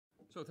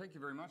So thank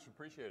you very much.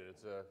 Appreciate it.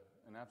 It's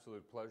an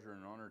absolute pleasure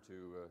and honor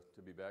to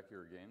be back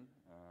here again.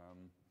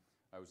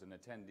 I was an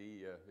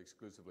attendee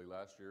exclusively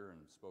last year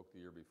and spoke the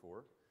year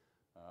before.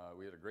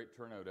 We had a great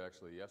turnout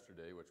actually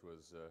yesterday, which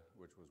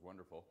was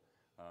wonderful.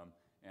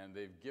 And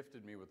they've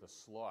gifted me with a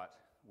slot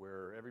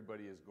where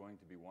everybody is going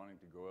to be wanting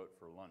to go out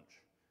for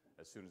lunch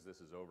as soon as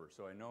this is over.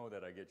 So I know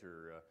that I get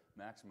your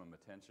maximum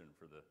attention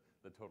for the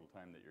total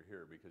time that you're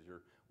here because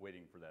you're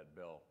waiting for that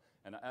bell.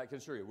 And I can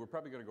assure you, we're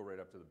probably going to go right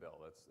up to the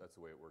bell. That's the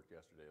way it worked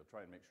yesterday. I'll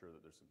try and make sure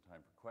that there's some time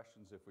for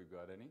questions if we've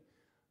got any.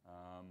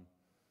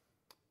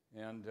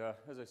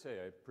 As I say,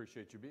 I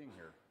appreciate you being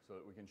here so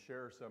that we can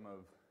share some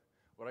of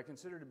what I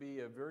consider to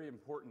be a very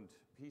important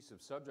piece of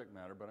subject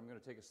matter, but I'm going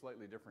to take a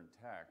slightly different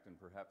tact and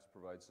perhaps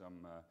provide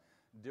some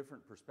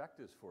different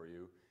perspectives for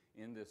you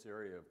in this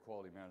area of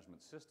quality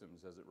management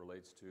systems as it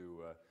relates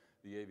to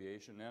the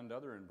aviation and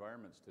other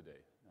environments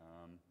today.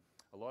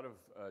 A lot of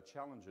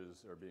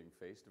challenges are being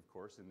faced, of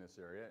course, in this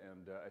area,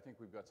 and I think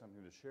we've got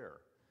something to share.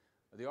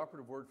 The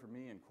operative word for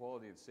me in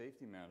quality and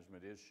safety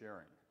management is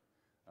sharing.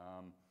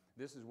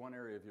 This is one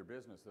area of your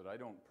business that I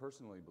don't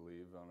personally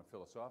believe on a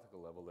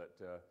philosophical level that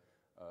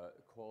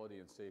quality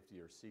and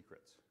safety are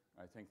secrets.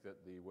 I think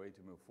that the way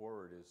to move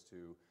forward is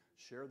to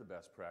share the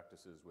best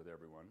practices with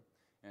everyone.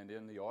 And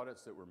in the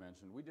audits that were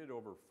mentioned, we did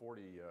over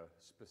 40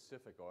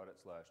 specific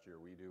audits last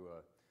year. We do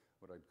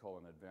what I'd call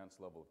an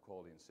advanced level of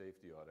quality and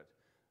safety audit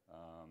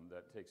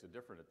that takes a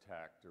different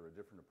tact or a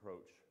different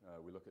approach.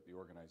 We look at the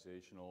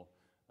organizational,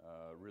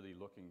 really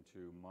looking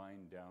to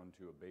mine down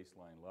to a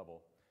baseline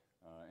level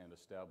and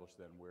establish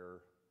then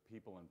where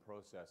people and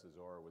processes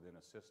are within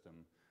a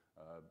system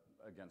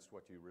against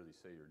what you really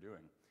say you're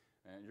doing.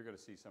 And you're going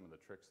to see some of the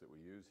tricks that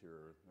we use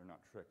here. They're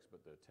not tricks,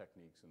 but the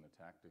techniques and the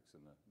tactics and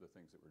the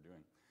things that we're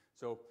doing.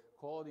 So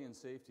quality and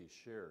safety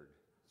shared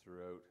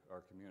throughout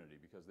our community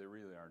because there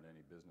really aren't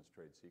any business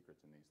trade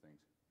secrets in these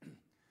things.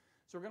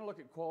 So we're going to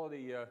look at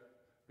quality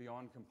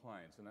beyond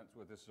compliance, and that's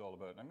what this is all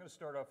about. And I'm going to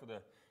start off with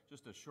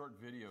just a short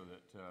video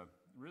that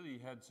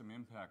really had some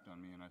impact on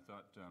me, and I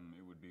thought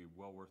it would be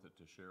well worth it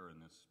to share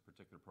in this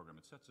particular program.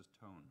 It sets a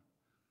tone.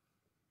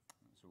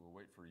 So we'll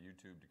wait for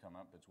YouTube to come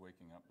up. It's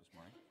waking up this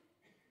morning.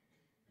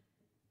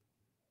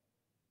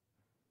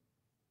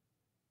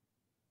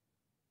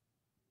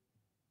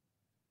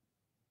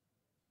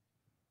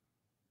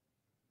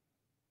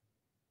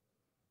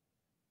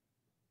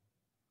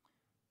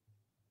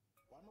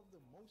 One of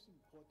the most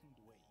important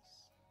ways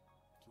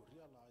to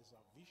realize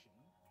our vision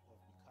of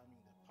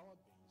becoming the power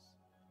base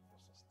for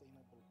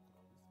sustainable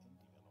growth and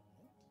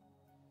development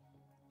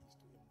is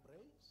to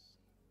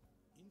embrace,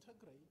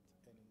 integrate,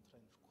 and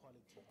entrench quality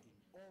in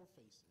all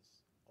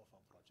phases of our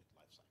project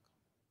lifecycle.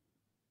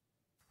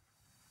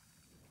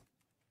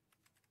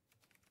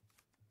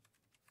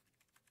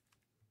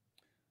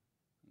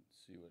 Let's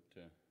see what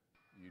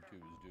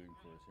YouTube is doing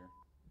for us here.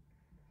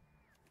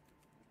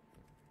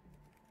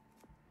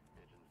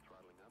 Engines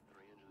throttling up,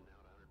 3 engines now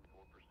at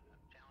 104%.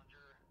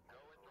 Challenger, go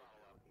and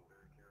throttle up. Looking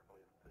very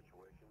carefully at the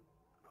situation.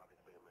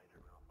 Obviously a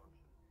major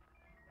malfunction.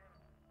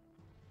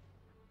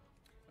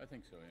 I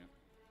think so, yeah.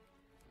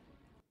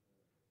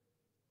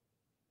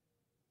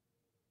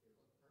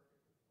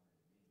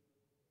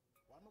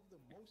 One of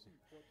the most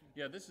important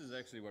Yeah, this is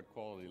actually what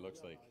quality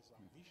looks like. realize our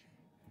vision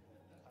of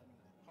becoming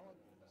the power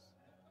base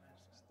for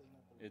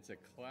sustainable It's a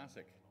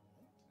classic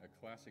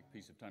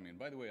piece of timing.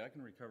 And by the way, I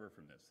can recover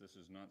from this. This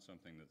is not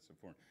something that's a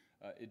foreign.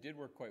 It did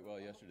work quite well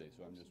yesterday,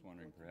 so I'm just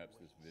wondering perhaps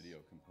this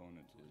video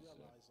component is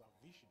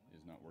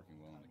not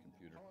working well on the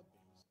computer.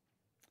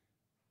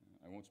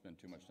 I won't spend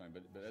too much time,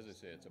 but as I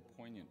say, it's a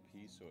poignant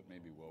piece, so it may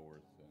be well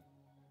worth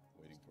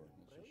waiting for.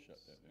 Let's just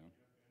shut that down.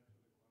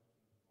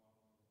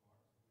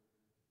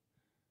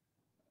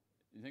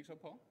 You think so,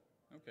 Paul?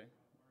 Okay.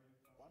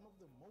 One of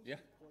the most Yeah.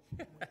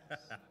 important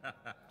ways to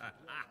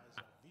realize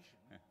our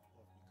vision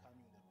of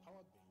becoming the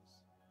power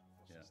base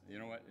for Yeah. sustainable You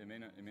know what? It may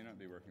not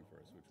be working for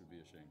us, which would be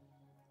a shame.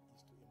 is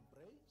to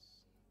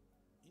embrace,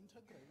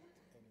 integrate,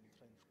 and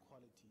entrench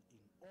quality in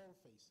all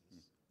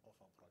phases of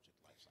our project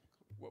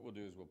lifecycle. What we'll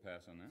do is we'll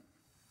pass on that,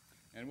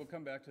 and we'll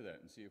come back to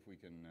that and see if we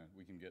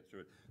can get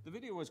through it. The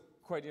video was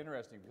quite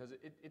interesting because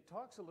it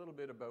talks a little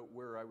bit about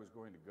where I was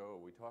going to go.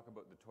 We talk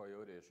about the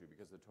Toyota issue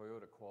because the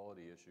Toyota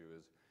quality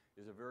issue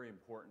is a very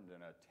important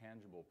and a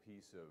tangible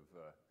piece of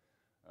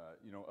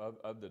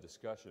the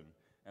discussion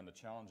and the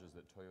challenges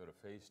that Toyota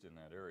faced in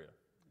that area.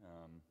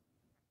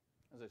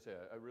 As I say,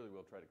 I really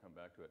will try to come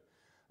back to it.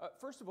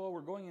 First of all,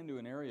 we're going into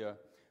an area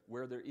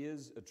where there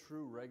is a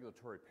true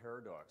regulatory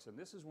paradox, and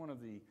this is one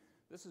of the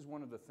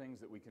things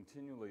that we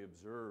continually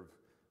observe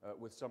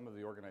with some of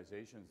the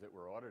organizations that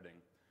we're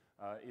auditing,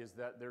 is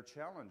that they're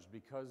challenged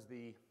because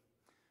the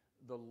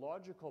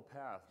logical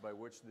path by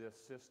which this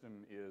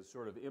system is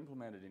sort of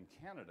implemented in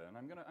Canada, and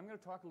I'm going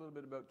to talk a little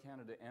bit about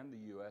Canada and the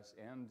U.S.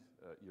 and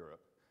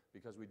Europe,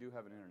 because we do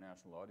have an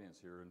international audience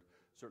here, and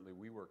certainly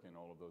we work in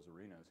all of those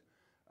arenas.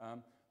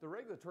 The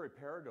regulatory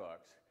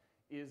paradox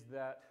is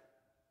that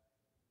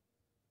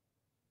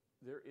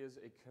there is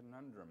a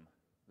conundrum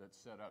that's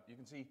set up. You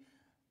can see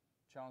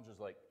Challenges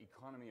like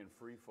economy in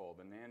free fall,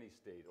 the nanny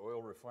state,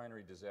 oil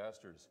refinery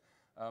disasters.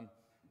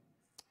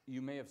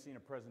 You may have seen a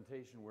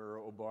presentation where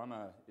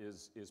Obama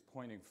is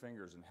pointing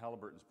fingers, and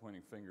Halliburton's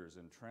pointing fingers,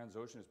 and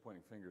Transocean is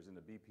pointing fingers in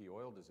the BP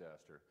oil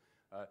disaster.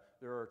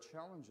 There are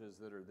challenges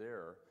that are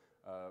there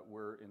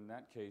where, in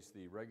that case,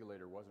 the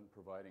regulator wasn't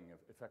providing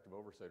effective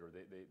oversight, or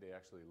they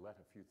actually let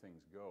a few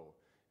things go.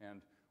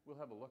 And we'll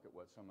have a look at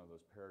what some of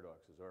those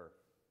paradoxes are.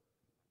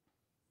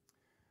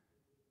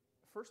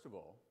 First of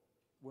all,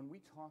 when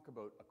we talk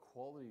about a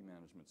quality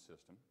management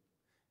system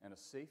and a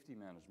safety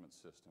management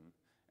system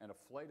and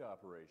a flight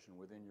operation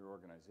within your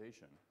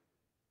organization,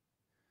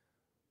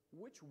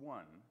 which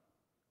one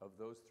of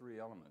those three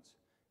elements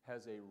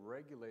has a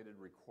regulated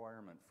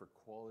requirement for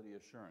quality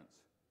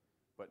assurance,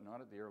 but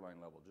not at the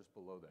airline level, just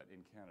below that,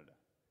 in Canada?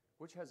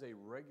 Which has a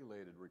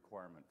regulated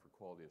requirement for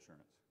quality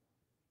assurance?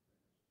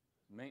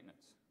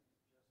 Maintenance.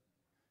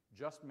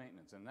 Just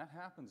maintenance. And that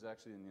happens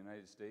actually in the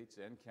United States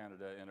and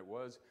Canada, and it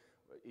was.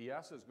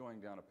 EASA is going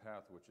down a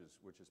path which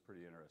is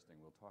pretty interesting.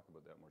 We'll talk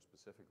about that more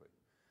specifically.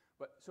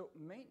 But so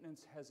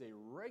maintenance has a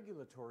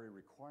regulatory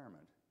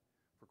requirement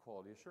for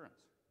quality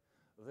assurance.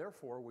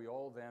 Therefore, we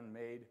all then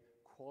made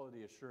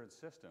quality assurance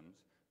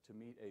systems to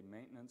meet a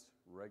maintenance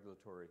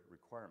regulatory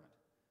requirement.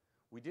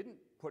 We didn't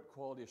put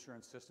quality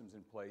assurance systems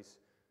in place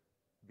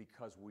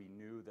because we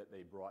knew that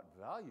they brought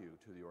value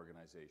to the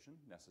organization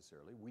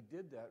necessarily. We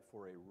did that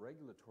for a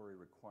regulatory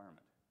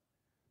requirement.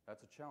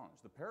 That's a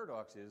challenge. The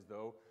paradox is,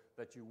 though,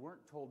 that you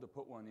weren't told to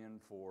put one in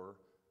for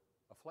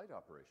a flight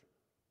operation.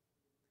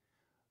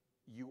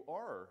 You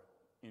are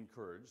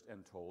encouraged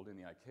and told in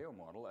the ICAO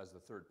model as the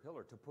third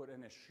pillar to put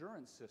an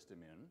assurance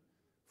system in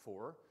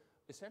for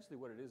essentially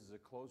what it is a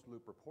closed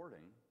loop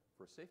reporting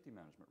for a safety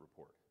management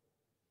report.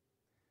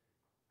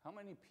 How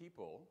many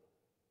people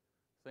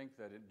think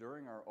that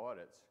during our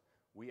audits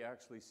we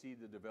actually see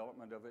the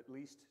development of at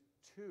least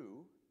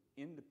two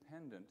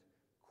independent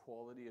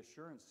quality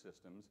assurance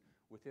systems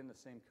within the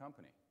same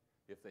company?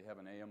 If they have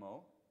an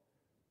AMO,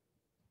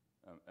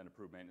 an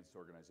approved maintenance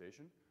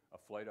organization, a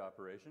flight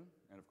operation,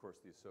 and of course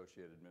the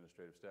associated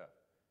administrative staff.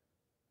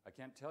 I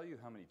can't tell you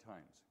how many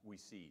times we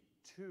see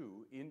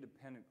two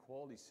independent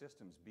quality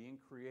systems being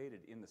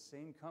created in the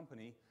same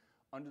company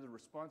under the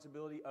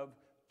responsibility of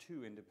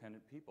two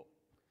independent people.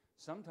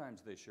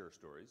 Sometimes they share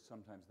stories,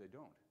 sometimes they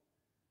don't.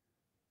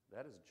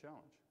 That is a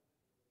challenge.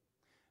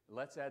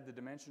 Let's add the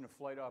dimension of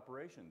flight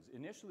operations.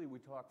 Initially, we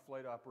talked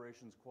flight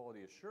operations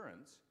quality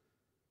assurance,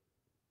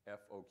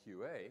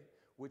 FOQA,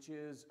 which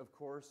is, of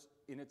course,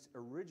 in its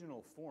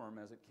original form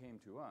as it came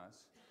to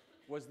us,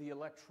 was the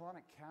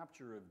electronic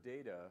capture of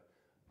data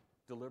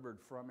delivered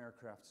from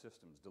aircraft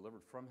systems,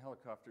 delivered from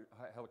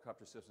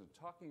helicopter systems,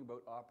 talking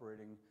about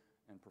operating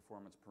and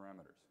performance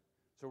parameters.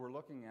 So we're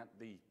looking at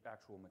the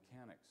actual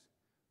mechanics,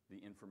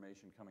 the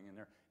information coming in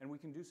there, and we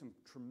can do some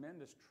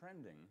tremendous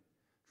trending,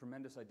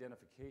 tremendous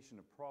identification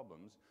of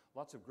problems,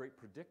 lots of great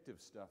predictive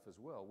stuff as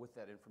well with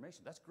that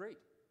information. That's great.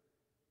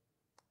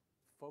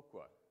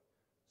 FOQA.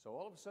 So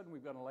all of a sudden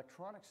we've got an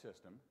electronic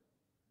system,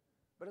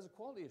 but as a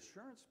quality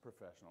assurance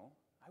professional,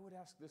 I would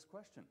ask this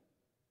question.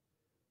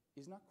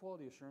 Is not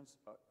quality assurance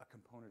a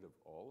component of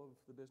all of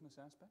the business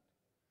aspect?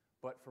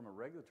 But from a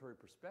regulatory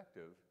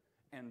perspective,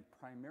 and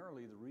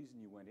primarily the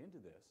reason you went into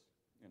this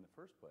in the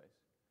first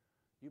place,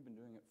 you've been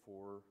doing it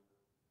for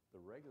the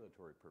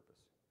regulatory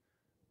purpose,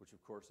 which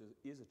of course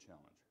is a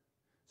challenge.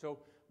 So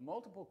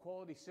multiple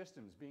quality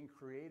systems being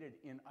created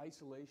in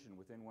isolation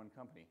within one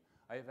company.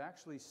 I have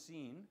actually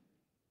seen,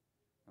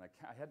 and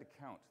I had to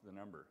count the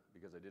number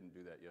because I didn't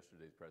do that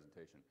yesterday's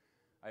presentation.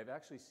 I have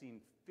actually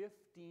seen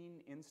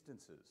 15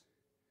 instances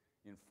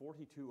in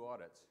 42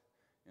 audits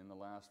in the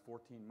last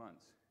 14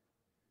 months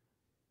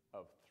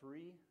of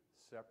 3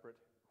 separate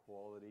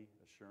quality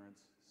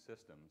assurance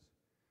systems,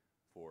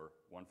 for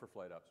one for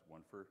flight ops,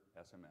 one for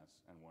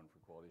SMS, and one for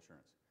quality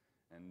assurance.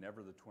 And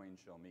never the twain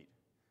shall meet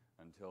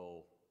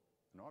until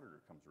an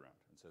auditor comes around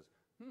and says,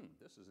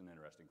 this is an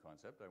interesting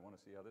concept. I want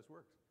to see how this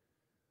works.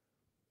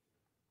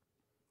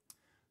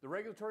 The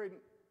regulatory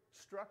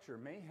structure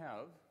may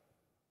have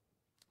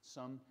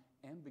some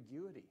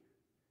ambiguity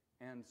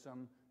and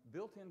some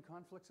built-in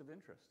conflicts of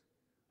interest.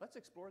 Let's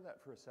explore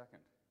that for a second.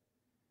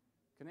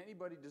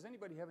 Does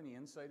anybody have any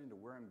insight into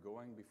where I'm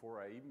going before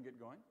I even get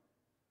going?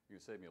 You're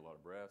going to save me a lot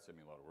of breath, save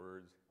me a lot of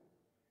words.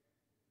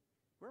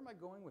 Where am I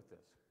going with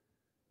this?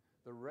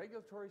 The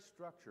regulatory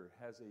structure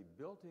has a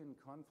built-in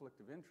conflict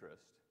of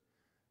interest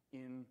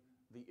in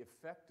the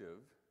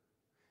effective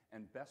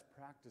and best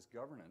practice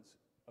governance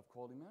of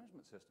quality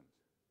management systems.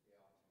 They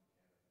often can't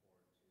afford to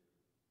scrutinize.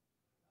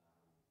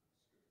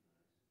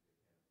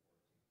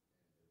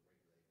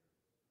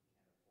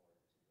 They can't afford to, and the regulator can't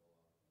afford to go out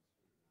and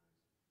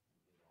scrutinize and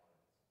give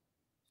audits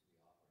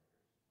to the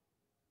operators, which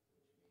means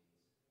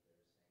they're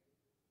saying they haven't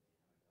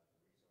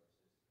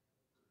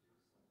got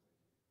the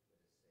resources to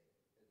do something that is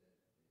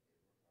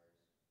safe, that it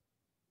requires.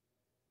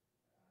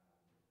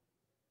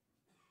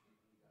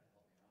 You got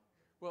to help me out here.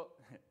 Well,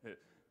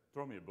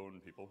 throw me a bone,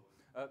 people.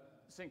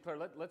 St. Clair,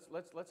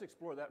 let's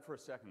explore that for a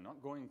second.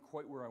 Not going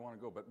quite where I want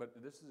to go, but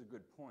this is a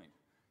good point,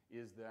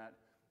 is that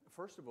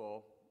first of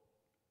all,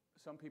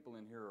 some people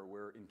in here are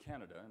aware in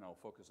Canada, and I'll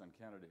focus on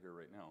Canada here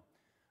right now,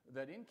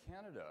 that in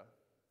Canada,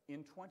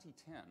 in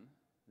 2010,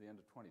 the end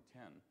of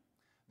 2010,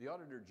 the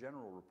Auditor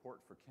General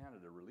report for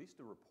Canada released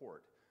a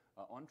report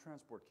on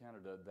Transport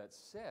Canada that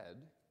said,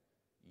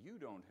 you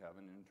don't have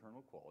an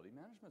internal quality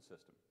management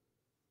system.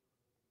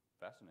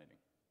 Fascinating.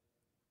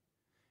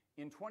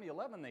 In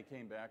 2011, they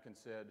came back and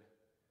said,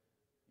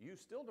 you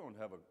still don't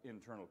have an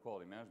internal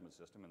quality management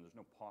system, and there's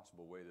no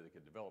possible way that they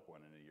could develop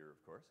one in a year,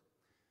 of course.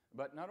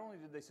 But not only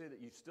did they say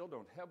that you still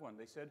don't have one,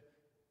 they said,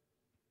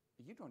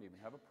 you don't even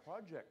have a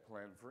project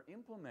plan for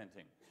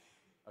implementing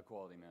a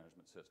quality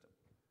management system.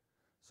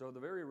 So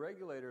the very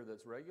regulator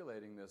that's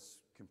regulating this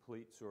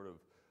complete sort of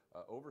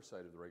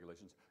oversight of the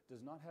regulations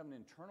does not have an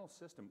internal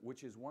system,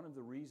 which is one of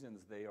the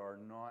reasons they are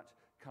not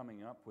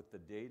coming up with the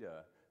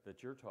data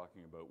that you're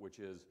talking about, which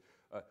is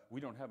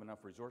we don't have enough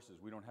resources,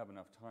 we don't have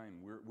enough time.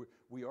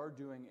 We are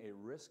doing a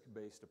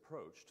risk-based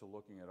approach to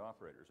looking at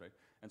operators, right?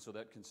 And so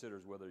that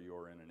considers whether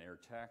you're in an air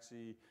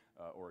taxi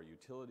or a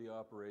utility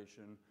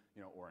operation,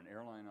 or an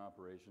airline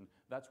operation.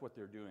 That's what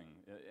they're doing.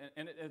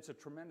 And it's a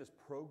tremendous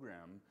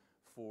program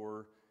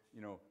for,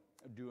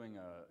 doing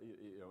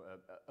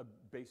a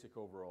basic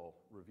overall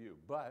review.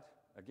 But,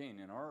 again,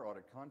 in our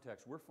audit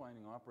context, we're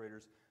finding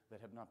operators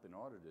that have not been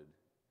audited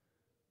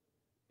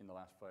in the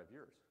last 5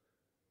 years.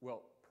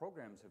 Well,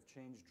 programs have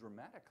changed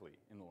dramatically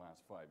in the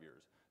last 5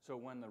 years. So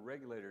when the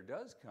regulator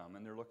does come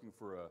and they're looking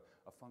for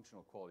a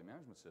functional quality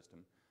management system,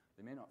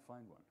 they may not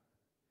find one.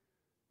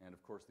 And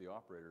of course, the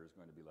operator is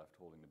going to be left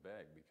holding the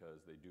bag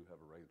because they do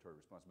have a regulatory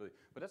responsibility.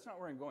 But that's not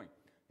where I'm going.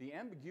 The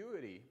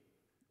ambiguity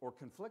or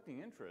conflicting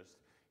interest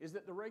is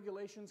that the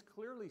regulations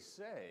clearly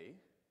say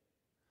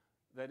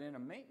that in a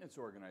maintenance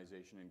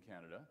organization in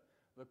Canada,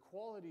 the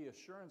quality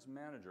assurance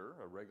manager,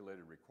 a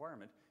regulated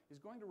requirement, is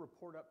going to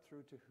report up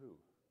through to who?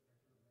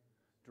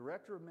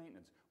 Director of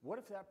maintenance. What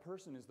if that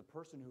person is the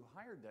person who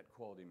hired that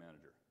quality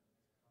manager?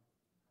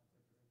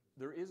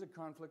 There is a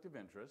conflict of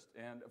interest,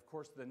 and of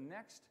course the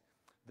next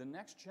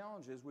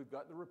challenge is we've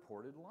got the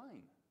reported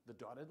line, the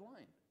dotted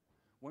line.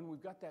 When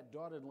we've got that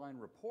dotted line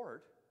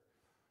report,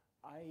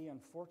 I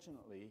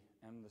unfortunately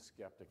am the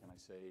skeptic, and I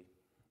say,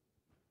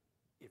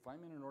 if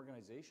I'm in an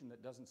organization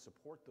that doesn't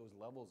support those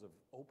levels of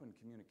open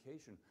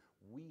communication,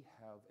 we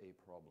have a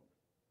problem.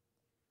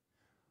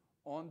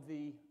 On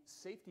the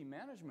safety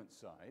management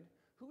side,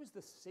 who is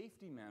the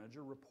safety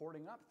manager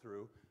reporting up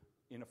through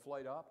in a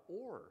flight op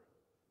or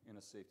in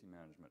a safety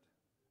management?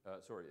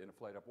 In a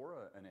flight op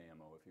or an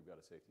AMO if you've got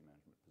a safety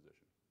management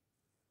position.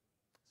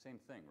 Same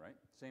thing, right?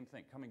 Same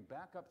thing, coming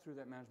back up through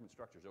that management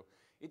structure. So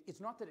it's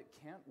not that it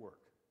can't work,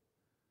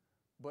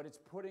 but it's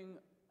putting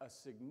a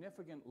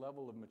significant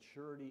level of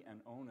maturity and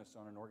onus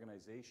on an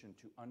organization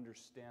to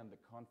understand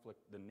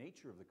the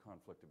nature of the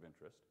conflict of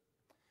interest.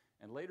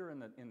 And later in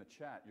the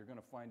chat, you're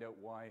going to find out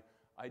why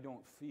I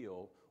don't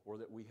feel, or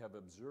that we have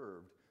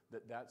observed,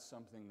 that that's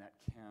something that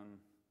can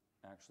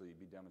actually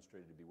be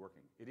demonstrated to be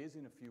working. It is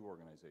in a few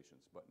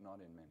organizations, but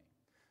not in many.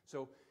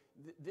 So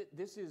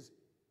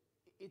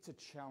it's a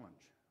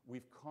challenge.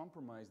 We've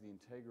compromised the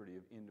integrity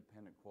of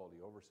independent quality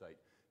oversight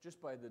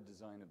just by the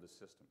design of the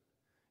system.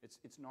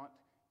 It's not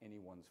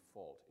anyone's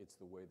fault. It's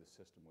the way the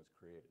system was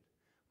created.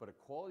 But a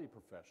quality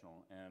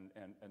professional, and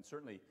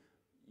certainly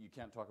you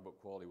can't talk about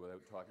quality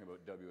without talking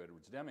about W.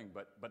 Edwards Deming,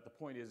 but the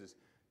point is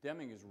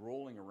Deming is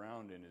rolling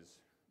around in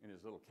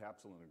his little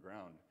capsule in the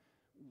ground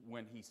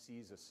when he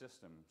sees a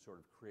system sort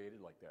of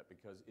created like that,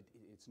 because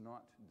it's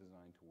not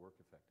designed to work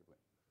effectively.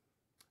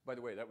 By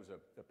the way, that was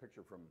a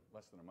picture from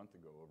less than a month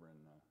ago over in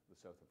the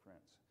south of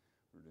France.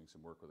 We were doing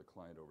some work with a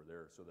client over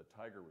there, so the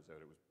tiger was out.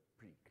 It was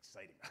pretty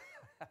exciting.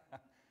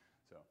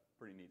 So,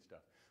 pretty neat stuff.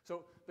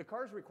 So, the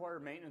cars require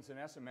maintenance and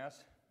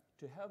SMS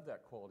to have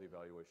that quality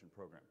evaluation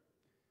program.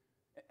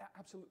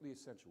 Absolutely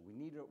essential. We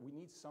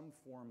need some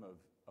form of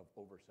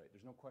oversight.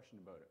 There's no question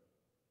about it.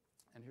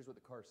 And here's what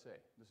the cars say.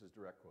 This is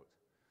direct quotes.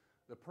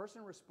 The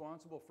person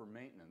responsible for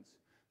maintenance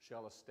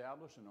shall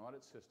establish an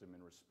audit system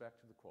in respect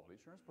to the quality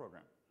assurance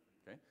program.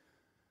 Okay?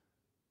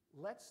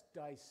 Let's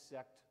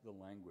dissect the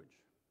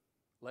language.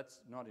 Let's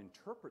not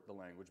interpret the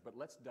language, but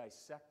let's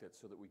dissect it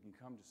so that we can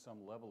come to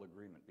some level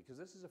agreement. Because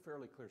this is a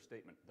fairly clear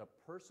statement. The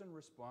person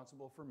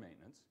responsible for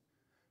maintenance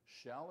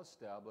shall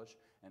establish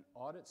an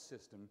audit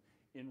system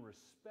in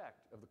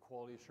respect of the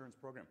quality assurance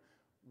program.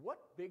 What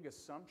big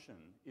assumption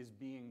is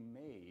being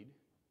made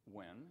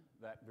when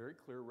that very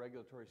clear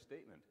regulatory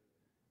statement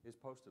is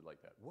posted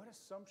like that? What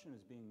assumption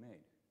is being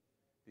made?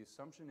 The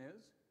assumption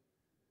is?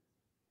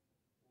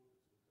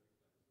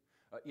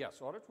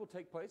 Yes, audits will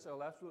take place.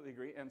 I'll absolutely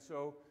agree. And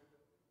so,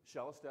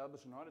 shall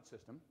establish an audit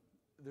system.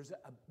 There's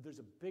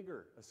a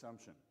bigger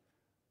assumption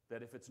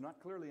that if it's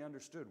not clearly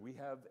understood, we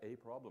have a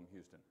problem,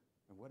 Houston.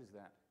 And what is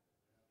that?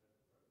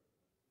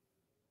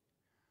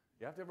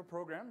 You have to have a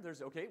program. We're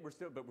still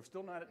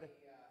not at the.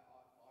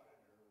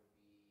 Auditor would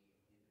be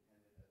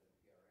independent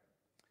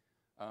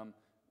of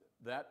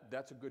the PRM.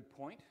 That's a good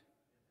point. It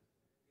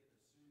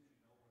assumes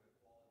you know what a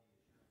quality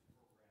assurance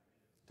program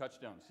is.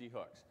 Touchdown,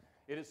 Seahawks.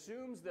 It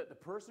assumes that the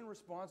person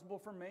responsible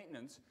for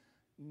maintenance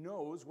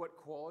knows what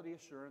quality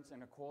assurance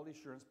and a quality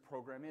assurance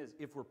program is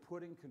if we're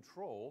putting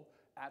control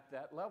at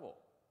that level.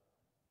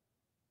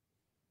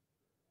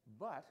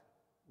 But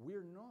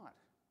we're not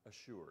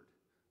assured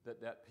that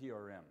that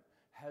PRM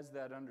has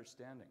that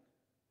understanding.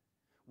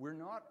 We're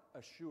not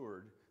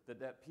assured that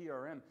that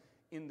PRM,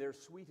 in their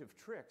suite of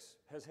tricks,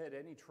 has had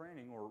any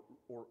training or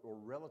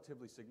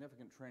relatively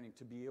significant training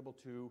to be able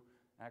to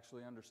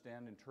actually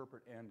understand,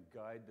 interpret, and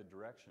guide the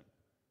direction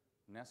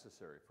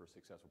necessary for a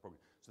successful program.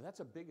 So that's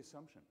a big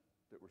assumption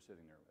that we're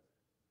sitting there with.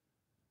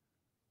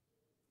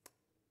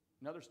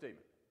 Another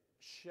statement.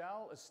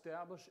 Shall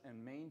establish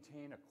and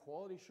maintain a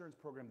quality assurance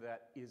program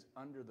that is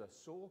under the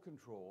sole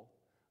control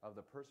of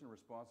the person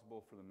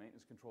responsible for the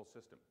maintenance control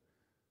system.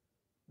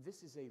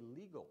 This is a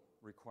legal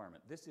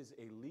requirement. This is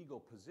a legal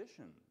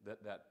position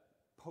that that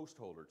post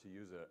holder, to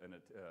use a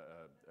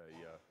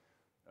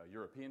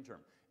European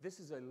term, this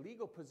is a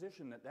legal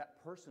position that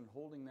that person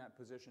holding that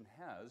position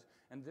has,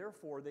 and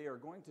therefore they are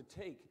going to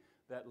take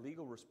that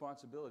legal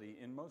responsibility,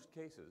 in most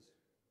cases,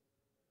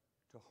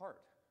 to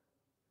heart.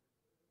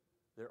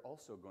 They're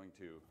also going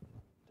to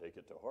take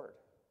it to heart,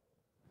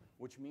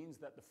 which means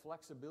that the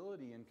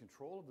flexibility and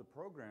control of the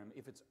program,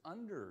 if it's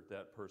under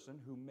that person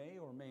who may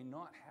or may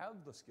not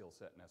have the skill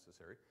set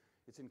necessary,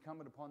 it's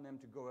incumbent upon them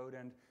to go out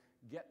and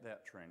get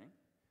that training,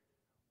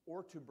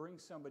 or to bring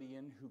somebody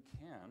in who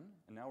can,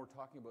 and now we're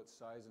talking about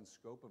size and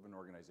scope of an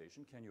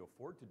organization. Can you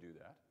afford to do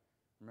that?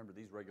 Remember,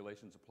 these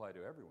regulations apply to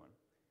everyone.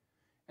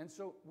 And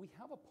so we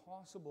have a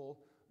possible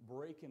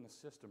break in the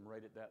system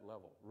right at that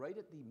level, right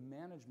at the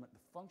management, the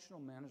functional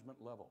management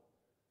level.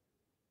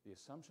 The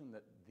assumption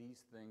that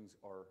these things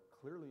are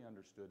clearly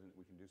understood and that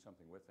we can do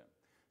something with them.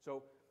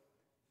 So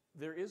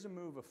there is a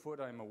move afoot,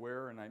 I'm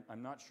aware, and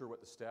I'm not sure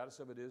what the status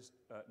of it is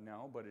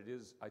now, but it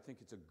is, I think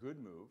it's a good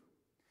move.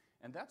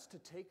 And that's to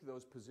take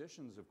those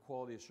positions of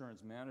quality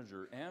assurance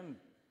manager and,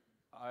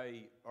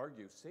 I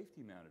argue,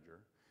 safety manager,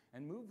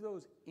 and move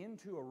those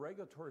into a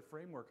regulatory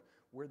framework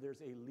where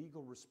there's a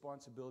legal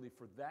responsibility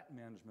for that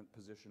management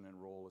position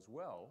and role as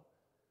well.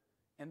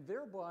 And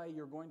thereby,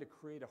 you're going to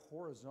create a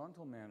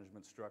horizontal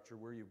management structure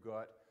where you've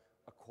got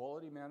a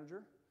quality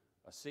manager,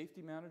 a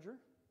safety manager,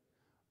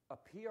 a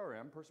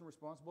PRM, person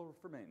responsible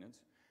for maintenance,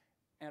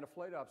 and a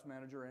flight ops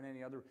manager and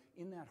any other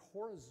in that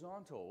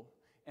horizontal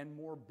and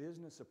more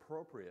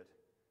business-appropriate,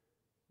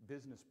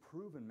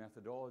 business-proven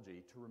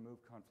methodology to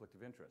remove conflict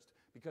of interest.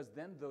 Because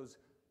then those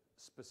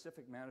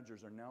specific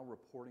managers are now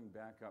reporting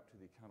back up to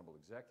the accountable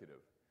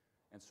executive.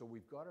 And so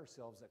we've got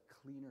ourselves a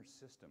cleaner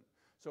system.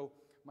 So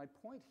my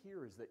point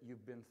here is that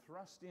you've been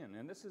thrust in,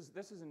 and this is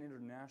an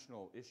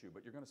international issue,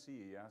 but you're going to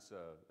see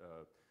EASA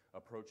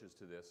approaches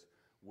to this,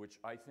 which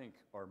I think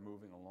are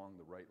moving along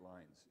the right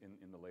lines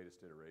in the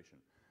latest iteration.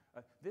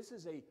 This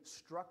is a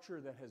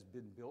structure that has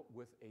been built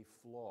with a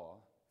flaw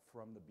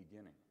from the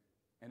beginning,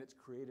 and it's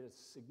created a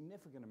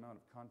significant amount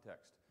of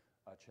context,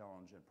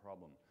 challenge, and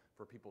problem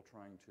for people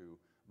trying to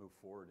move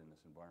forward in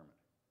this environment.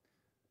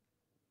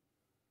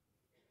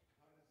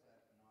 How does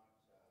that not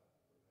prevent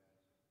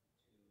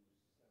two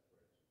separate quality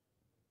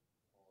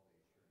assurance programs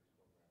running?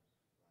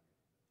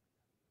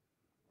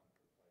 One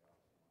for flight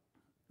ops and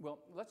one. Well,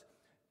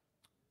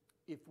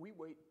 if we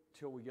wait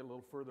till we get a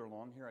little further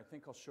along here, I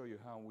think I'll show you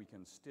how we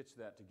can stitch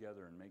that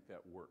together and make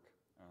that work.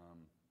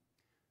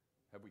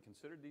 Have we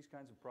considered these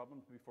kinds of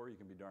problems before? You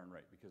can be darn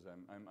right, because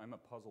I'm a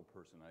puzzle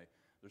person.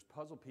 There's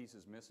puzzle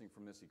pieces missing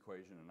from this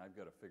equation, and I've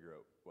got to figure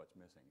out what's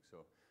missing.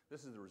 So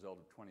this is the result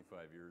of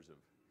 25 years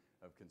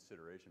of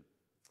consideration,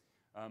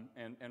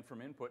 and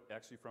from input,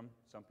 actually, from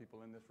some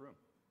people in this room.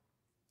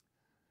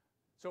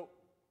 So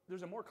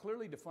there's a more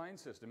clearly defined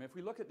system. If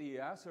we look at the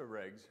EASA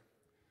regs,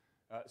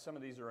 some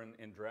of these are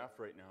in draft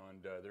right now,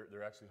 and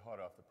they're actually hot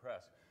off the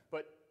press.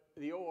 But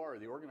the OR,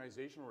 the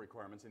organizational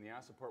requirements in the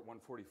EASA Part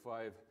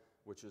 145,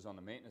 which is on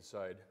the maintenance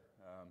side,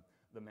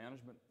 the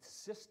management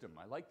system,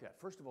 I like that.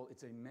 First of all,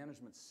 it's a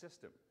management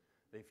system.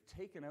 They've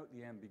taken out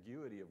the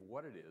ambiguity of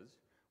what it is.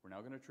 We're now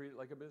going to treat it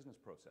like a business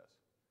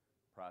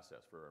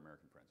process for our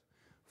American friends.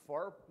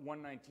 FAR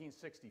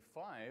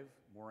 11965,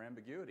 more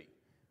ambiguity.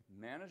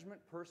 Management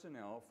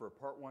personnel for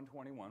Part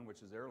 121,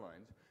 which is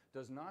airlines,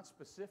 does not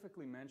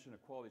specifically mention a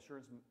quality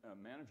assurance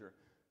manager.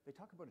 They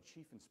talk about a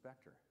chief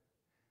inspector.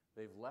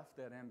 They've left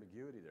that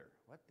ambiguity there.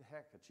 What the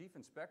heck? A chief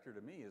inspector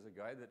to me is a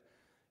guy that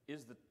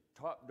is the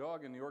top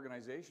dog in the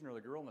organization, or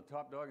the girl in the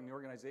top dog in the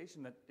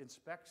organization that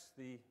inspects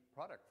the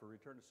product for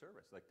return to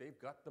service. Like, they've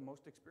got the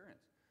most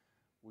experience.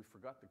 We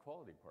forgot the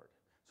quality part.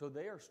 So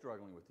they are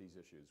struggling with these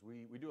issues.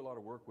 We do a lot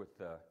of work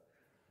with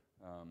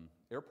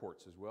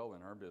airports as well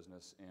in our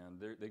business, and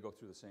they go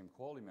through the same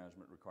quality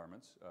management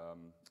requirements.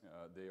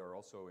 They are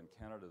also in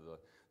Canada,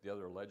 the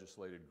other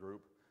legislated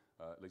group,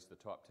 at least the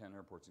top 10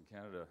 airports in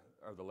Canada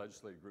are the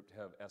legislated group to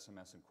have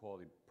SMS and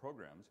quality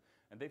programs,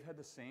 and they've had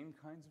the same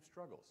kinds of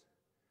struggles.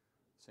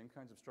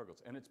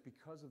 And it's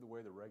because of the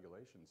way the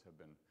regulations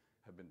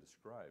have been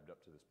described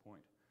up to this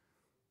point.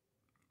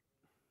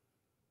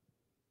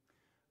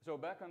 So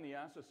back on the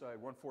EASA side,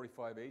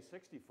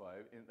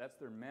 145A65, that's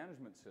their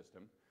management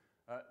system.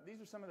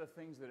 These are some of the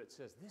things that it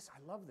says.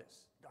 I love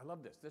this. I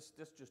love this. This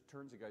just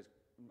turns a guy's,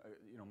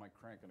 my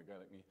crank on a guy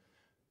like me.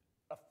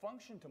 A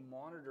function to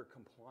monitor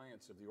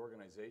compliance of the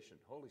organization.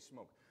 Holy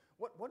smoke.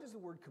 What does the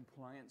word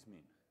compliance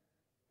mean?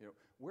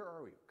 Where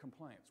are we?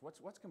 Compliance.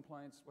 What's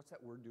compliance? What's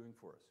that word doing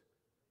for us?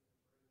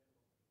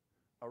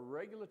 A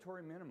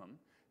regulatory minimum.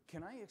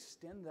 Can I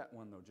extend that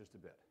one, though, just a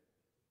bit?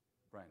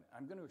 Brian,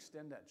 I'm going to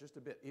extend that just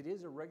a bit. It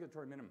is a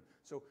regulatory minimum.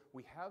 So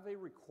we have a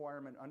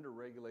requirement under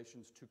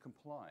regulations to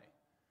comply.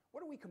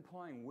 What are we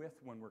complying with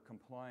when we're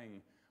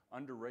complying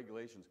under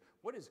regulations?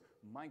 What is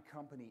my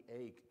company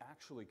A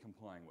actually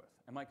complying with?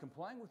 Am I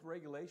complying with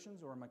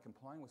regulations or am I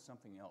complying with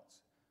something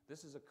else?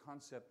 This is a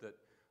concept that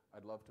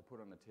I'd love to put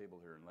on the table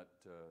here and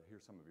hear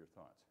some of your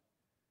thoughts.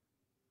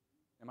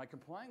 Am I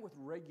complying with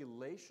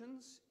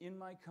regulations in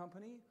my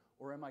company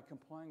or am I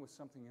complying with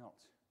something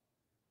else?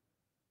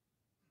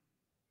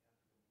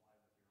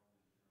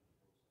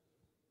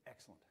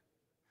 Excellent.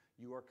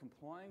 You are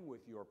complying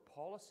with your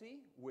policy,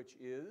 which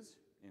is,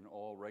 in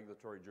all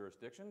regulatory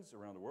jurisdictions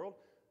around the world,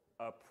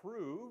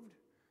 approved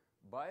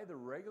by the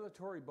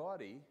regulatory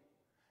body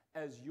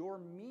as your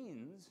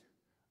means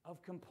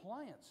of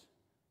compliance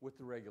with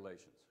the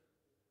regulations.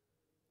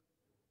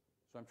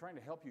 So I'm trying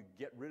to help you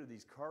get rid of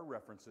these CAR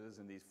references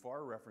and these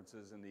FAR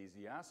references and these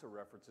EASA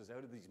references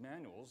out of these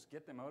manuals,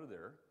 get them out of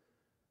there.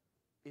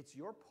 It's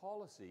your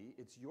policy,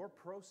 it's your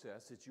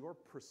process, it's your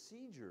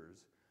procedures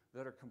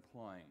that are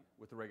complying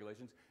with the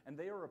regulations, and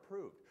they are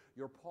approved.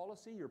 Your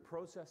policy, your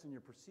process, and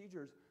your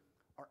procedures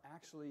are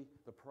actually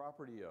the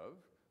property of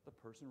the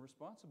person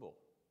responsible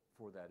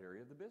for that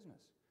area of the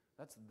business.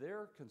 That's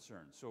their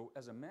concern. So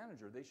as a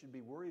manager, they should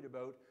be worried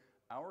about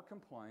our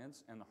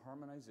compliance and the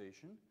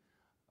harmonization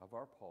of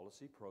our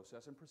policy,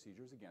 process, and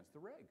procedures against the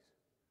regs.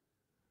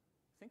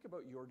 Think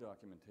about your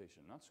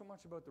documentation, not so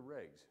much about the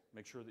regs.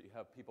 Make sure that you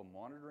have people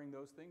monitoring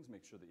those things,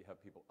 make sure that you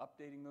have people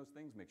updating those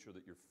things, make sure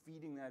that you're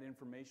feeding that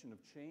information of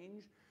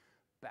change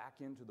back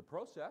into the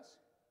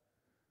process.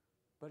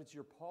 But it's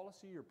your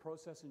policy, your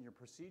process, and your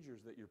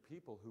procedures that your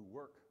people who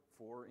work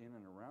for, in,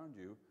 and around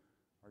you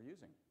are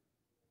using.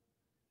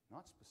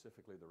 Not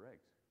specifically the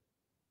regs.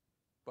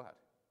 But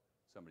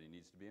somebody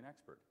needs to be an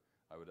expert.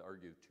 I would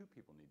argue two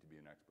people need to be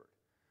an expert.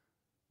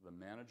 The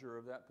manager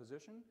of that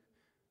position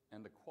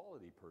and the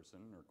quality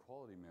person or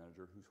quality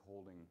manager who's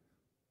holding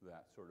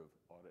that sort of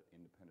audit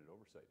independent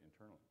oversight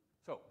internally.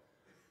 So,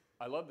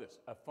 I love this.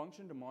 A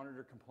function to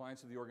monitor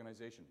compliance of the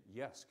organization.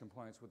 Yes,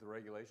 compliance with the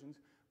regulations,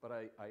 but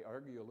I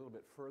argue a little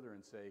bit further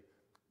and say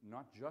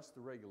not just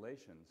the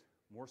regulations,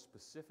 more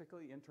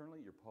specifically internally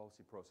your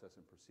policy, process,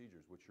 and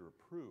procedures, which are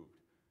approved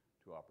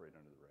to operate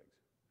under the regs.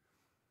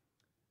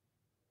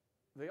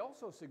 They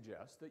also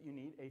suggest that you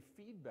need a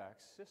feedback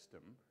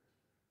system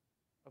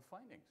of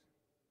findings.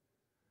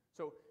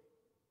 So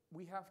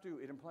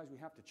it implies we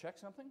have to check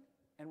something,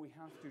 and we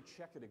have to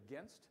check it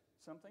against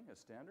something, a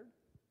standard,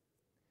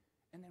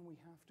 and then we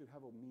have to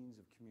have a means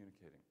of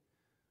communicating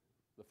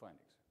the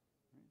findings.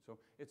 Right? So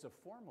it's a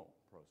formal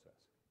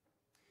process.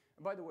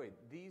 And by the way,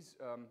 these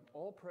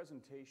all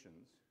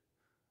presentations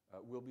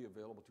will be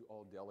available to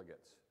all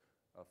delegates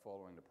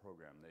following the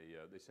program.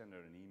 They send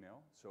out an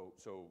email. So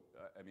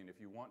I mean, if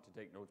you want to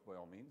take notes, by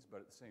all means,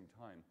 but at the same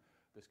time,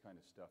 this kind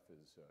of stuff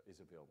is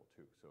available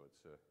too. So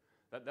it's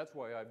that's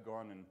why I've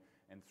gone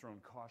and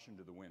thrown caution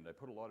to the wind. I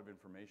put a lot of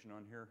information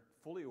on here,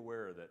 fully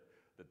aware that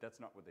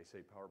that's not what they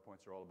say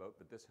PowerPoints are all about,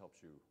 but this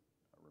helps you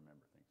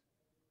remember things.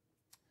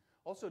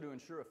 Also, to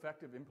ensure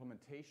effective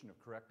implementation of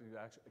corrective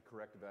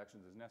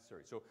actions is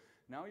necessary. So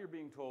now you're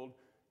being told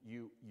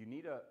you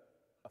need a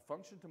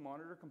function to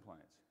monitor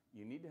compliance.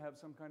 You need to have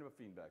some kind of a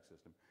feedback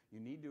system. You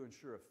need to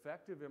ensure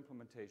effective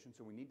implementation,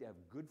 so we need to have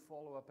good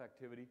follow-up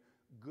activity,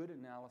 good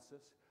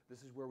analysis. This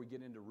is where we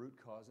get into root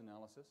cause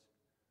analysis.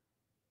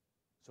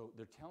 So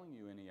they're telling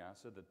you in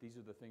EASA that these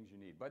are the things you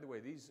need. By the way,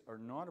 these are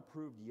not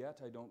approved yet,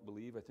 I don't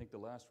believe. I think the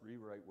last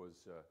rewrite was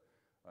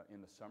in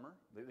the summer.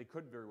 They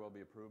could very well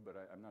be approved, but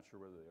I'm not sure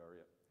whether they are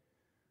yet.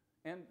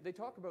 And they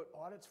talk about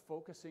audits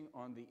focusing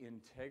on the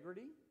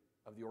integrity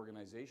of the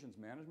organization's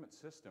management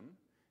system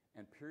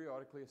and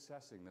periodically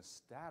assessing the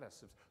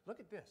status of... Look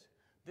at this.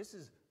 This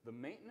is the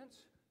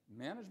maintenance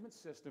management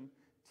system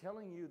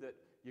telling you that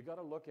you got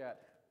to look at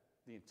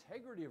the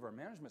integrity of our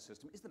management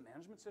system. Is the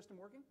management system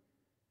working?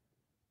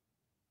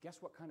 Guess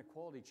what kind of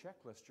quality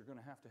checklist you're going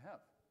to have.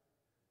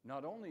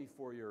 Not only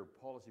for your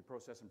policy,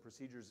 process, and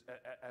procedures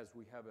as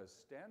we have as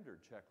standard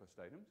checklist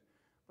items,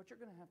 but you're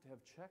going to have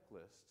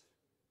checklists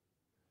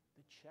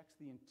that checks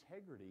the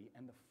integrity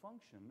and the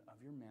function of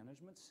your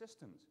management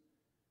systems.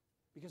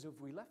 Because if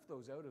we left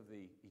those out of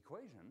the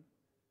equation,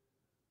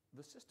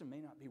 the system may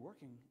not be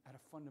working at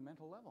a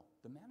fundamental level,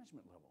 the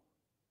management level.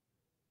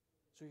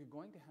 So you're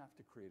going to have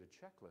to create a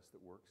checklist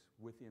that works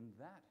within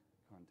that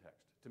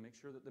context to make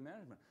sure that the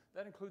management,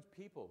 that includes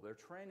people, their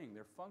training,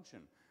 their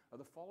function,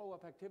 the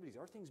follow-up activities.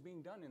 Are things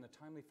being done in a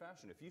timely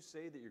fashion? If you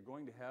say that you're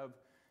going to have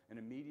an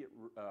immediate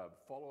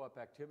follow-up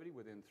activity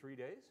within 3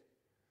 days,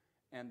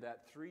 and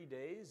that 3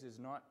 days is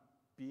not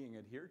being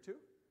adhered to,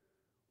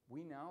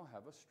 we now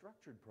have a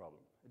structured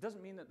problem. It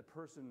doesn't mean that the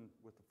person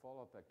with the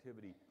follow-up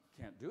activity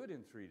can't do it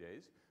in 3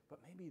 days, but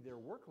maybe their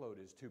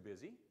workload is too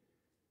busy.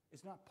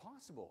 It's not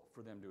possible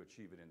for them to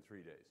achieve it in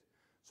 3 days.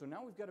 So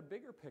now we've got a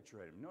bigger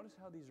picture item. Notice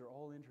how these are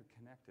all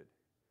interconnected.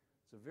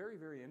 It's a very,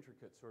 very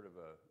intricate sort of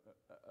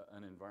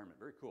an environment.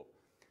 Very cool.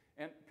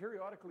 And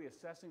periodically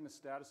assessing the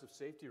status of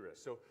safety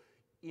risks. So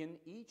in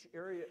each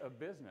area of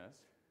business,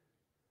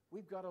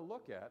 we've got to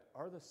look at,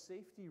 are the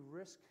safety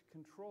risk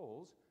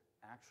controls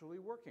actually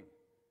working?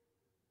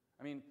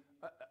 I mean,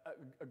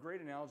 a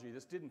great analogy,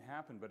 this didn't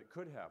happen, but it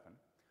could happen.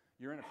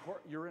 You're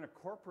in a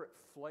corporate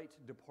flight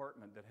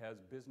department that has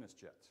business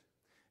jets,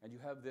 and you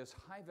have this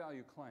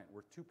high-value client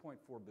worth $2.4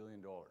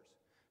 billion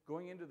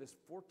going into this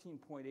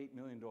 $14.8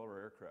 million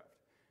aircraft.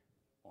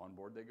 On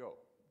board they go.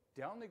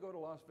 Down they go to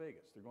Las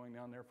Vegas. They're going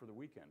down there for the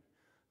weekend.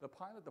 The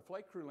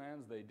flight crew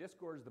lands, they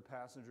disgorge the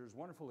passengers,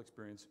 wonderful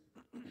experience.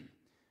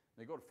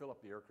 They go to fill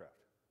up the aircraft.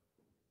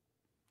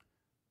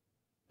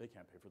 They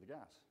can't pay for the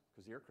gas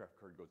because the aircraft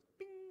card goes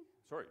bing.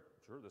 Sorry,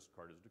 sir, this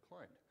card is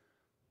declined.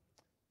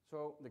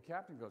 So the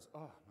captain goes,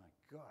 oh my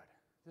God,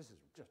 this is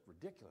just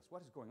ridiculous.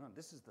 What is going on?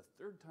 This is the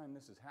third time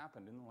this has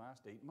happened in the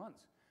last 8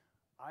 months.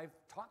 I've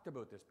talked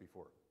about this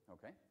before,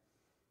 okay?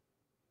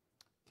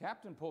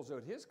 Captain pulls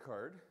out his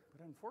card,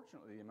 but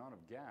unfortunately the amount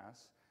of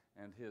gas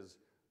and his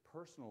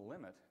personal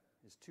limit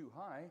is too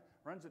high,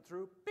 runs it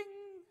through, bing,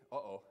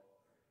 uh-oh.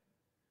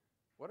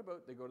 What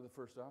about they go to the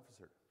first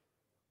officer?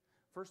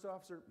 First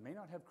officer may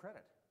not have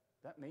credit.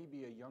 That may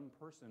be a young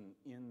person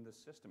in the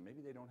system.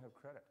 Maybe they don't have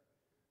credit.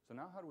 So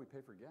now how do we pay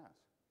for gas?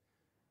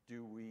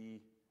 Do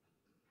we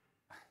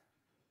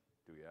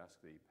ask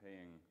the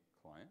paying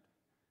client,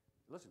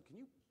 listen, can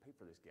you pay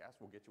for this gas?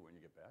 We'll get you when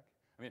you get back.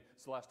 I mean,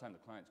 it's the last time the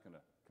client's going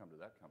to come to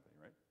that company,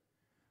 right?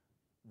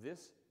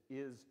 This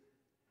is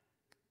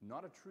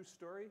not a true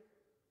story,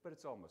 but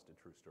it's almost a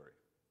true story.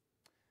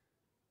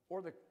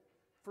 Or the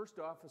first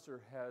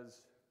officer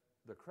has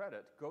the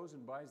credit, goes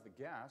and buys the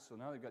gas, so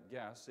now they've got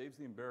gas, saves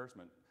the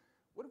embarrassment.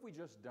 What have we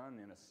just done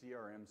in a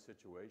CRM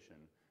situation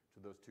to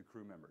those two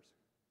crew members?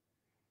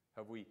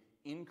 Have we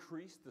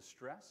increased the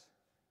stress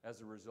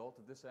as a result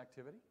of this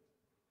activity?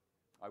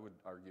 I would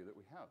argue that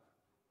we have,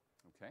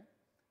 okay?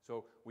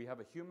 So we have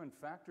a human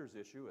factors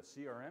issue, a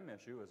CRM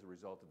issue as a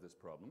result of this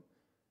problem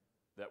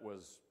that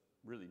was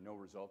really no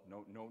result,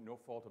 no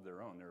fault of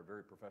their own. They're a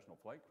very professional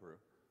flight crew.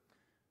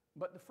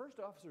 But the first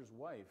officer's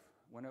wife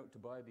went out to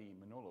buy the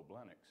Manolo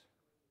Blahniks,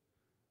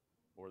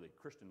 or the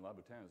Christian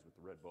Louboutins with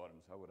the red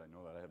bottoms. How would I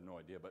know that? I have no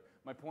idea. But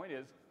my point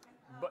is,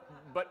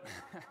 but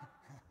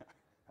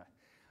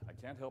I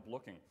can't help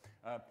looking.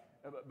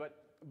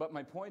 But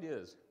my point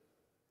is,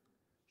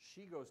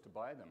 she goes to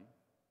buy them,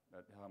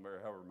 at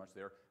however much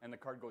they are, and the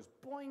card goes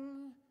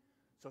boing.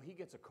 So he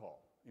gets a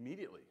call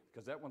immediately,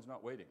 because that one's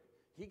not waiting.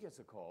 He gets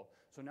a call.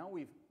 So now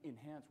we've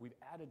enhanced, we've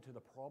added to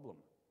the problem.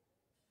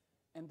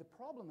 And the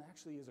problem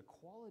actually is a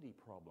quality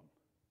problem.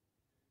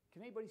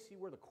 Can anybody see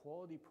where the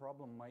quality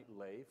problem might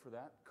lay for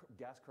that?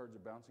 Gas cards are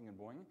bouncing and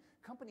boing.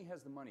 Company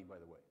has the money, by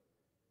the way.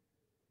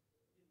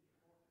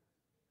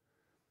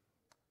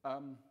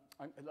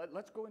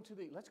 Let's go into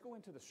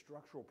the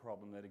structural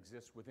problem that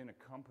exists within a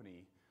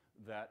company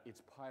that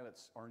its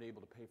pilots aren't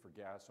able to pay for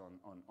gas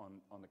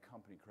on the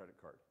company credit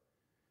card.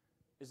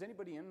 Is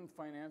anybody in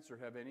finance or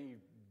have any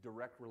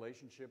direct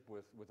relationship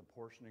with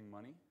apportioning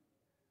money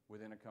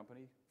within a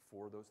company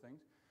for those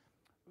things?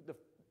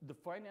 The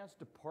finance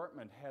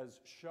department has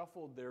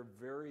shuffled their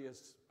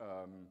various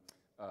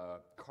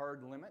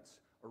card limits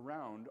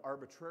around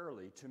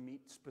arbitrarily to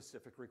meet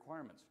specific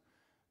requirements.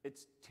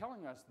 It's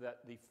telling us that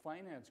the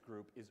finance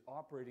group is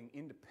operating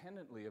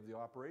independently of the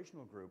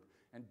operational group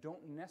and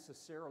don't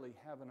necessarily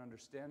have an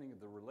understanding of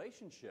the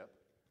relationship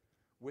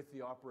with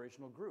the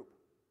operational group.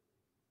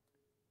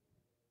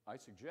 I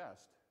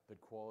suggest that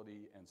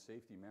quality and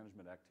safety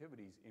management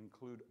activities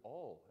include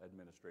all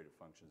administrative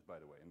functions, by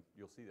the way, and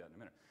you'll see that in a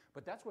minute.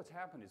 But that's what's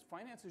happened is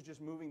finance is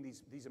just moving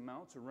these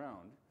amounts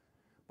around,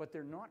 but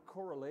they're not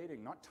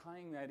correlating, not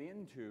tying that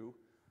into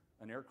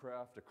an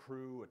aircraft, a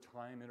crew, a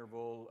time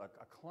interval,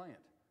 a client.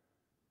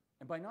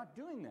 And by not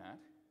doing that,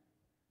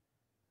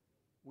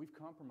 we've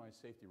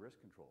compromised safety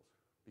risk controls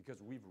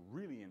because we've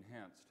really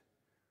enhanced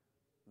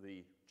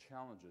the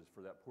challenges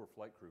for that poor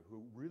flight crew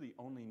who really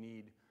only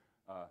need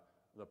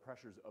the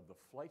pressures of the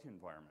flight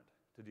environment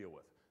to deal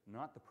with,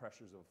 not the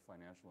pressures of a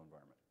financial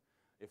environment.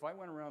 If I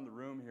went around the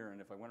room here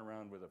and if I went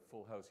around with a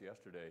full house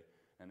yesterday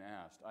and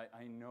asked,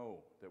 I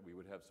know that we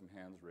would have some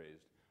hands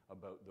raised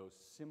about those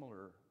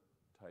similar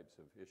types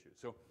of issues.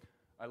 So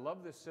I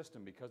love this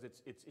system because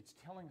it's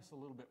telling us a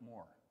little bit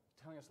more.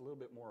 It's telling us a little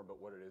bit more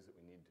about what it is that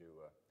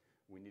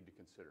we need to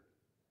consider.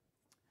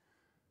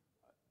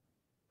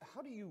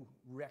 How do you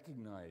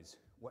recognize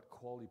what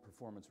quality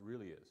performance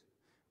really is?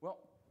 Well,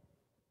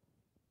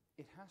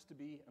 it has to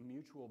be a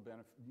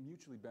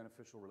mutually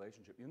beneficial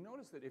relationship. You'll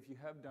notice that if you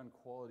have done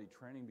quality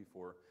training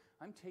before,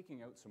 I'm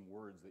taking out some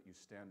words that you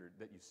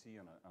see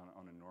on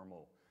a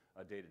normal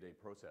day-to-day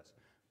process.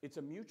 It's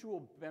a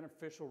mutual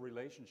beneficial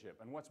relationship,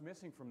 and what's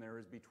missing from there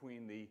is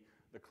between the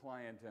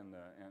client and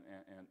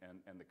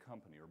the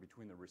company, or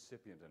between the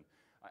recipient. And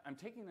I'm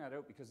taking that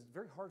out because it's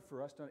very hard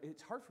for us to,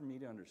 it's hard for me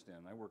to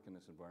understand. I work in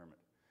this environment.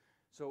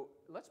 So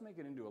let's make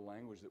it into a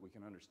language that we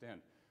can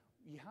understand.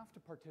 You have to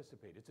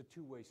participate. It's a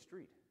two-way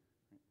street.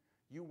 Right?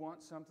 You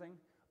want something,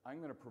 I'm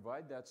going to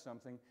provide that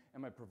something.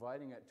 Am I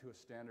providing it to a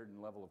standard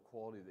and level of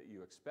quality that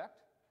you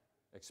expect,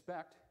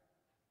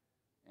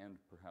 and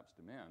perhaps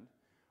demand,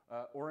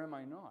 or am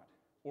I not?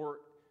 Or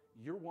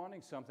you're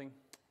wanting something,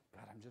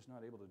 God, I'm just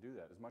not able to do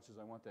that. As much as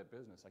I want that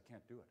business, I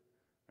can't do it.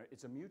 Right?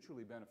 It's a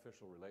mutually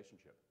beneficial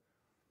relationship.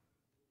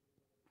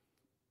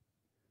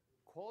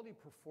 Quality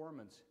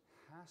performance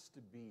has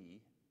to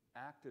be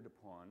acted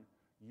upon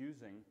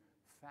using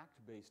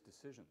fact-based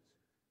decisions.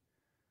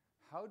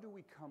 How do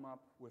we come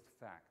up with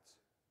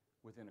facts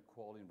within a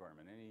quality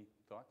environment? Any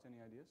thoughts,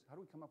 any ideas? How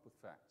do we come up with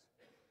facts?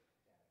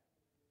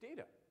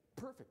 Data.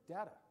 Perfect.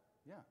 Data.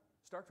 Yeah.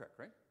 Star Trek,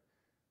 right?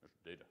 There's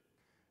data.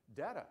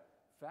 Data.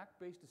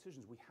 Fact-based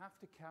decisions. We have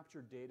to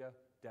capture data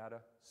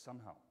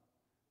somehow.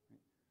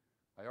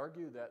 I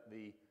argue that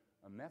the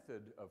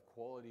method of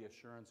quality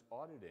assurance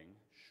auditing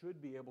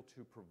should be able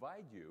to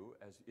provide you,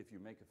 as if you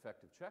make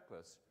effective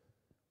checklists,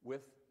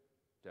 with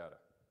data.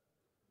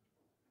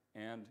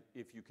 And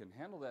if you can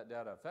handle that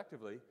data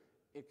effectively,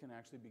 it can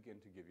actually begin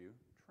to give you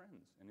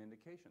trends and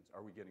indications.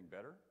 Are we getting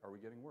better? Are we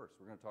getting worse?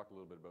 We're going to talk a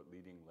little bit about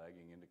leading,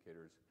 lagging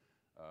indicators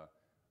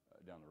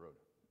down the road.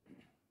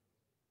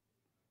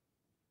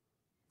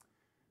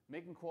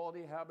 Making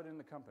quality a habit in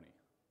the company.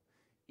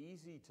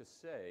 Easy to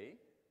say,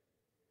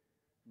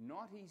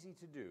 not easy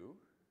to do,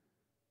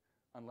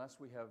 unless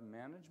we have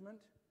management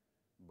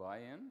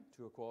buy-in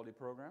to a quality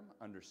program,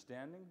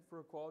 understanding for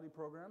a quality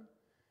program,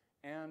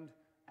 and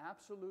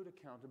absolute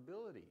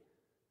accountability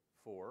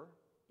for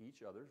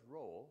each other's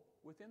role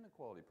within the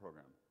quality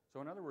program. So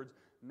in other words,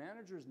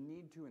 managers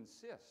need to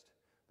insist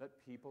that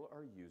people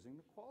are using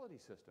the quality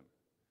system.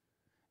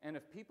 And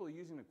if people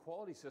using the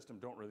quality system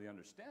don't really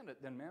understand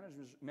it, then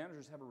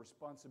managers have a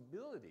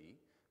responsibility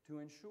to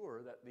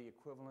ensure that the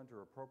equivalent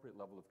or appropriate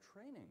level of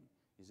training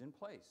is in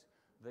place.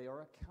 They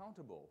are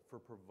accountable for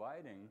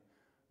providing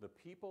the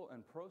people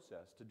and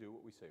process to do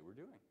what we say we're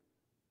doing.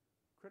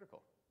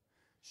 Critical.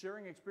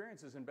 Sharing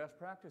experiences and best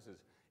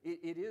practices.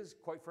 It is,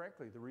 quite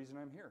frankly, the reason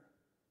I'm here.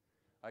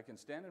 I can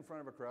stand in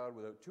front of a crowd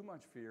without too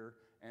much fear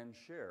and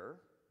share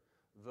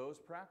those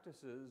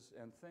practices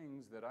and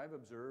things that I've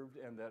observed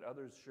and that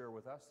others share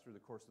with us through the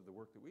course of the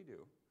work that we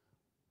do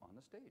on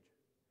the stage.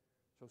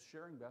 So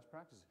sharing best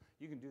practices.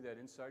 You can do that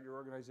inside your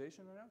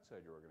organization and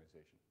outside your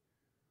organization.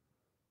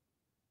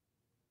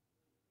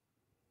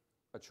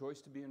 A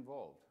choice to be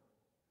involved.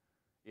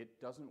 It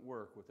doesn't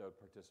work without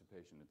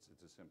participation. It's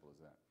as simple as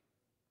that.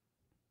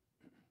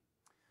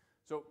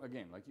 So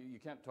again, like you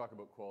can't talk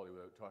about quality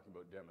without talking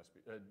about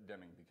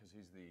Deming, because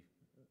he's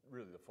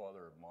really the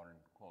father of modern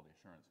quality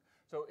assurance.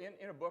 So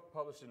in a book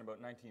published in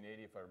about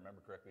 1980, if I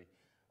remember correctly,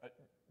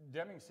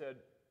 Deming said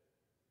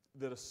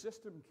that a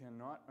system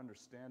cannot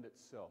understand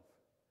itself.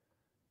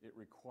 It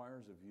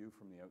requires a view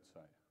from the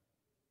outside.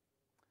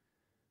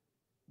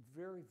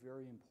 Very,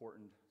 very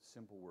important,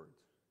 simple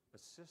words. A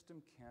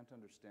system can't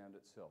understand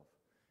itself.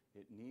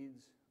 It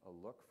needs a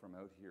look from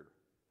out here.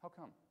 How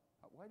come?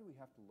 Why do we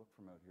have to look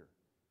from out here?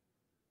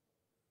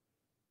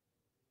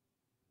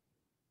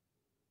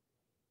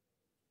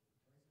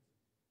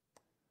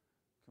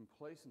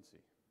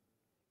 Complacency.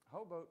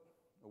 How about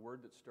a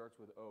word that starts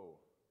with O?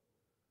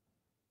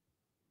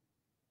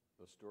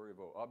 The story of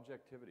O.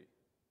 Objectivity.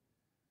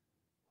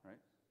 Right?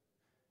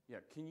 Yeah,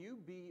 can you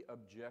be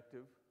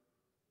objective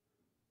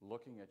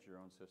looking at your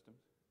own systems?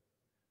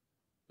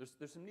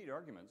 There's some neat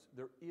arguments.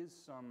 There is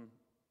some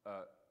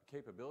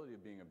capability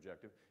of being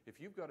objective.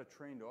 If you've got a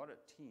trained audit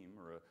team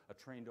or a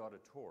trained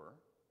auditor,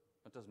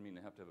 that doesn't mean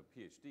they have to have a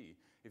PhD.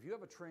 If you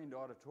have a trained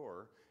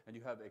auditor and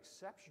you have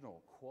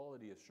exceptional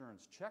quality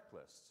assurance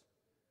checklists,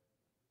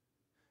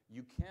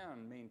 you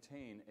can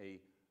maintain a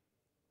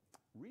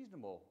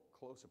reasonable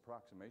close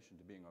approximation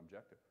to being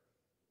objective.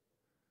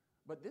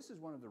 But this is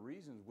one of the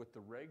reasons with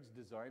the regs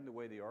designed the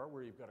way they are,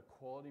 where you've got a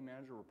quality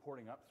manager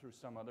reporting up through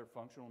some other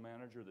functional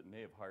manager that may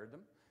have hired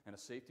them, and a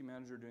safety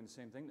manager doing the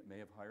same thing that may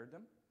have hired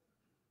them.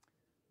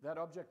 That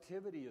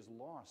objectivity is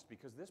lost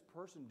because this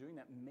person doing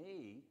that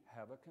may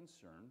have a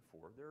concern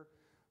for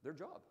their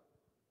job.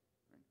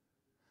 Right?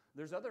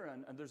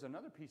 There's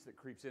another piece that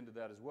creeps into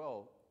that as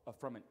well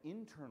from an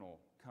internal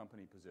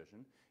company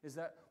position, is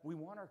that we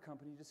want our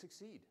company to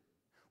succeed.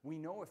 We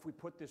know if we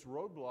put this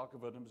roadblock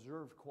of an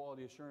observed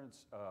quality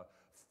assurance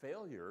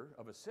failure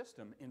of a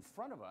system in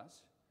front of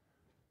us,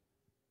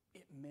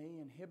 it may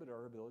inhibit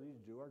our ability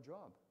to do our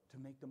job, to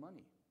make the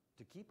money,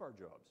 to keep our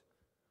jobs.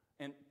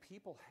 And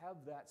people have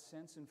that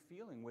sense and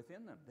feeling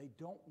within them. They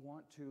don't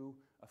want to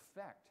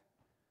affect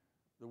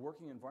the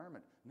working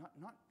environment,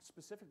 not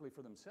specifically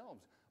for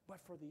themselves, but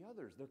for the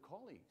others, their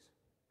colleagues.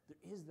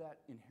 There is that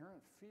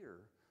inherent fear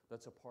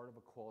that's a part of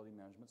a quality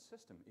management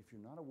system. If you're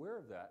not aware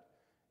of that,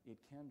 it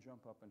can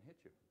jump up and hit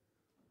you.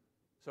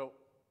 So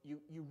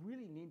you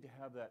really need to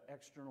have that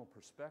external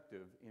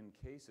perspective in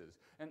cases.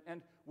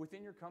 And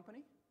within your company,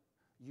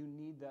 you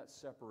need that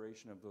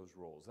separation of those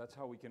roles. That's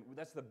how we can,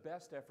 that's the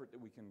best effort that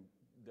we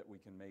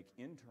can make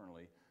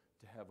internally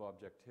to have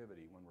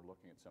objectivity when we're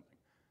looking at something.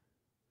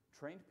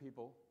 Trained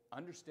people,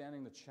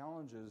 understanding the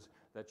challenges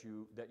that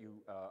you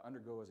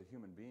undergo as a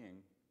human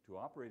being to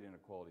operate in a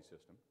quality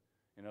system.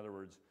 In other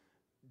words,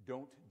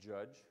 don't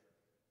judge,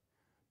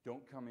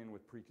 don't come in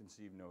with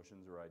preconceived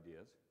notions or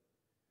ideas.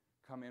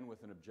 Come in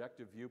with an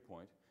objective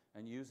viewpoint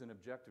and use an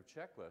objective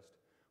checklist,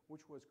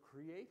 which was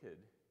created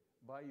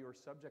by your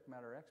subject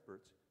matter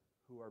experts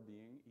who are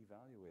being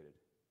evaluated.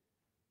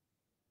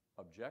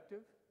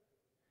 Objective,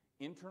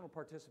 internal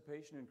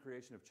participation in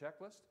creation of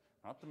checklist,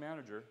 not the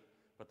manager,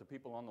 but the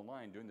people on the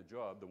line doing the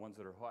job, the ones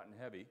that are hot and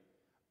heavy.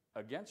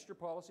 Against your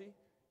policy,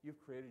 you've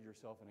created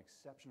yourself an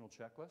exceptional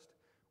checklist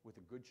with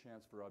a good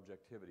chance for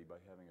objectivity by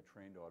having a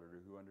trained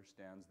auditor who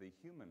understands the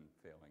human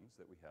failings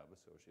that we have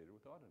associated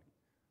with auditing.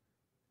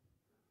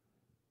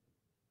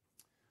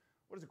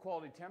 What is a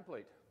quality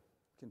template?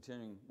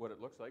 Continuing what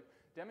it looks like.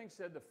 Deming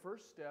said the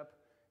first step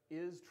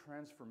is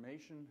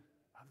transformation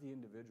of the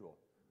individual.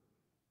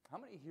 How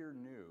many here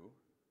knew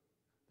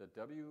that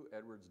W.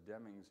 Edwards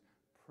Deming's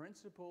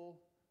principal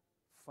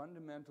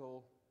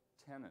fundamental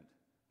tenet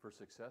for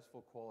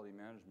successful quality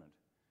management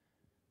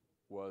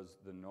was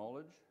the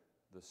knowledge,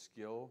 the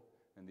skill,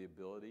 and the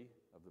ability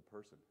of the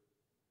person?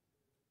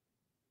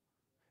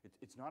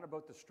 It's not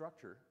about the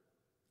structure.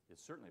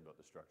 It's certainly about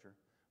the structure,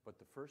 but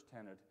the first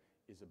tenet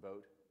is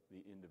about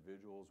the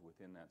individuals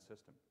within that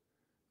system.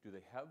 Do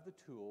they have the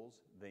tools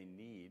they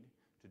need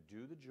to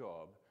do the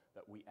job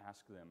that we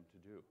ask them to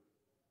do?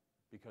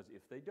 Because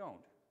if they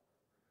don't,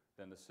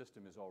 then the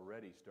system is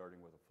already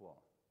starting with a flaw.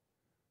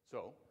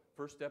 So,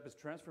 first step is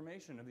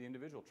transformation of the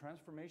individual.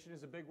 Transformation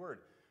is a big word.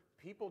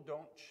 People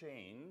don't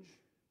change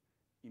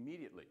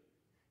immediately.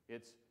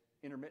 It's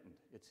intermittent.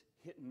 It's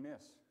hit and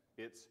miss.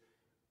 It's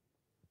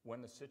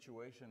when the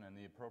situation and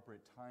the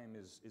appropriate time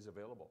is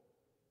available.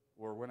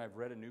 Or when I've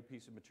read a new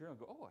piece of material and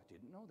go, oh, I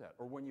didn't know that.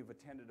 Or when you've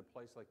attended a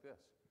place like this.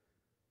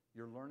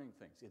 You're learning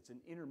things. It's an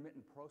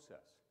intermittent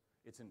process.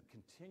 It's a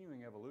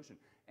continuing evolution.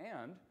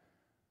 And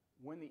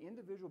when the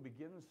individual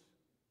begins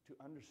to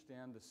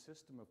understand the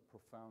system of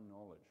profound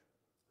knowledge,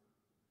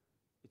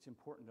 it's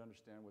important to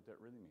understand what that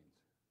really means.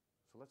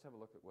 So let's have a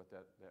look at what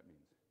that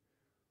means.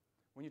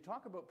 When you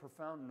talk about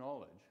profound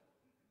knowledge,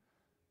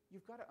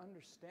 you've got to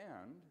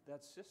understand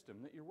that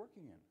system that you're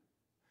working in.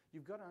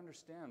 You've got to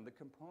understand the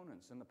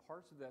components and the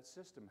parts of that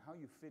system, how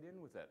you fit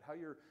in with that,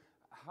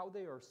 how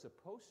they are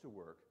supposed to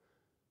work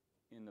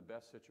in the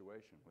best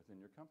situation within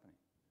your company.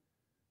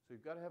 So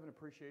you've got to have an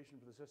appreciation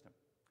for the system.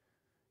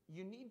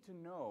 You need to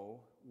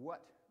know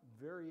what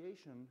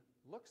variation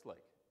looks like.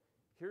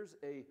 Here's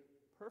a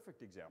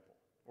perfect example,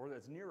 or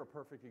as near a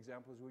perfect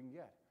example as we can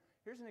get.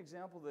 Here's an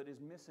example that is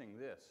missing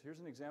this. Here's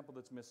an example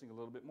that's missing a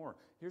little bit more.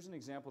 Here's an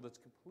example that's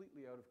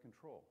completely out of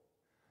control.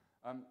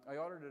 I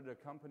audited a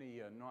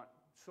company not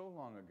so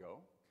long ago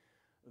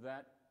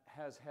that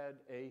has had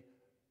a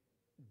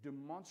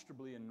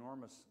demonstrably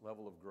enormous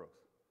level of growth.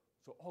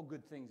 So all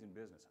good things in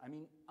business. I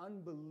mean,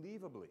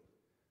 unbelievably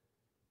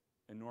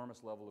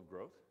enormous level of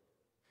growth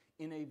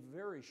in a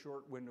very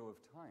short window of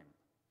time.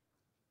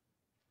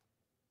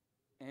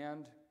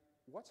 And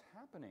what's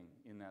happening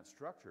in that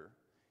structure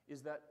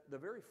is that the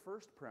very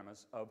first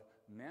premise of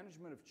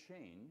management of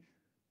change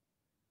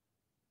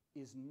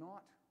is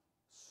not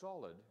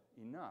solid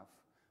enough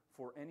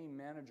for any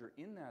manager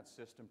in that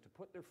system to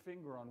put their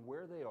finger on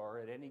where they are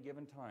at any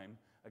given time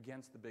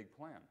against the big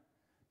plan,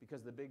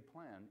 because the big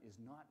plan is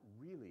not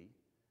really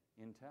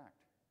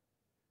intact.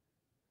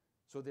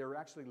 So they're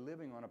actually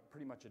living on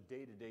pretty much a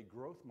day-to-day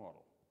growth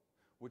model,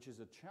 which is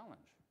a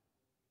challenge.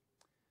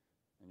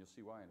 And you'll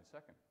see why in a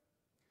second.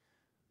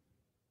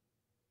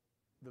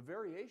 The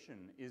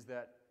variation is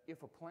that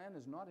if a plan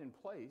is not in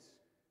place,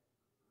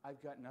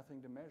 I've got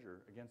nothing to measure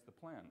against the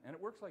plan. And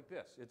it works like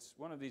this. It's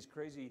one of these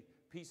crazy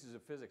pieces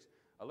of physics.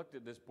 I looked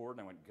at this board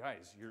and I went,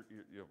 guys, you're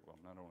well,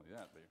 not only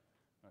that, but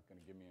you're not going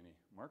to give me any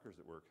markers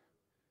that work.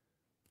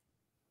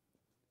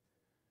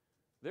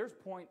 That's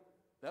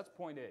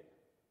point A.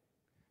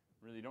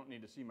 Really don't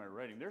need to see my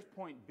writing. There's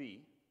point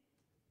B,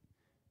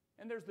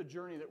 and there's the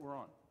journey that we're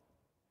on.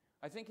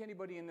 I think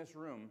anybody in this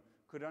room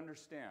could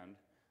understand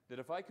that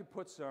if I could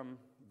put some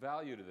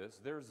value to this,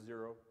 there's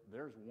 0,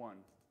 there's 1.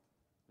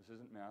 This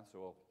isn't math, so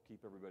I'll keep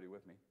everybody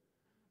with me.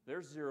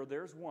 There's 0,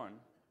 there's 1.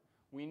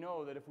 We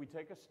know that if we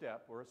take a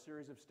step or a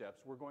series of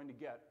steps, we're going to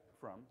get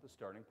from the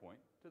starting point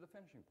to the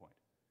finishing point.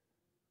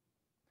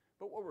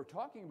 But what we're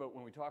talking about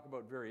when we talk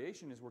about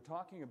variation is we're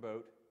talking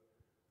about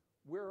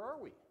where are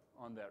we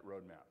on that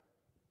roadmap?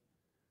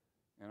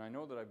 And I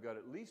know that I've got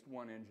at least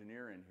one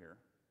engineer in here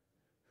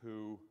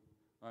who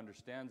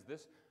understands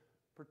this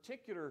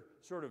particular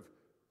sort of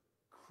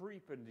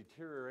creep and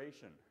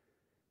deterioration,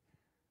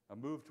 a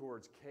move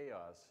towards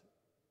chaos,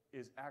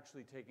 is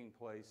actually taking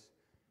place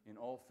in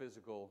all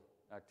physical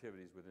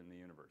activities within the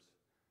universe.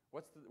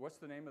 What's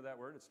the name of that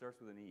word? It starts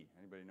with an E.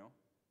 Anybody know?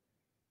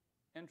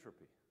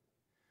 Entropy.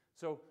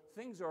 So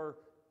things are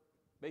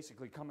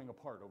basically coming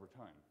apart over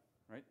time,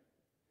 right?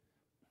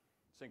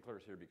 St.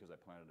 Clair's here because I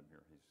planted him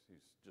here.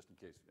 He's just in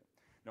case.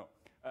 No.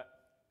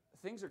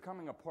 Things are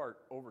coming apart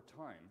over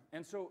time.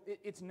 And so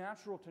it's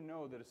natural to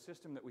know that a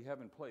system that we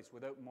have in place,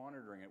 without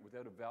monitoring it,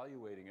 without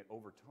evaluating it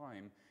over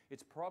time,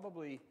 it's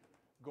probably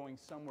going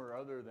somewhere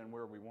other than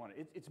where we want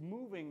it. It's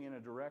moving in a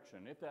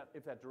direction.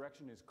 If that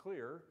direction is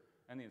clear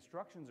and the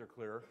instructions are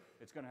clear,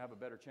 it's going to have a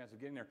better chance of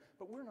getting there.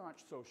 But we're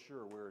not so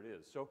sure where it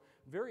is. So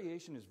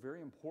variation is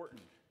very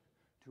important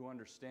to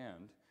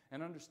understand,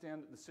 and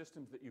understand that the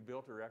systems that you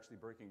built are actually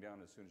breaking down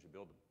as soon as you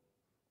build them.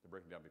 They're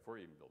breaking down before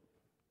you even build them,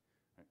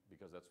 right?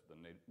 Because that's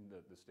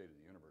the state of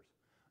the universe.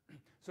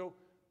 So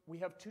we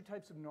have two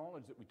types of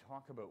knowledge that we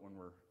talk about when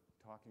we're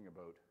talking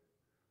about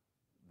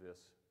this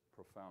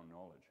profound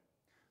knowledge.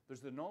 There's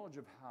the knowledge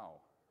of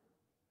how.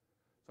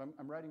 So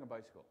I'm riding a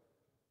bicycle.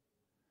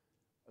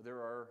 There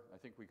are, I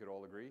think we could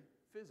all agree,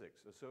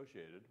 physics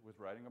associated with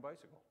riding a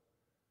bicycle.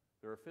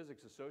 There are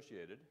physics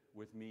associated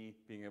with me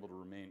being able to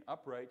remain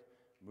upright,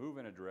 move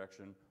in a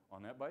direction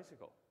on that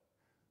bicycle.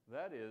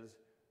 That is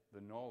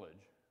the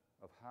knowledge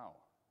of how.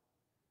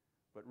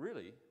 But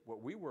really,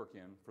 what we work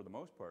in, for the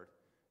most part,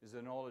 is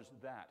the knowledge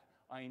that.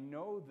 I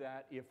know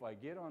that if I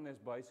get on this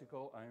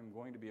bicycle, I am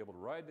going to be able to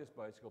ride this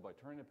bicycle by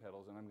turning the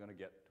pedals, and I'm going to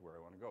get to where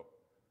I want to go.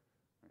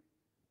 Right?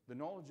 The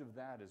knowledge of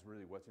that is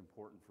really what's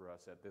important for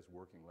us at this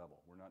working level.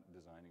 We're not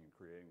designing and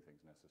creating things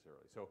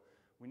necessarily. So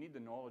we need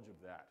the knowledge of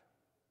that.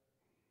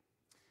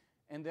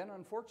 And then,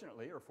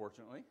 unfortunately, or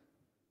fortunately,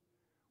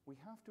 we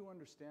have to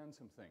understand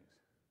some things.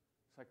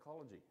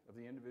 Psychology of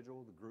the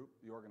individual, the group,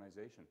 the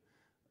organization.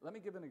 Let me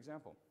give an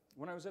example.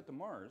 When I was at the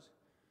Mars,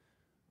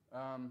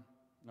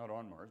 not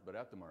on Mars, but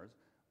at the Mars,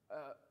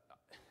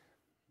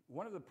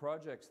 one of the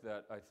projects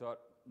that I thought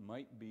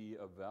might be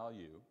of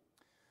value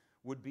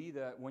would be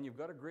that when you've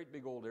got a great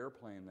big old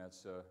airplane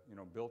that's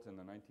built in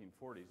the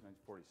 1940s,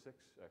 1946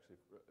 actually,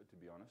 to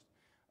be honest,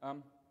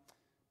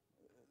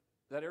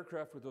 that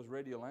aircraft with those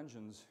radial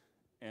engines,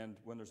 and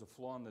when there's a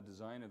flaw in the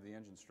design of the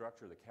engine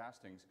structure, the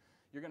castings,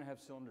 you're going to have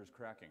cylinders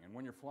cracking. And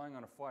when you're flying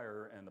on a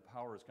fire and the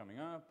power is coming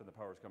up and the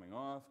power is coming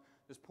off,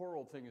 this poor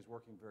old thing is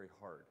working very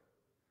hard.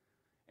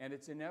 And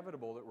it's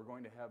inevitable that we're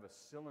going to have a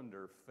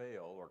cylinder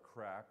fail or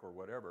crack or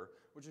whatever,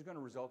 which is going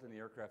to result in the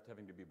aircraft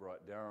having to be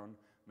brought down.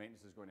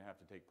 Maintenance is going to have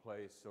to take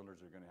place.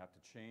 Cylinders are going to have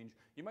to change.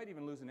 You might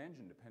even lose an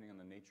engine depending on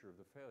the nature of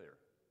the failure.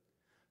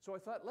 So I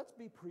thought, let's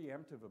be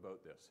preemptive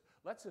about this.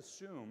 Let's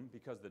assume,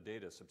 because the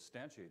data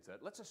substantiates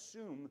that, let's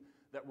assume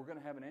that we're going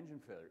to have an engine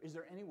failure. Is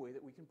there any way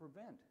that we can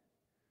prevent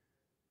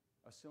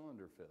a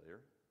cylinder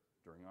failure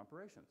during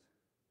operations?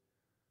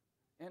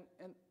 And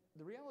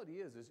the reality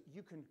is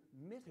you can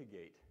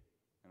mitigate,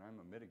 and I'm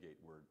a mitigate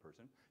word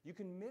person, you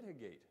can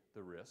mitigate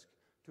the risk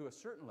to a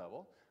certain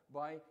level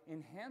by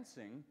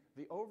enhancing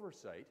the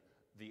oversight,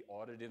 the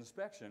audit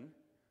inspection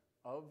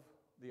of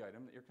the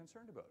item that you're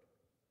concerned about.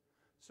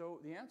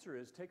 So the answer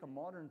is take a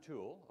modern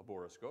tool, a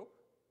borescope,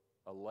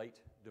 a light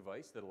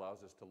device that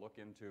allows us to look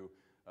into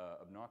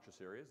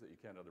obnoxious areas that you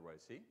can't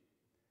otherwise see,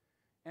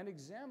 and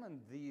examine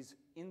these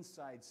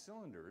inside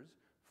cylinders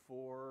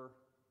for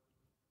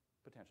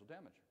potential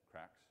damage,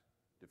 cracks,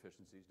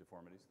 deficiencies,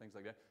 deformities, things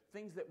like that,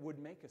 things that would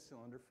make a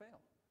cylinder fail.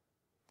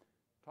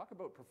 Talk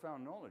about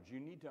profound knowledge. You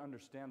need to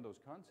understand those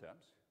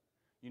concepts.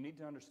 You need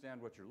to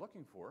understand what you're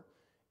looking for.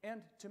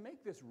 And to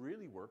make this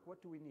really work,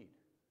 what do we need?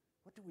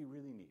 What do we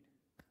really need?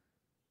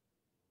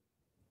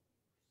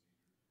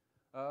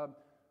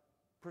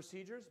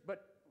 Procedures,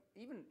 but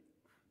even,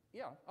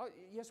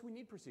 yes, we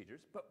need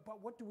procedures, but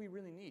what do we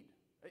really need?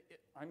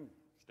 I'm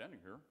standing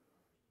here.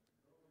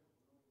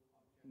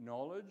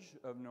 Knowledge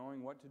of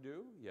knowing what to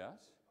do, yes.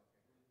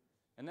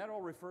 And that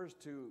all refers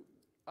to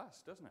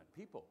us, doesn't it?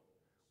 People.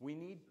 We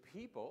need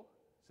people.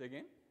 Say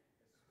again?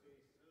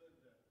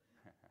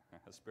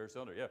 A spare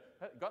cylinder,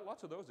 yeah. Got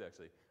lots of those,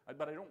 actually.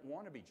 But I don't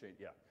want to be changed,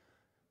 yeah.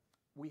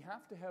 We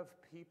have to have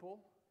people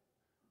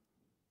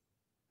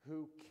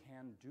who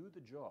can do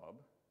the job,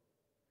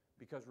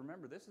 because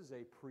remember, this is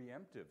a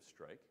preemptive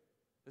strike.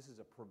 This is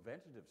a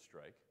preventative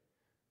strike.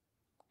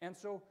 And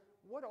so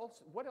what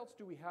else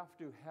do we have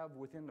to have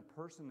within the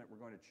person that we're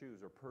going to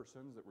choose, or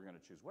persons that we're going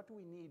to choose? What do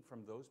we need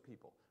from those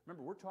people?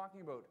 Remember, we're talking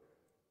about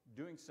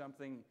doing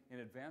something in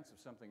advance of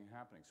something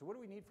happening. So what do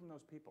we need from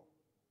those people?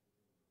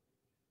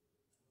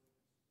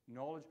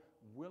 Knowledge,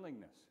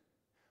 willingness.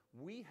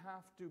 We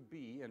have to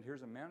be, and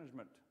here's a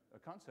management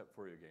concept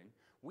for you again,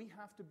 we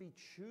have to be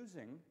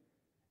choosing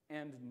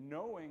and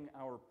knowing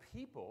our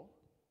people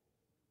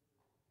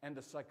and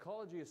the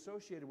psychology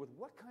associated with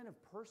what kind of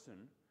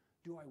person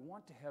do I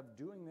want to have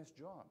doing this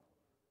job?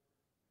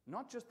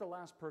 Not just the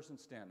last person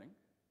standing,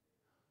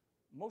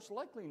 most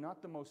likely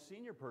not the most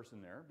senior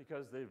person there,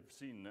 because they've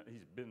seen that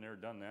he's been there,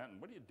 done that,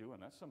 and what are you doing?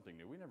 That's something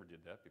new. We never did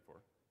that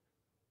before.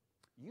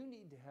 You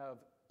need to have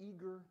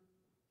eager,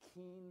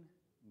 keen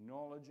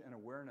knowledge and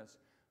awareness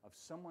of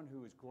someone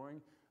who is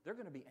growing. They're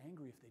going to be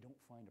angry if they don't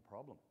find a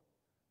problem.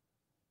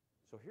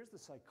 So here's the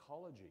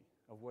psychology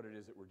of what it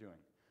is that we're doing.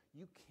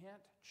 You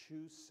can't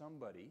choose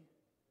somebody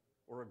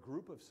or a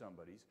group of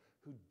somebodies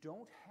who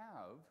don't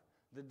have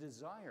the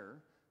desire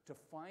to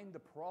find the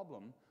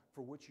problem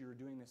for which you're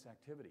doing this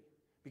activity.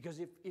 Because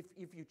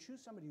if you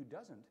choose somebody who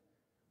doesn't,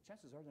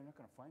 chances are they're not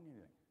going to find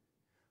anything.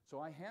 So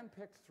I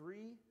handpicked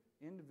 3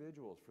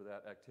 individuals for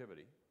that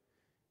activity,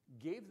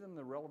 gave them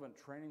the relevant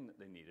training that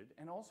they needed,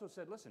 and also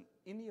said, listen,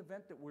 in the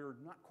event that we're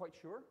not quite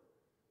sure,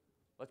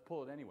 let's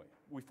pull it anyway.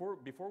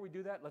 Before we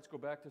do that, let's go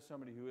back to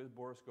somebody who is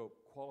Borescope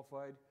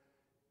qualified,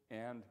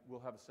 and we'll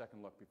have a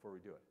second look before we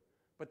do it.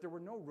 But there were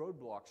no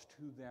roadblocks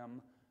to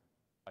them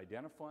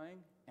identifying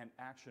and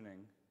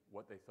actioning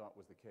what they thought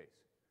was the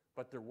case.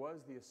 But there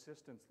was the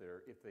assistance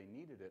there if they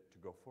needed it to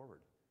go forward.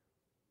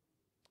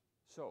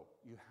 So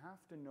you have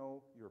to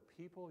know your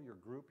people, your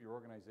group, your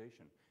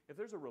organization. If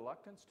there's a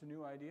reluctance to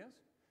new ideas,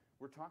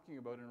 we're talking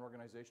about an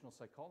organizational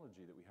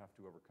psychology that we have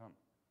to overcome.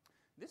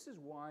 This is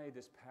why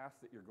this path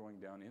that you're going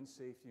down in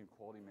safety and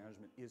quality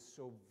management is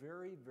so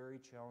very, very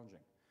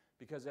challenging.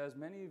 Because as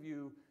many of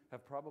you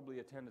have probably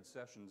attended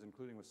sessions,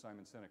 including with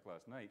Simon Sinek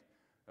last night,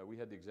 we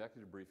had the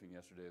executive briefing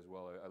yesterday as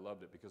well. I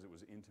loved it because it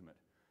was intimate.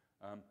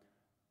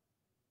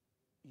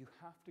 You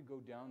have to go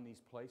down these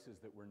places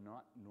that we're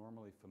not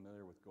normally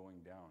familiar with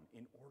going down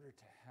in order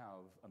to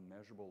have a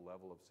measurable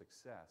level of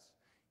success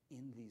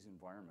in these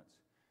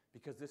environments.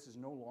 Because this is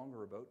no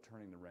longer about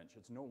turning the wrench.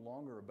 It's no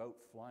longer about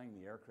flying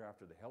the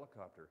aircraft or the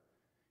helicopter.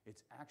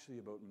 It's actually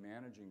about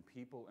managing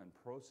people and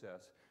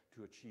process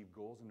to achieve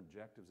goals and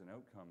objectives and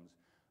outcomes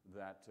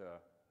that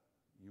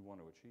you want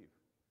to achieve.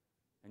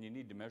 And you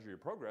need to measure your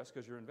progress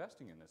because you're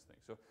investing in this thing.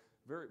 So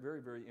very,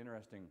 very, very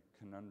interesting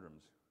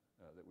conundrums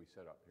that we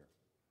set up here.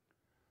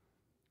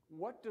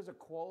 What does a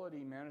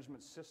quality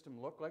management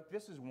system look like?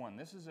 This is one.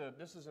 This is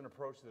an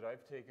approach that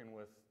I've taken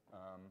with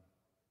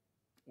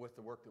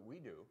the work that we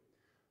do.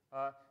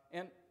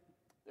 And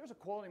there's a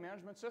quality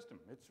management system.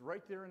 It's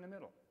right there in the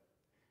middle.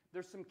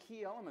 There's some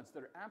key elements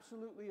that are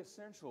absolutely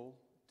essential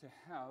to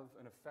have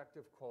an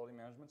effective quality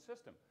management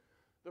system.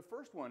 The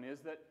first one is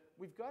that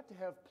we've got to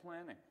have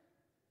planning.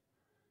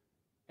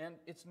 And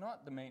it's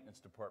not the maintenance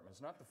department.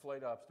 It's not the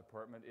flight ops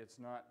department. It's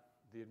not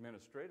the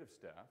administrative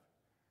staff.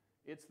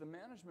 It's the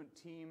management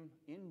team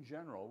in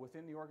general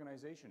within the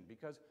organization,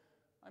 because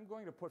I'm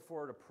going to put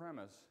forward a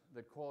premise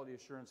that quality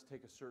assurance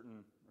take a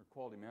certain, or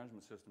quality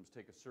management systems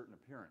take a certain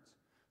appearance.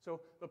 So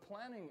the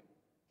planning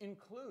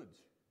includes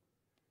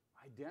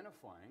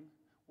identifying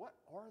what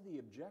are the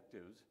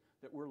objectives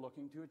that we're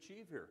looking to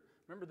achieve here.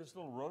 Remember this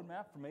little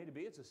roadmap from A to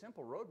B? It's a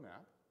simple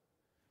roadmap.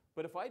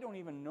 But if I don't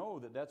even know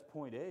that that's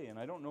point A, and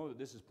I don't know that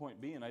this is point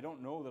B, and I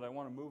don't know that I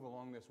want to move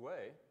along this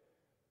way,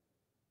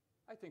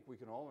 I think we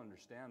can all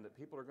understand that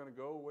people are going to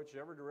go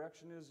whichever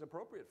direction is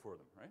appropriate for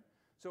them, right?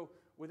 So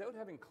without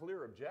having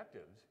clear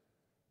objectives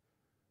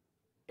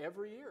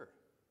every year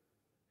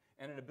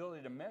and an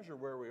ability to measure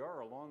where we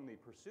are along the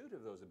pursuit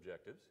of those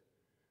objectives,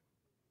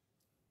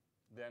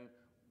 then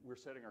we're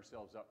setting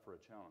ourselves up for a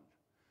challenge.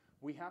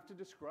 We have to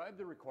describe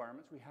the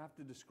requirements, we have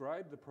to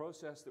describe the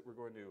process that we're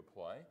going to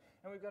apply,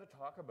 and we've got to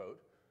talk about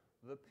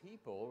the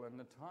people and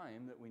the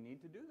time that we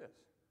need to do this.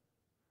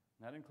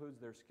 And that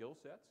includes their skill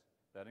sets,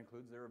 that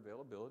includes their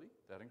availability,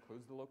 that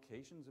includes the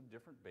locations of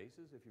different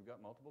bases if you've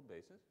got multiple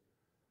bases.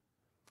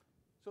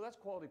 So that's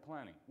quality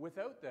planning.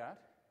 Without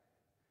that,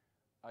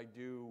 I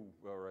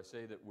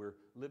say that we're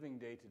living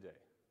day to day.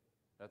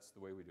 That's the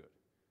way we do it.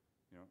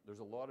 You know, there's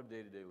a lot of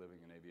day-to-day living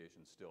in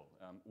aviation still.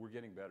 We're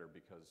getting better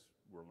because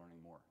we're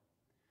learning more.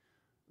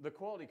 The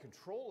quality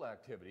control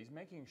activities,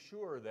 making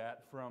sure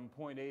that from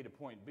point A to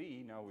point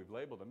B, now we've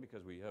labeled them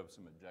because we have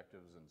some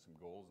objectives and some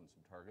goals and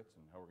some targets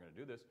and how we're going to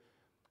do this.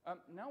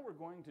 Now we're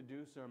going to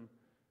do some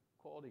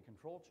quality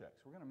control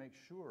checks. We're going to make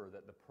sure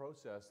that the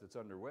process that's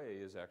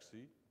underway is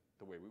actually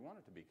the way we want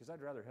it to be, because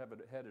I'd rather have it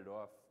headed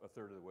off a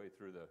third of the way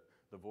through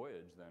the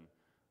voyage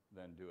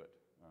than do it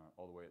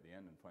all the way at the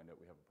end and find out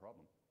we have a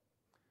problem.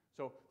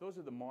 So those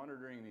are the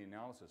monitoring and the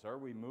analysis. Are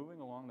we moving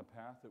along the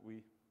path that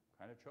we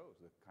kind of chose,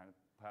 the kind of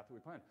path that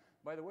we planned?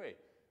 By the way,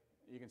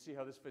 you can see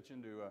how this fits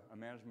into a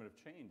management of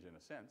change in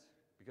a sense,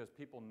 because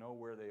people know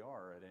where they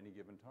are at any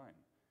given time.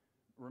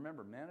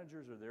 Remember,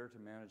 managers are there to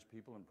manage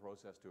people and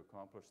process to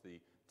accomplish the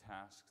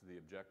tasks,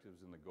 the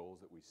objectives, and the goals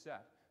that we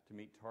set to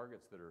meet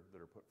targets that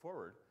are put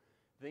forward.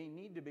 They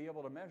need to be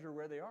able to measure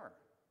where they are.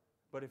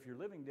 But if you're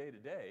living day to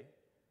day,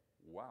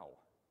 wow,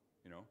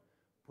 you know,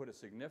 put a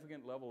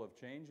significant level of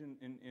change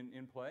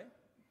in play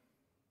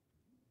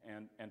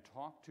and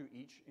talk to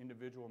each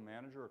individual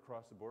manager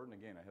across the board. And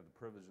again, I have the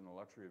privilege and the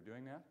luxury of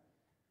doing that.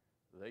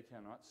 They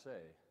cannot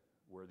say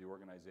where the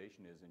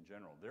organization is in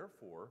general.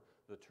 Therefore,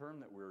 the term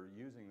that we're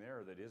using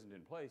there that isn't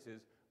in place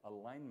is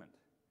alignment.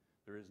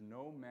 There is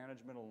no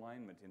management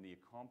alignment in the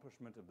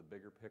accomplishment of the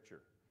bigger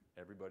picture.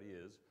 Everybody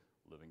is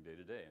living day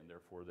to day, and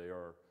therefore they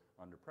are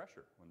under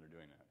pressure when they're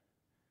doing that.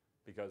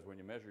 Because when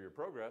you measure your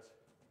progress,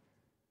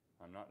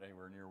 I'm not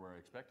anywhere near where I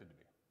expected to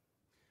be.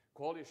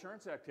 Quality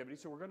assurance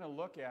activities, so we're going to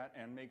look at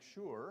and make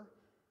sure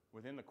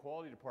within the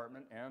quality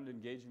department and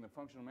engaging the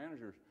functional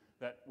managers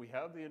that we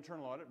have the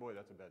internal audit. Boy,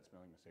 that's a bad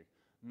spelling mistake.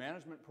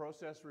 Management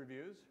process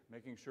reviews,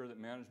 making sure that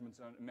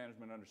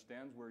management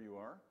understands where you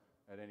are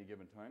at any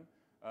given time.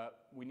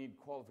 We need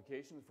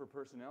qualifications for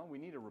personnel. We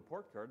need a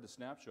report card, the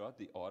snapshot,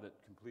 the audit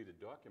completed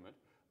document,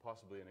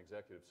 possibly an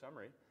executive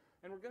summary.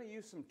 And we're going to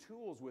use some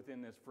tools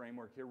within this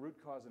framework here, root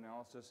cause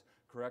analysis,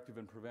 corrective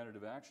and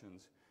preventative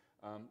actions,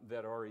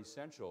 that are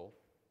essential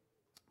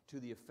to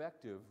the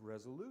effective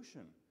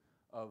resolution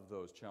of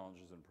those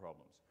challenges and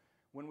problems.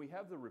 When we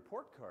have the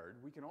report card,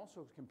 we can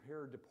also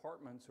compare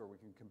departments, or we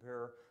can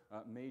compare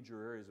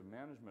major areas of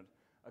management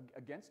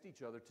against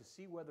each other to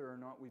see whether or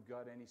not we've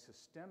got any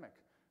systemic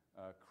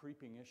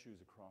creeping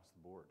issues across the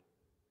board,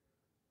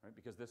 right?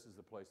 Because this is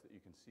the place that you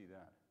can see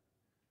that.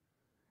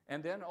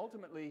 And then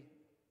ultimately,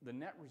 the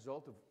net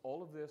result of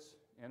all of this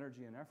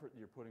energy and effort that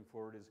you're putting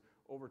forward is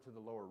over to the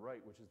lower right,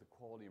 which is the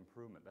quality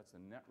improvement. That's the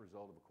net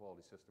result of a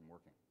quality system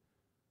working.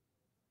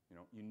 You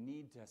know, you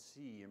need to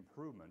see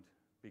improvement,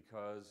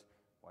 because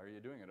why are you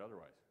doing it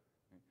otherwise?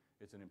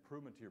 It's an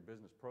improvement to your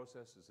business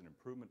process. It's an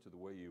improvement to the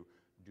way you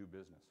do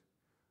business.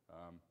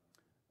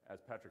 As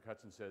Patrick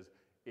Hudson says,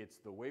 it's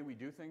the way we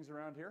do things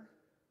around here.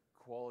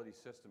 Quality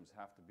systems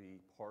have to be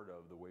part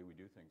of the way we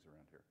do things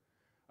around here.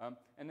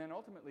 And then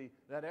ultimately,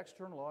 that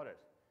external audit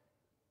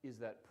is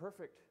that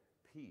perfect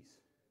piece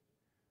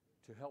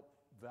to help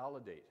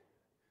validate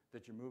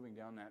that you're moving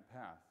down that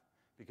path,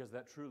 because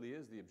that truly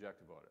is the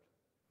objective audit.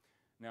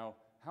 Now,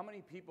 how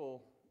many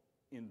people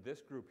in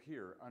this group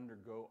here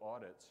undergo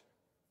audits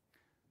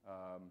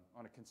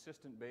on a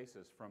consistent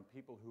basis from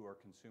people who are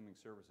consuming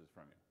services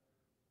from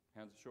you?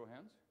 Hands, show of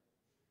hands?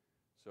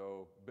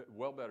 So,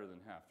 well better than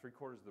half,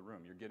 3/4 of the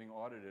room. You're getting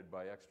audited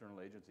by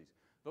external agencies.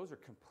 Those are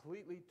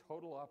completely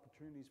total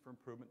opportunities for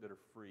improvement that are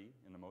free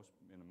in the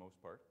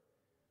most part.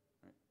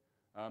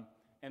 Right?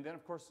 And then,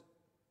 of course,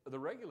 the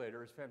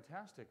regulator is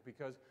fantastic,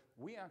 because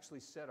we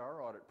actually set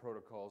our audit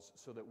protocols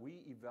so that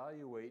we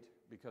evaluate,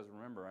 because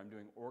remember, I'm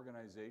doing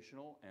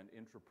organizational and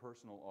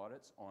intrapersonal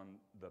audits on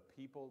the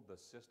people, the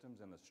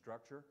systems, and the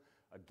structure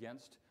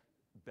against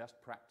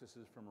best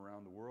practices from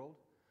around the world.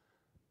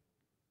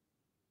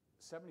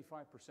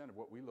 75% of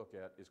what we look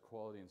at is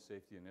quality and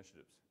safety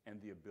initiatives,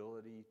 and the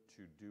ability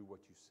to do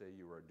what you say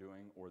you are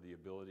doing, or the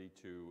ability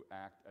to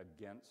act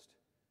against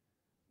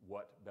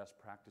what best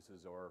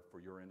practices are for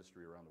your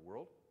industry around the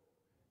world.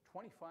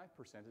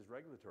 25% is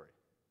regulatory,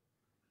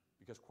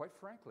 because quite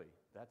frankly,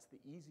 that's the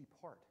easy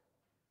part.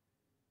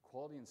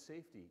 Quality and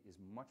safety is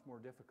much more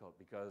difficult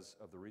because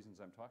of the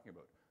reasons I'm talking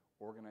about.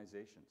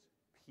 Organizations,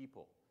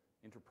 people,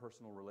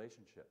 interpersonal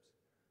relationships,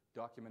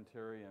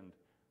 documentary and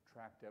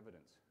tracked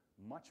evidence.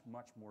 Much,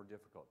 much more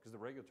difficult, because the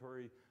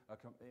regulatory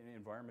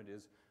environment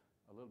is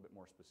a little bit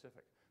more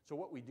specific. So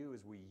what we do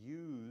is we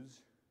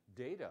use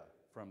data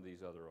from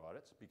these other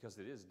audits, because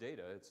it is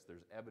data,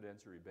 there's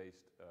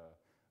evidentiary-based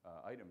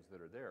items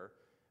that are there,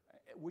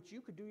 which you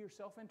could do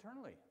yourself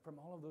internally from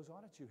all of those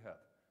audits you have.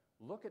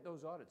 Look at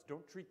those audits.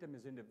 Don't treat them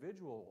as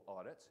individual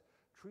audits.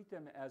 Treat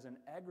them as an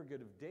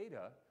aggregate of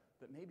data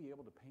that may be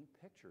able to paint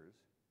pictures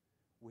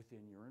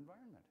within your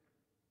environment.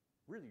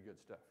 Really good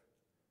stuff.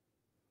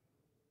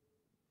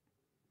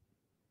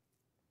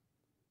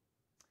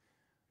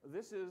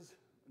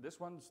 This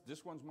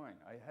one's mine.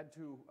 I had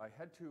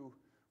to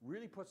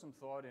really put some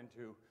thought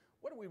into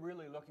what are we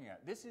really looking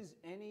at. This is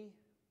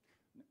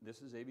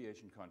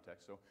aviation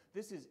context. So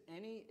this is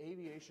any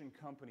aviation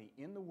company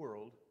in the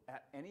world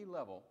at any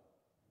level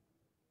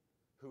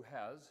who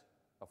has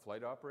a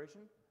flight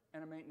operation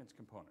and a maintenance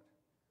component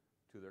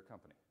to their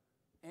company.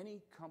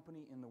 Any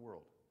company in the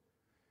world.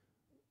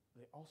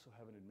 They also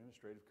have an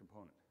administrative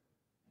component.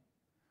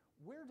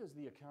 Where does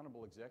the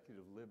accountable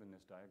executive live in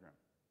this diagram?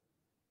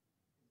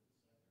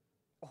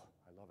 Oh,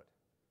 I love it.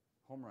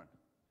 Home run.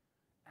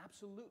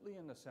 Absolutely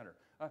in the center.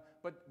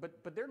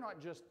 But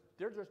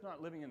they're just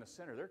not living in the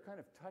center. They're kind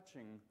of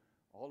touching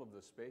all of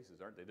the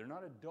spaces, aren't they? They're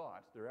not a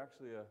dot. They're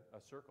actually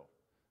a circle.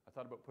 I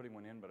thought about putting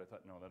one in, but I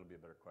thought, no, that'll be a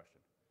better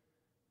question.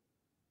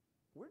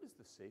 Where does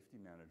the safety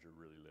manager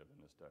really live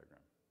in this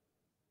diagram?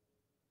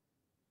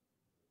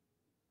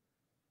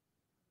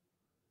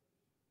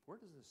 Where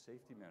does the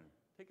safety manager?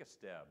 Take a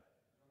stab.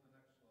 On the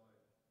next slide.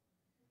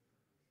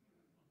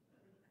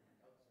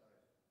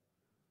 Outside.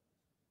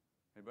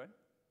 Anybody?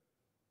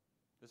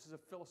 This is a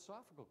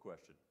philosophical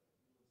question.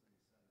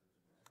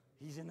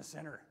 He's in the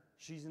center.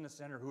 She's in the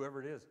center,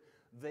 whoever it is.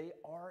 They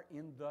are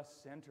in the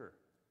center.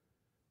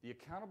 The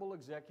accountable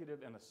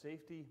executive and the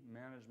safety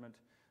management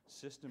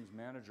systems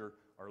manager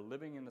are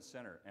living in the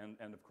center. And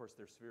of course,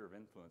 their sphere of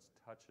influence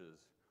touches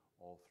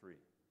all three.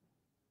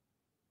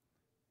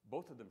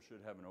 Both of them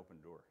should have an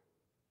open door.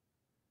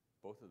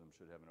 Both of them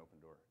should have an open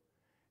door.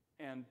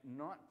 And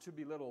not to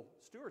belittle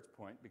Stuart's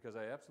point, because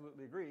I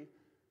absolutely agree,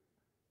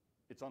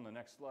 it's on the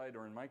next slide,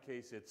 or in my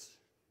case, it's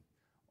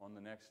on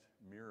the next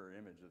mirror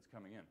image that's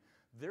coming in.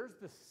 There's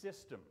the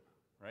system,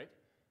 right?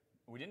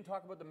 We didn't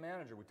talk about the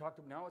manager. We talked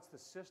about, now it's the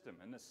system.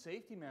 And the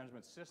safety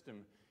management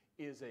system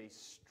is a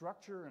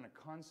structure and a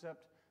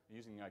concept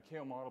using the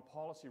ICAO model,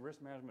 policy,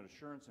 risk management,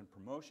 assurance, and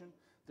promotion,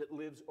 that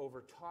lives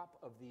over top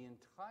of the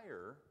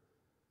entire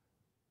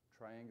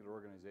triangular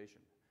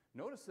organization.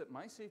 Notice that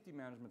my safety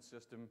management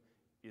system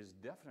is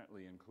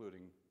definitely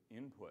including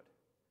input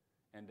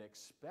and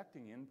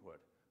expecting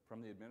input from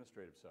the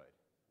administrative side.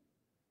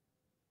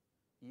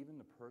 Even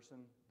the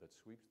person that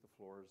sweeps the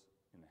floors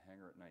in the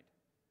hangar at night,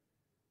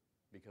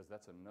 because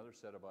that's another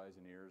set of eyes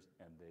and ears,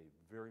 and they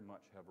very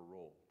much have a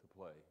role to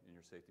play in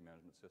your safety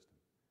management system.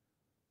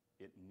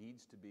 It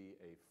needs to be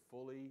a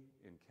fully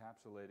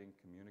encapsulating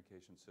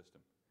communication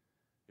system.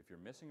 If you're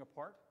missing a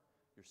part,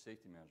 your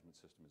safety management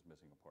system is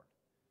missing a part.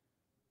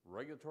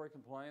 Regulatory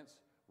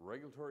compliance,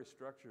 regulatory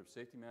structure of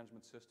safety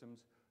management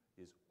systems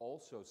is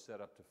also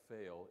set up to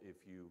fail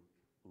if you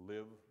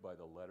live by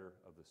the letter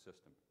of the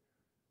system.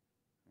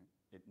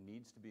 It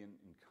needs to be an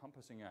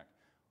encompassing act.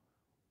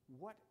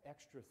 What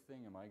extra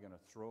thing am I going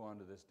to throw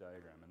onto this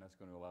diagram? And that's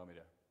going to allow me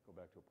to go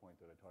back to a point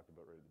that I talked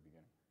about right at the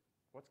beginning.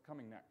 What's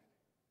coming next?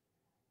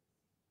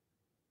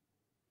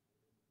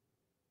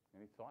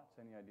 Any thoughts,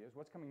 any ideas?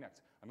 What's coming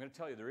next? I'm going to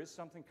tell you, there is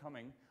something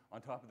coming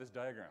on top of this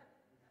diagram.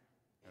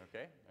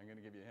 Okay? I'm going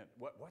to give you a hint.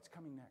 What's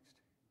coming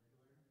next?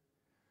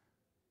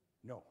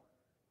 No.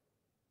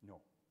 No.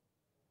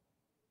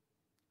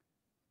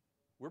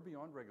 We're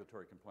beyond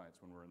regulatory compliance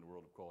when we're in the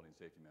world of quality and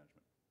safety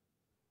management.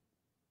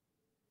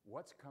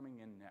 What's coming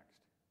in next?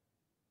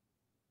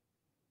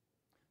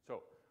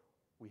 So,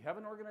 we have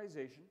an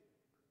organization.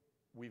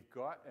 We've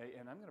got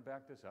and I'm going to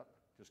back this up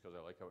just because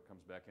I like how it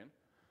comes back in.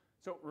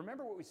 So,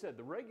 remember what we said.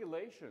 The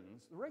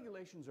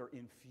regulations are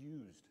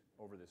infused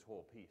over this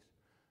whole piece.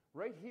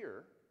 Right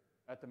here,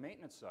 at the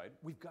maintenance side,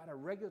 we've got a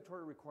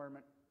regulatory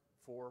requirement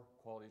for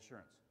quality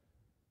assurance.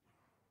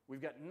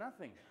 We've got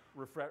nothing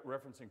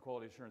referencing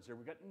quality assurance here.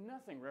 We've got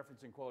nothing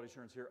referencing quality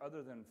assurance here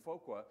other than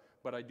FOQA,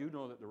 but I do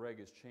know that the reg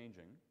is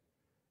changing,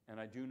 and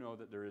I do know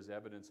that there is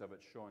evidence of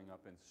it showing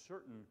up in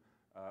certain,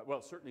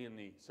 well, certainly in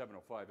the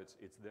 705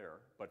 it's there,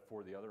 but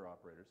for the other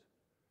operators.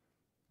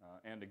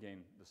 And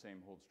again, the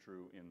same holds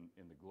true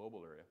in the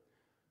global area.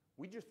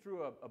 We just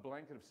threw a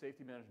blanket of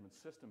safety management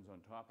systems on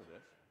top of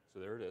this, so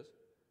there it is.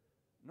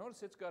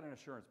 Notice it's got an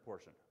assurance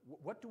portion.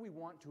 What do we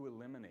want to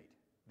eliminate?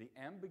 The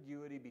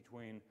ambiguity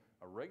between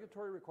a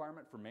regulatory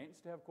requirement for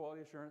maintenance to have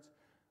quality assurance,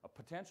 a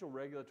potential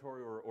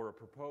regulatory or a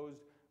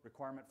proposed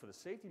requirement for the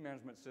safety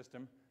management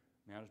system,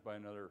 managed by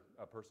another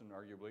person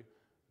arguably,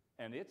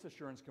 and its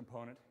assurance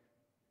component,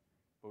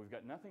 but we've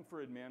got nothing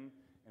for admin,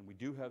 and we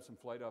do have some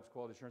flight ops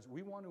quality assurance.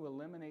 We want to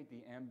eliminate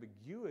the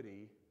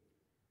ambiguity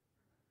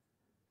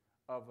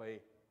of a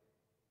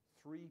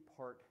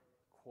three-part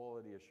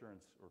quality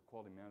assurance or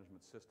quality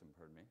management system,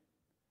 pardon me,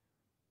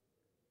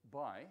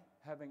 by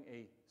having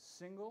a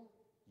single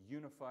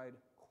unified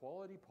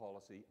quality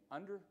policy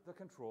under the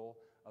control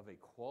of a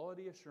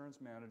quality assurance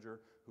manager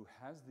who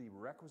has the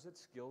requisite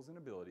skills and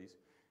abilities.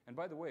 And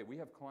by the way, we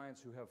have clients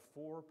who have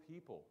 4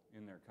 people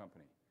in their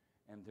company,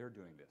 and they're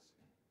doing this.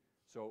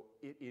 So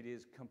it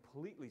is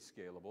completely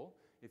scalable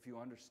if you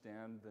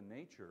understand the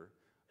nature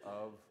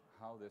of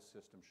how this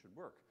system should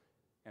work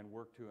and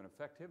work to an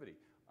effectivity.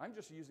 I'm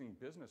just using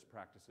business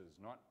practices,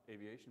 not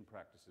aviation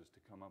practices, to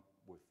come up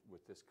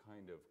with this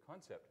kind of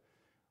concept.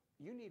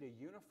 You need a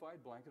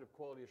unified blanket of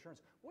quality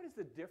assurance. What is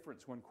the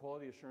difference when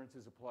quality assurance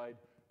is applied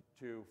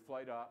to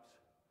flight ops,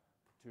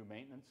 to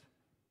maintenance,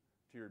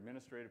 to your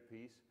administrative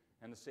piece,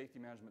 and the safety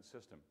management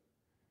system?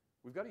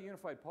 We've got a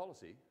unified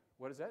policy.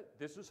 What is that?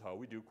 This is how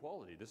we do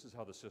quality. This is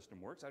how the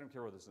system works. I don't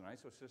care whether it's an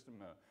ISO system,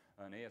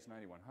 an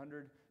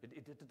AS9100.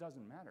 It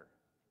doesn't matter.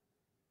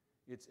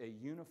 It's a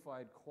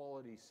unified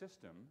quality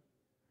system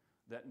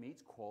that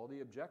meets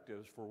quality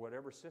objectives for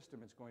whatever system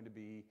it's going to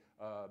be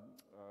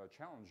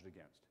challenged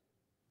against.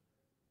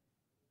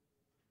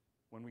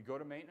 When we go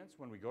to maintenance,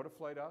 when we go to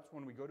flight ops,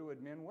 when we go to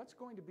admin, what's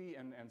going to be,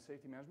 and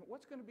safety management,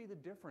 what's going to be the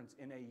difference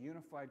in a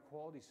unified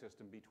quality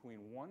system between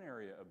one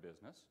area of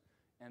business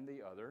and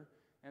the other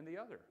and the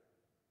other?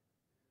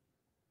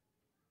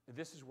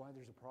 This is why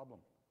there's a problem.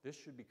 This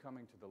should be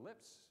coming to the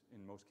lips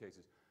in most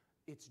cases.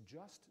 It's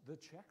just the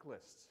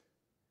checklists.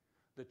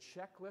 The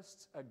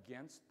checklists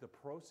against the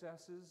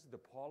processes, the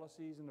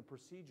policies, and the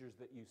procedures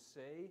that you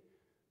say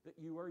that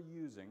you are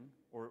using,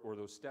 or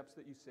those steps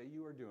that you say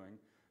you are doing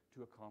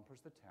to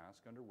accomplish the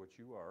task under which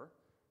you are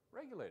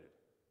regulated.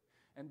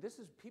 And this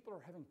is, people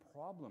are having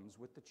problems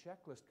with the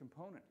checklist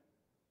component.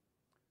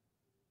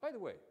 By the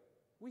way,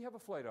 we have a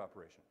flight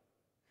operation,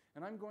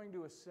 and I'm going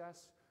to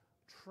assess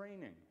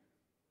training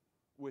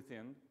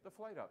within the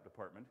flight op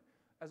department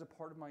as a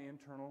part of my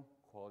internal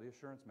quality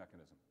assurance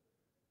mechanism.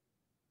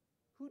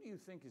 Who do you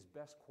think is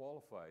best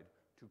qualified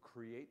to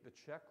create the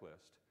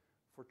checklist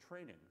for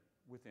training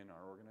within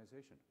our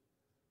organization?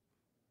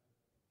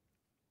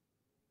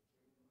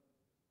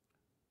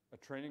 A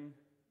training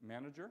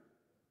manager?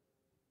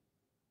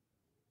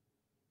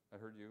 I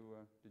heard you,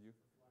 did you?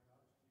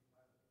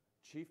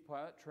 Chief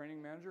pilot,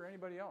 training manager,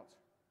 anybody else?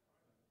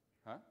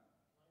 Huh?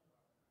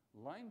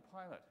 Line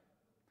pilot.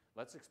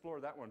 Let's explore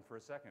that one for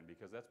a second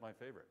because that's my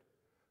favorite.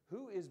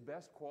 Who is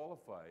best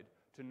qualified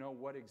to know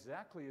what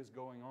exactly is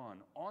going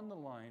on the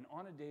line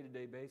on a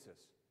day-to-day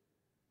basis?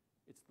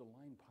 It's the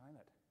line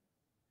pilot.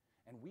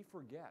 And we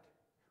forget.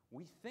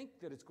 We think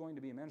that it's going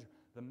to be a manager.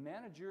 The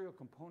managerial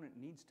component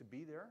needs to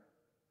be there.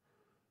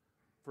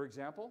 For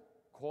example,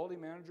 Quality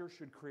manager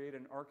should create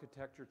an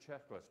architecture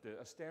checklist,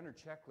 a standard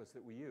checklist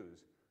that we use,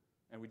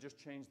 and we just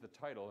change the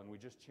title and we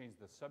just change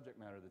the subject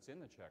matter that's in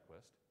the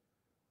checklist.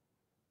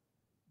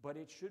 But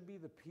it should be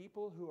the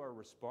people who are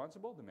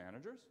responsible, the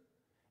managers,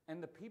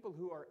 and the people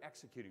who are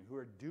executing, who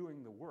are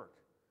doing the work,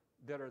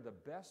 that are the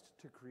best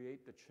to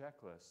create the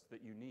checklist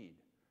that you need.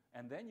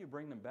 And then you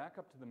bring them back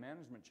up to the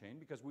management chain,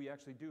 because we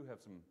actually do have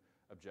some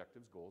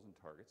objectives, goals, and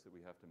targets that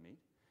we have to meet.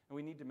 And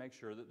we need to make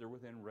sure that they're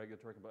within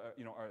regulatory,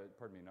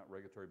 pardon me, not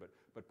regulatory,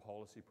 but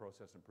policy,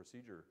 process, and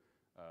procedure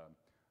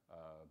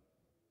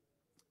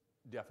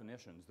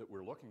definitions that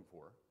we're looking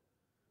for.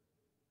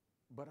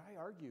 But I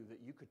argue that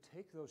you could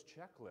take those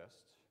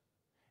checklists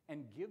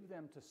and give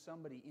them to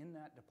somebody in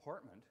that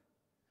department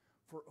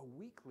for a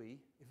weekly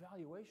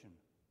evaluation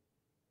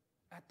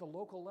at the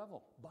local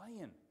level.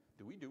 Buy-in.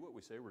 Do we do what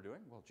we say we're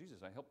doing? Well, Jesus,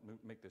 I helped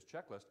make this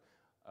checklist.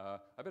 I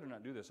better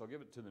not do this. I'll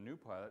give it to the new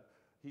pilot.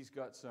 He's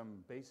got some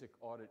basic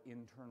audit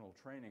internal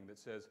training that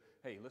says,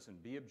 hey, listen,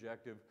 be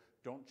objective.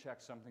 Don't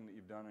check something that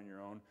you've done on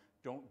your own.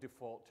 Don't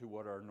default to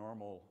what our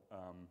normal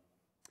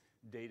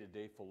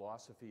day-to-day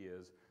philosophy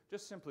is.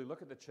 Just simply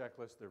look at the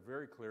checklist. They're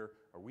very clear.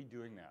 Are we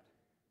doing that?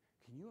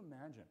 Can you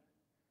imagine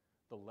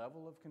the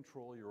level of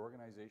control your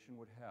organization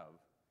would have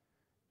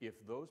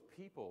if those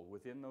people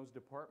within those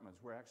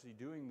departments were actually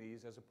doing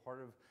these as a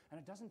part of, and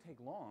it doesn't take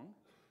long,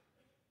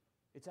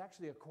 it's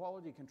actually a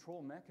quality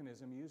control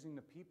mechanism using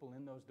the people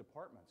in those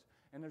departments.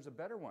 And there's a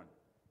better one.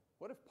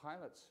 What if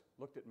pilots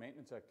looked at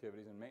maintenance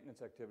activities and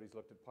maintenance activities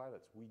looked at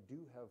pilots? We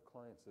do have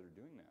clients that are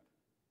doing that.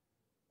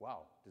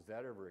 Wow, does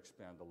that ever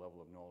expand the level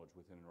of knowledge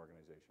within an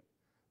organization?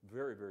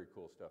 Very, very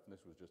cool stuff. And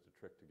this was just a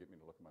trick to get me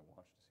to look at my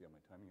watch to see how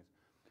my timing is.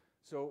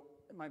 So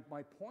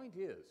my point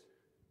is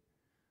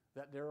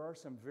that there are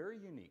some very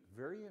unique,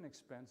 very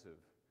inexpensive,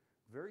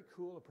 very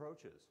cool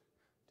approaches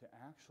to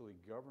actually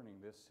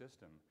governing this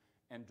system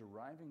and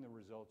deriving the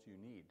results you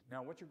need.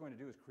 Now, what you're going to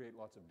do is create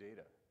lots of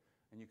data.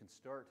 And you can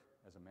start,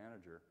 as a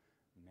manager,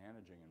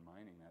 managing and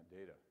mining that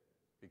data,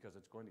 because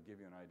it's going to give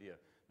you an idea,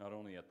 not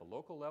only at the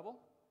local level,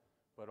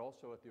 but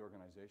also at the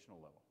organizational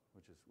level,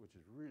 which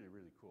is really,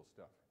 really cool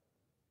stuff.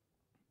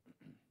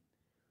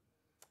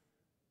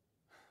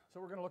 So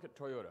we're going to look at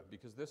Toyota,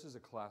 because this is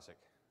a classic,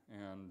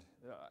 and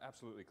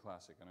absolutely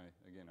classic. And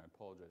again, I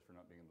apologize for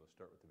not being able to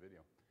start with the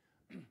video.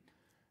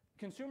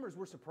 Consumers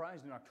were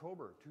surprised in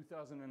October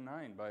 2009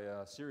 by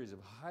a series of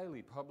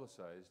highly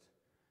publicized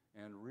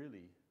and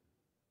really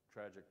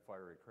tragic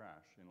fiery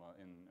crash in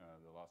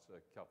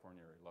the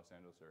California area, Los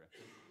Angeles area,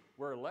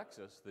 where a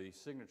Lexus, the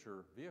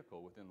signature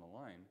vehicle within the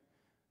line,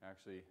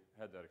 actually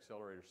had that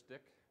accelerator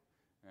stick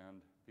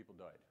and people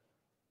died.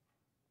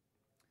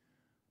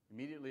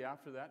 Immediately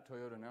after that,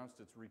 Toyota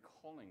announced it's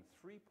recalling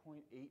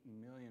 3.8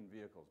 million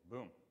vehicles.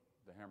 Boom,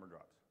 the hammer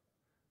drops.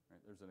 Right?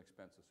 There's an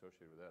expense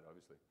associated with that,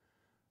 obviously.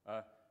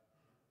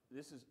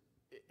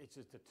 It's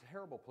just a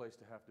terrible place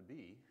to have to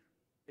be,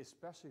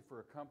 especially for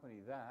a company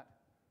that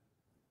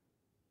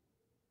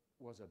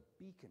was a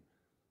beacon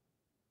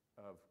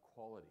of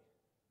quality.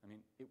 I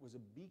mean, it was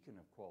a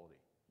beacon of quality,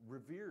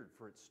 revered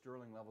for its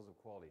sterling levels of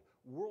quality,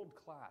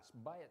 world-class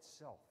by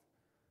itself,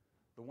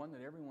 the one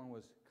that everyone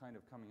was kind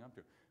of coming up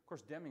to. Of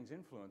course, Deming's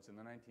influence in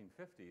the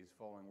 1950s,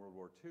 following World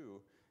War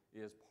II,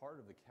 is part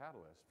of the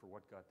catalyst for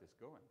what got this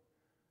going.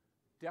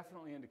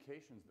 Definitely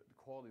indications that the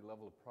quality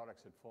level of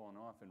products had fallen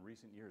off in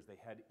recent years. They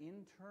had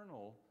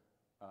internal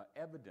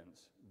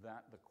evidence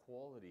that the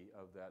quality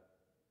of that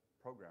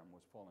program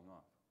was falling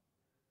off,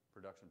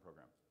 production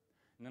program.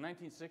 In the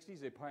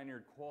 1960s, they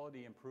pioneered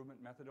quality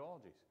improvement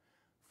methodologies.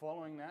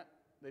 Following that,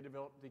 they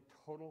developed the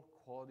total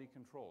quality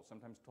control,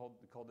 sometimes called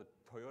the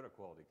Toyota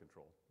quality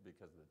control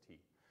because of the T.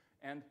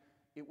 And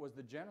it was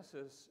the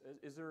genesis.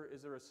 Is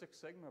there a Six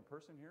Sigma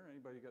person here?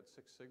 Anybody got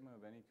Six Sigma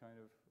of any kind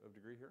of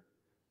degree here?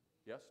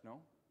 Yes? No?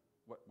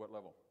 What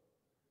level?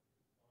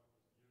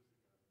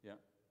 Yeah.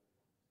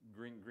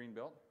 Green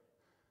belt?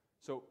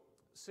 So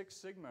Six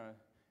Sigma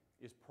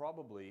is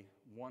probably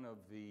one of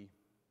the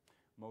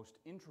most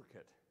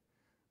intricate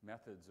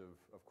methods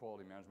of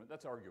quality management.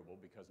 That's arguable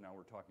because now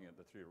we're talking at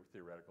the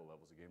theoretical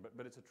levels again,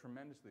 but it's a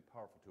tremendously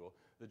powerful tool.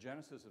 The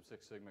genesis of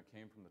Six Sigma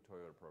came from the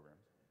Toyota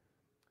programs.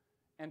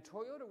 And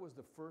Toyota was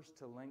the first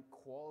to link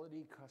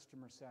quality,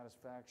 customer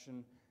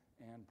satisfaction,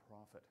 and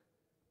profit.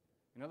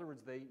 In other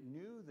words, they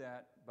knew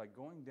that by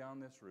going down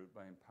this route,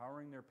 by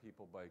empowering their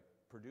people, by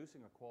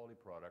producing a quality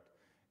product,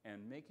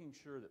 and making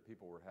sure that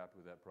people were happy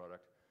with that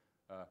product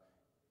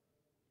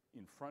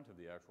in front of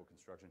the actual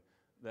construction,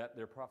 that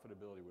their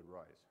profitability would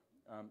rise.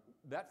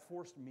 That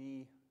forced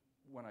me,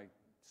 when I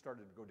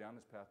started to go down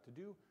this path, to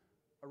do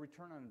a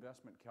return on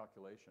investment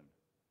calculation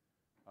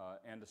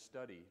and a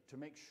study to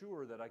make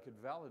sure that I could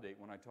validate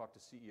when I talk to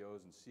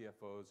CEOs and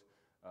CFOs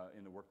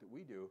in the work that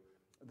we do,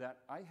 that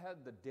I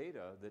had the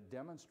data that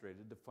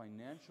demonstrated the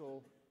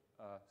financial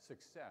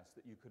success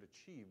that you could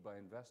achieve by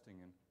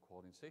investing in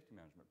quality and safety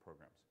management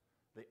programs.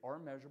 They are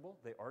measurable,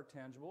 they are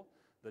tangible,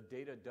 the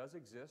data does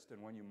exist, and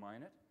when you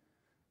mine it,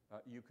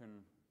 you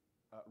can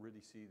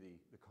really see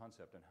the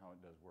concept and how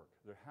it does work.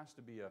 There has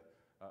to be a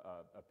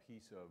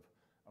piece of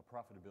a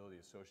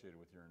profitability associated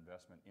with your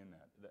investment in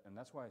that. And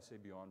that's why I say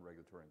beyond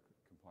regulatory and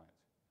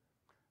compliance.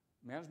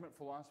 Management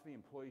philosophy,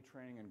 employee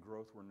training, and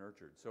growth were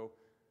nurtured. So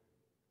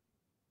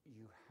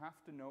you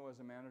have to know as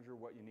a manager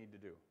what you need to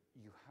do.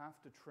 You have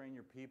to train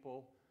your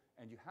people,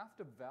 and you have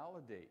to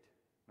validate,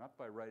 not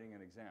by writing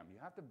an exam, you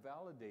have to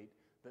validate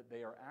that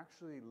they are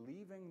actually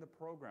leaving the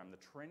program,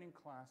 the training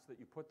class that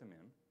you put them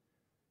in,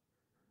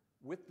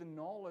 with the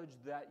knowledge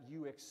that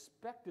you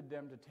expected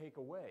them to take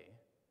away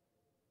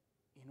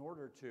in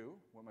order to,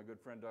 what my good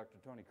friend Dr.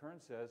 Tony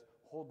Kern says,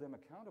 hold them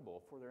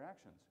accountable for their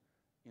actions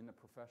in the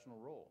professional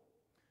role.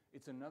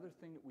 It's another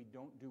thing that we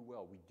don't do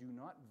well. We do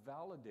not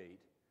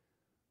validate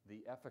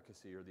the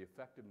efficacy or the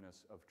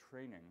effectiveness of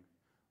training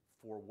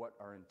for what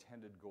our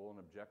intended goal and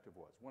objective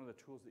was. One of the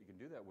tools that you can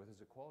do that with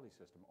is a quality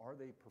system. Are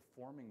they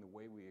performing the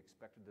way we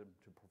expected them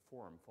to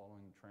perform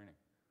following the training?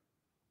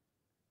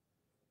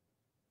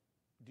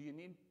 Do you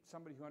need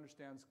somebody who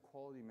understands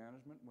quality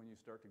management when you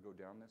start to go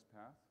down this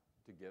path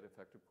to get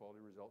effective quality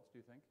results, do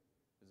you think?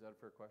 Is that a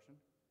fair question?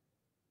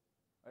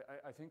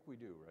 I think we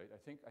do, right? I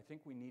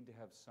think we need to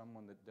have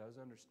someone that does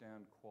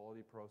understand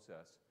quality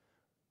process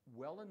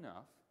well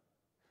enough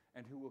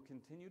and who will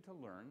continue to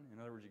learn.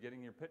 In other words, you're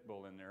getting your pit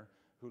bull in there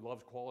who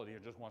loves quality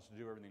and just wants to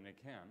do everything they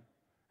can.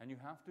 And you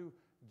have to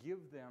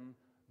give them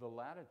the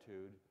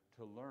latitude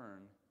to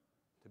learn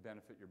to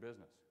benefit your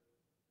business.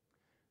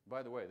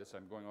 By the way,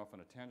 I'm going off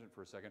on a tangent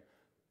for a second.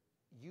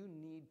 You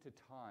need to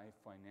tie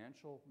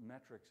financial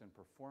metrics and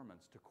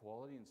performance to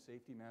quality and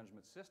safety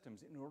management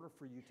systems in order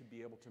for you to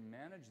be able to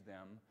manage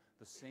them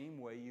the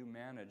same way you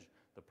manage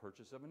the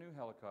purchase of a new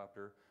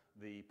helicopter,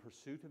 the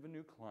pursuit of a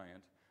new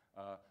client,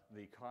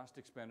 the cost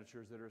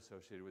expenditures that are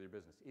associated with your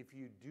business. If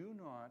you do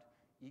not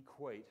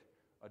equate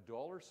a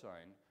dollar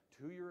sign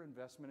to your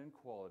investment in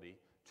quality,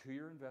 to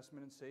your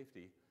investment in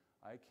safety,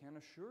 I can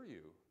assure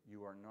you,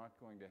 you are not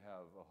going to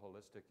have a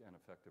holistic and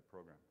effective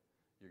program.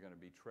 You're going to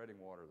be treading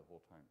water the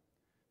whole time.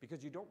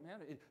 Because you don't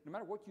manage, no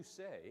matter what you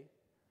say,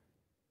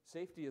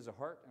 safety is a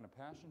heart and a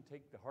passion.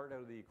 Take the heart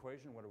out of the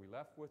equation, what are we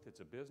left with?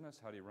 It's a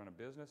business. How do you run a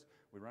business?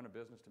 We run a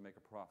business to make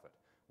a profit.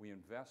 We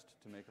invest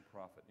to make a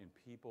profit in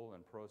people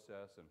and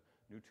process and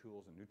new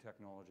tools and new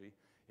technology.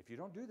 If you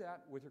don't do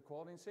that with your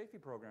quality and safety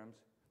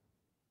programs,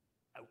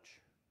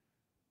 ouch,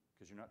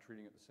 because you're not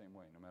treating it the same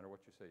way. No matter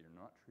what you say, you're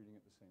not treating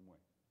it the same way.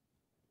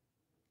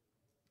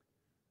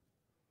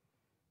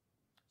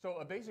 So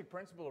a basic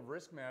principle of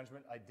risk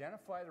management,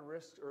 identify the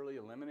risks early,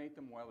 eliminate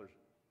them while there's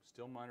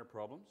still minor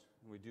problems.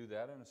 And we do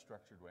that in a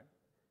structured way.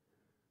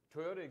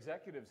 Toyota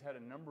executives had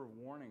a number of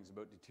warnings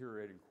about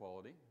deteriorating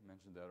quality. I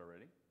mentioned that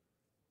already.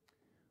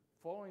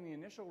 Following the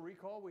initial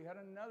recall, we had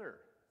another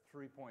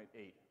 3.8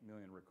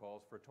 million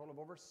recalls for a total of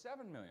over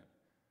 7 million.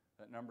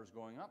 That number's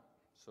going up,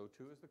 so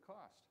too is the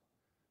cost.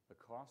 The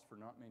cost for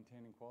not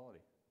maintaining quality.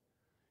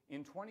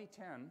 In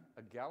 2010,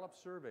 a Gallup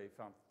survey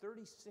found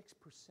 36%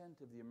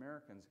 of the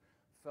Americans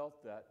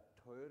felt that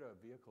Toyota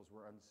vehicles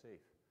were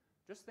unsafe.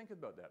 Just think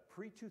about that.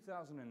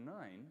 Pre-2009,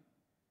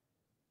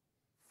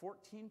 14%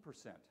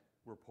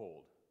 were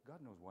polled.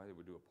 God knows why they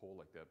would do a poll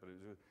like that, but it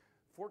was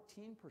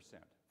 14%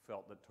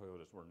 felt that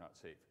Toyotas were not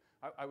safe.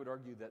 I would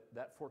argue that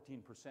that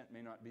 14%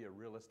 may not be a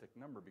realistic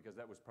number because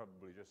that was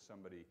probably just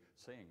somebody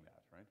saying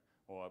that, right?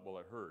 Well,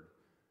 I heard,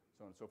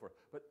 so on and so forth.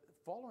 But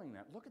following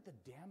that, look at the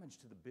damage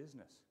to the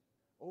business.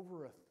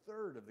 Over a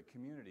third of the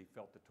community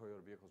felt that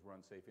Toyota vehicles were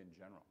unsafe in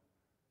general.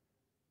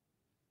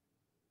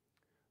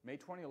 May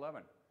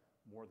 2011,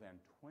 more than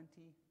 20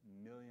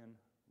 million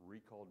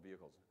recalled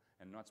vehicles,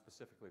 and not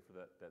specifically for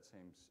that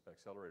same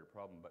accelerator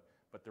problem,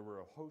 but there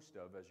were a host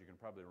of, as you can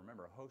probably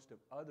remember, a host of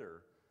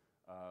other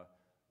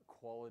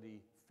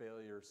quality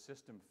failure,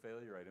 system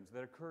failure items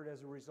that occurred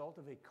as a result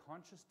of a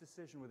conscious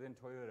decision within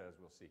Toyota, as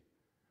we'll see.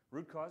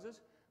 Root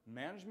causes: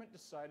 management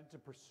decided to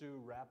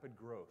pursue rapid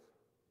growth,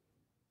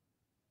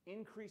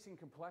 increasing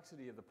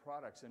complexity of the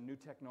products and new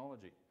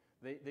technology.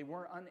 They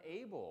were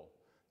unable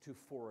to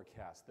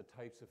forecast the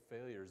types of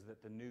failures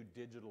that the new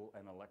digital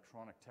and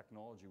electronic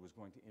technology was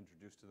going to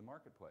introduce to the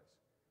marketplace.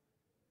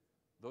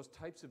 Those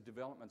types of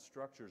development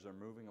structures are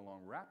moving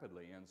along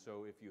rapidly, and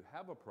so if you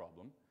have a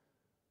problem,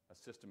 a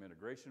system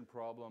integration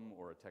problem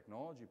or a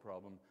technology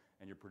problem,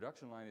 and your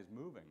production line is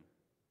moving,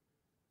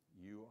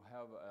 you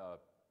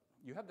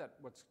have that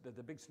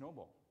the big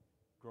snowball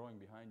growing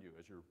behind you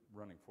as you're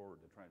running forward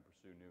to try and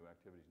pursue new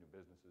activities, new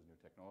businesses, new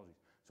technologies.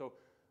 So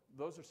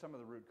those are some of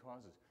the root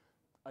causes.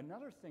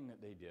 Another thing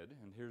that they did,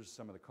 and here's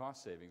some of the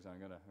cost savings, I'm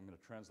gonna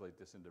translate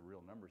this into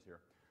real numbers here.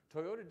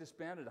 Toyota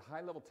disbanded a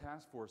high-level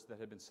task force that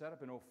had been set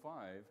up in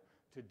 2005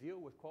 to deal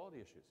with quality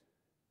issues.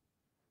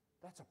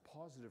 That's a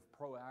positive,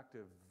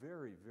 proactive,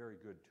 very, very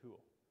good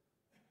tool.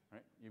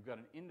 Right? You've got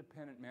an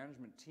independent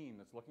management team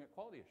that's looking at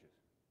quality issues.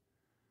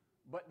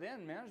 But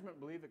then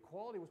management believed that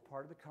quality was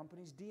part of the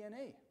company's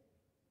DNA.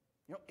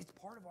 You know, it's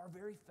part of our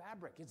very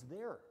fabric. It's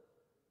there.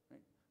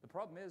 Right? The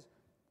problem is,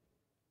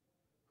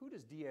 who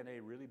does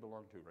DNA really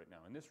belong to right now?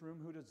 In this room,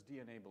 who does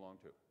DNA belong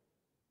to?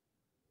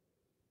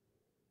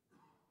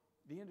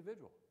 The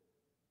individual.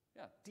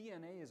 Yeah,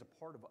 DNA is a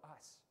part of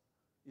us.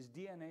 Is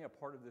DNA a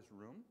part of this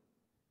room?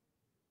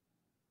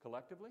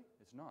 Collectively,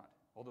 it's not.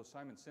 Although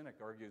Simon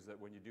Sinek argues that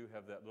when you do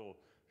have that little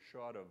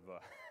shot of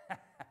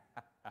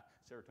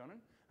serotonin,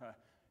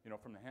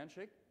 from the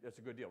handshake, that's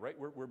a good deal, right?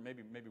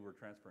 Maybe we're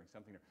transferring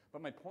something there.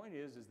 But my point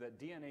is that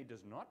DNA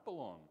does not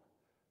belong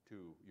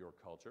to your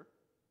culture.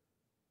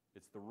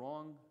 It's the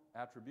wrong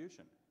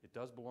attribution. It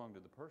does belong to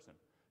the person.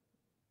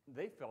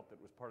 They felt that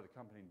it was part of the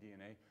company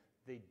DNA.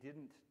 They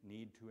didn't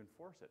need to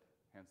enforce it.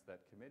 Hence,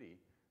 that committee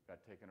got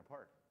taken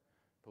apart.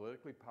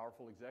 Politically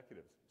powerful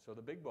executives. So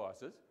the big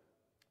bosses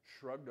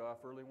shrugged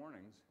off early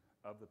warnings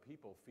of the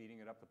people feeding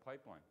it up the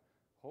pipeline.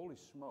 Holy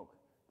smoke.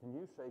 Can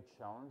you say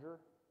Challenger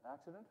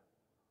accident?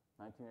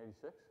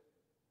 1986?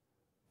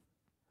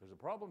 There's a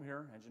problem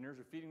here. Engineers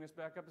are feeding this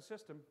back up the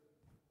system.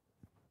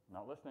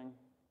 Not listening.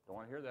 Don't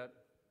want to hear that.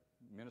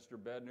 Minister,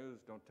 bad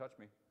news. Don't touch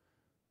me.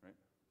 Right?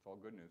 It's all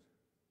good news.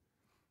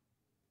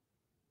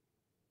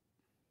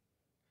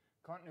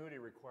 Continuity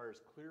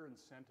requires clear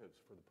incentives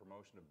for the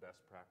promotion of best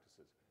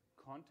practices.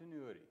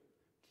 Continuity,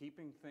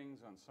 keeping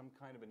things on some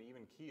kind of an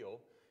even keel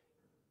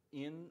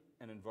in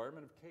an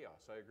environment of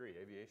chaos. I agree.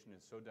 Aviation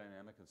is so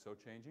dynamic and so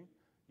changing.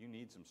 You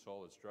need some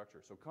solid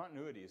structure. So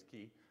continuity is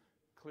key.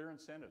 Clear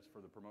incentives for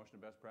the promotion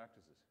of best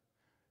practices.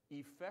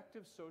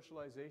 Effective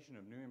socialization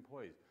of new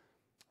employees.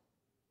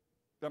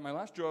 At my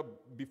last job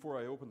before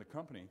I opened the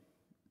company,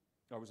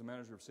 I was a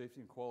manager of safety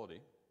and quality,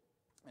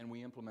 and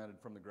we implemented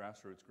from the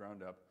grassroots,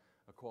 ground up,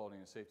 a quality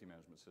and safety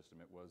management system.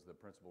 It was the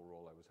principal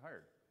role I was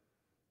hired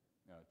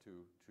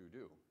to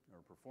do or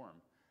perform.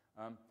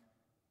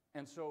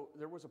 And so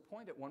there was a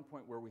point at one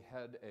point where we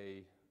had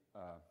a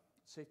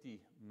safety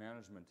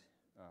management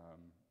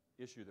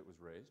issue that was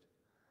raised.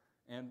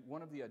 And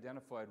one of the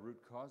identified root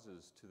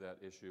causes to that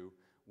issue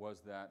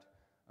was that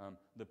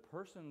the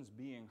persons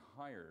being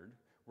hired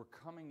were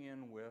coming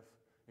in with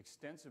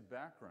extensive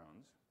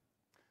backgrounds.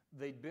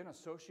 They'd been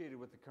associated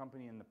with the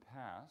company in the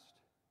past,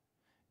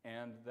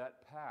 and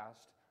that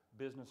past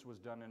business was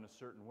done in a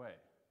certain way.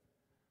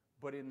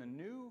 But in the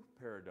new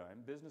paradigm,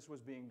 business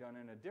was being done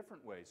in a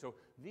different way. So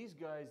these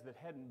guys that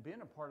hadn't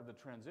been a part of the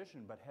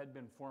transition but had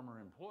been former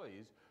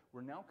employees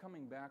were now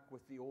coming back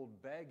with the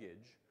old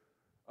baggage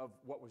of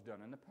what was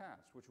done in the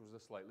past, which was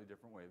a slightly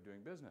different way of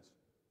doing business.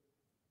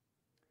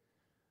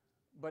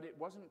 But it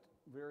wasn't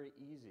very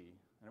easy,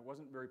 and it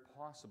wasn't very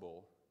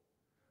possible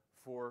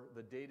for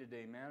the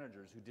day-to-day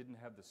managers who didn't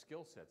have the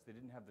skill sets, they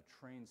didn't have the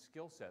trained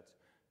skill sets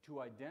to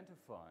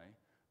identify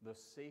the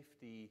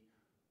safety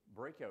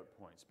breakout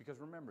points. Because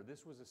remember,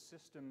 this was a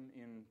system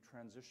in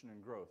transition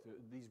and growth.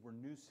 These were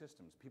new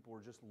systems. People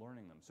were just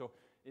learning them. So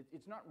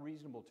it's not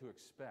reasonable to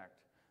expect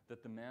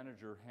that the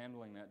manager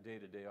handling that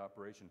day-to-day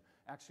operation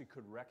actually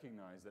could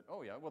recognize that,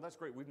 oh yeah, well that's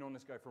great, we've known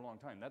this guy for a long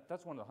time.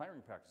 That's one of the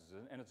hiring practices,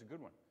 and it's a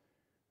good one.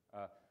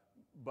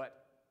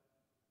 But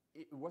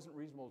it wasn't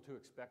reasonable to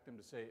expect them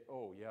to say,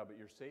 oh yeah, but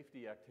your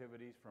safety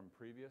activities from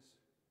previous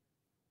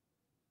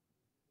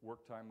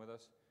work time with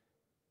us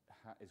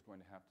is going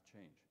to have to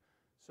change.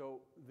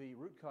 So the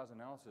root cause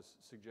analysis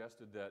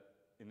suggested that,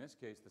 in this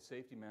case, the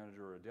safety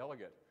manager or a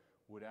delegate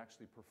would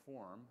actually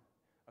perform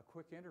a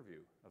quick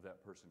interview of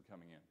that person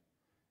coming in.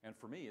 And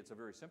for me, it's a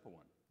very simple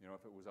one.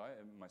 If it was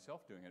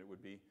myself doing it, it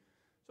would be,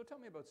 so tell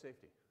me about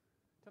safety.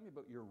 Tell me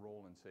about your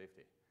role in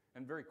safety.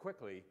 And very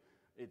quickly,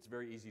 it's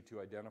very easy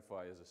to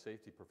identify as a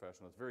safety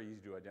professional. It's very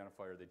easy to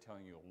identify, are they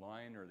telling you a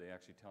line, or are they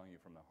actually telling you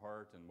from the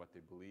heart and what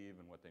they believe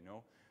and what they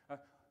know?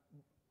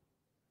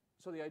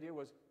 So the idea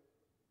was,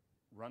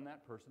 run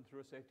that person through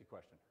a safety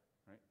question,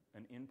 right?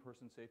 An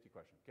in-person safety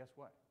question. Guess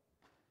what?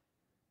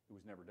 It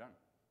was never done.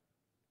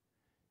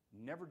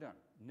 Never done.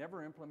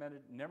 Never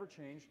implemented, never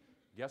changed.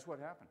 Guess what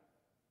happened?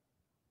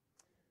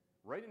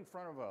 Right in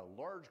front of a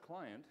large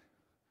client,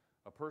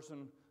 a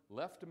person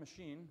left a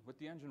machine with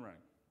the engine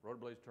running, rotor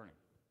blades turning.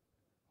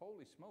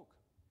 Holy smoke.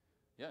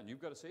 Yeah, and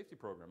you've got a safety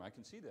program. I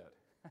can see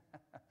that.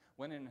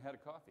 Went in and had a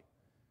coffee.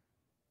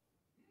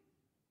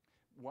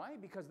 Why?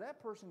 Because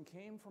that person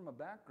came from a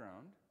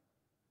background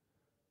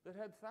that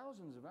had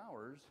thousands of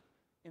hours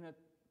in a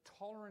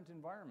tolerant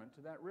environment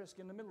to that risk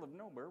in the middle of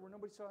nowhere where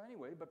nobody saw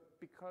anyway, but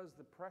because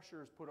the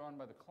pressures put on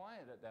by the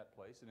client at that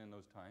place and in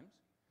those times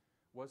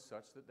was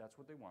such that that's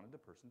what they wanted the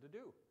person to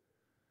do.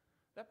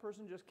 That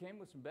person just came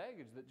with some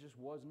baggage that just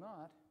was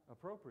not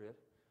appropriate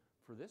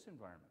for this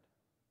environment.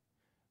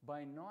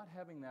 By not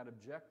having that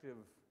objective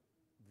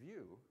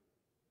view,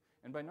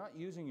 and by not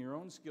using your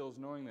own skills,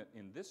 knowing that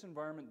in this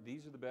environment,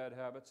 these are the bad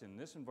habits, in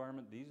this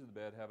environment, these are the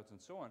bad habits,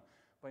 and so on,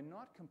 by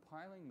not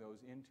compiling those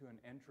into an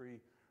entry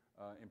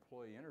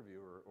employee interview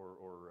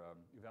or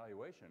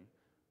evaluation,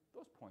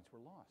 those points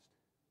were lost.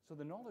 So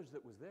the knowledge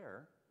that was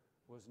there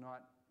was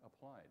not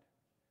applied.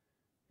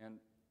 And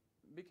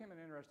it became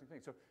an interesting thing.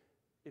 So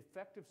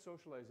effective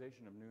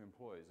socialization of new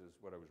employees is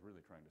what I was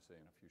really trying to say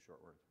in a few short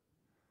words.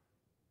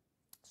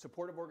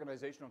 Supportive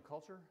organizational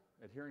culture,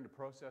 adhering to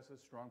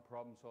processes, strong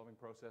problem-solving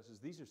processes.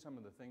 These are some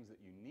of the things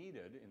that you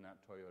needed in that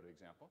Toyota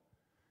example.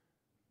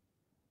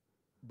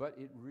 But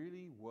it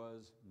really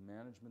was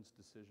management's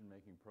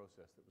decision-making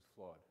process that was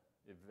flawed.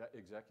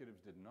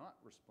 Executives did not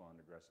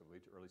respond aggressively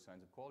to early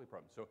signs of quality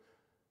problems. So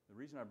The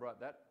reason I brought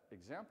that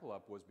example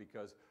up was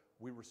because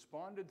we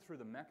responded through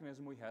the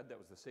mechanism we had, that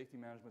was the safety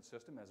management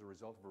system, as a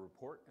result of a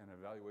report and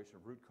evaluation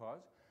of root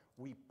cause.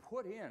 We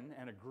put in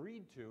and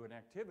agreed to an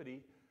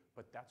activity,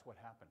 but that's what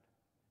happened.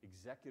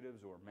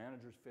 Executives or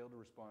managers failed to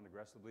respond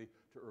aggressively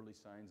to early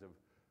signs of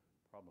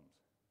problems.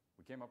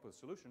 We came up with a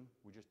solution,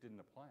 we just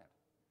didn't apply it.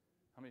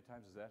 How many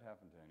times has that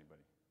happened to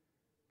anybody?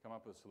 Come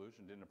up with a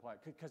solution, didn't apply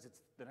it, because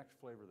it's the next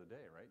flavor of the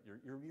day, right? You're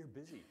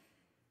busy.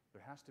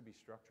 There has to be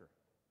structure.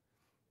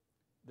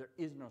 There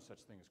is no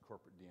such thing as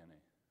corporate DNA.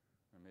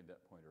 I made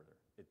that point earlier.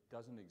 It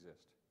doesn't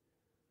exist.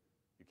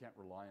 You can't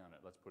rely on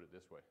it, let's put it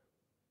this way.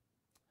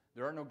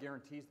 There are no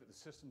guarantees that the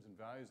systems and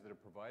values that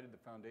have provided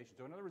the foundation.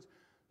 So in other words,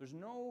 there's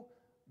no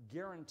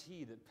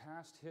guarantee that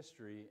past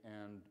history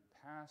and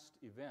past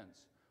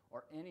events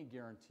are any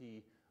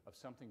guarantee of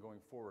something going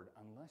forward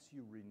unless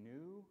you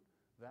renew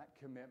that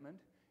commitment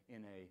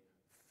in a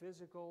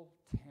physical,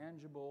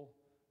 tangible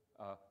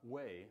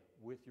way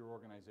with your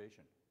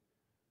organization.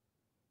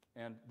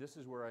 And this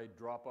is where I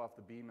drop off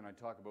the beam and I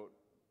talk about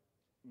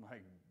my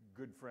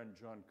good friend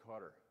John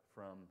Cotter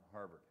from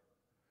Harvard.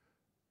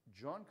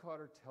 John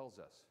Cotter tells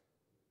us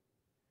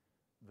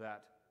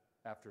that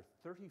after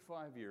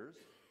 35 years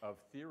of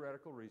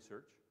theoretical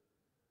research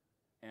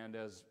and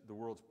as the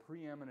world's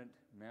preeminent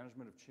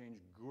management of change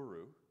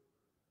guru,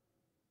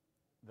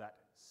 that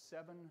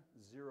 70%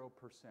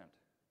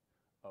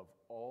 of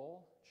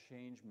all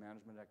change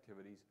management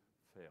activities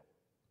fail.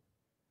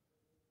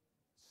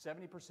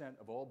 70%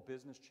 of all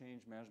business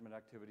change management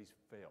activities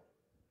fail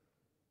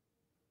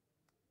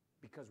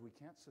because we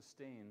can't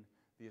sustain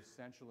the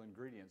essential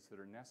ingredients that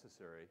are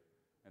necessary,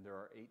 and there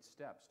are 8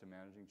 steps to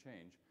managing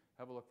change.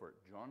 Have a look for it.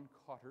 John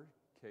Cotter,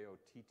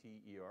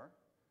 K-O-T-T-E-R,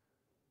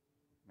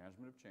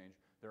 Management of Change.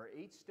 There are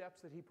 8 steps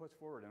that he puts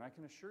forward, and I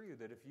can assure you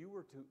that if you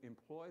were to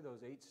employ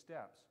those 8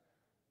 steps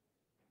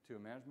to a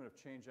management of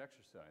change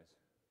exercise,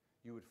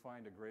 you would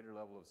find a greater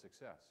level of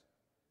success.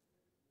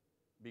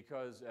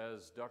 Because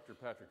as Dr.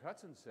 Patrick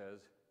Hudson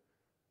says,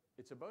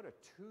 it's about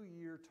a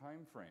 2-year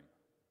time frame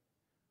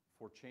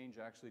for change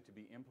actually to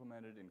be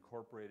implemented,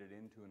 incorporated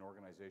into an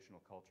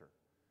organizational culture.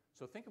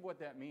 So think of what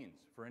that means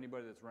for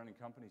anybody that's running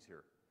companies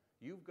here.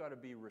 You've got to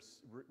be,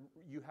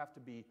 you have to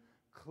be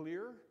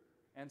clear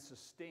and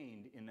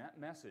sustained in that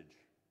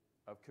message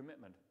of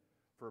commitment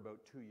for about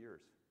 2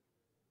 years.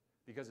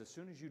 Because as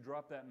soon as you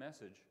drop that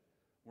message,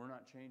 we're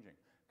not changing.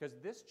 Because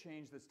this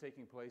change that's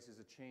taking place is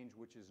a change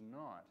which is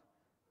not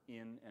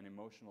in an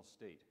emotional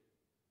state.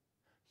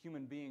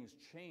 Human beings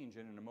change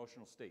in an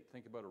emotional state.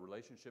 Think about a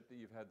relationship that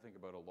you've had, think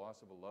about a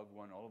loss of a loved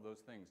one, all of those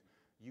things.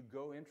 You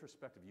go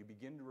introspective, you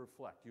begin to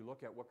reflect, you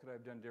look at what could I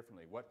have done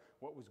differently, what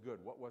was good,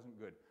 what wasn't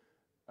good.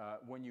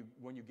 When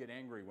you get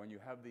angry, when you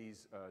have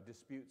these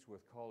disputes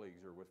with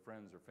colleagues or with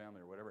friends or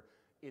family or whatever,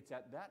 it's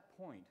at that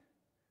point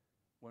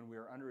when we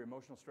are under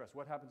emotional stress.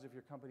 What happens if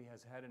your company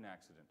has had an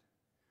accident?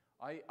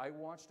 I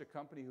watched a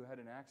company who had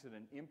an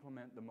accident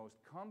implement the most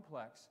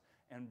complex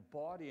and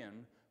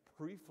bought-in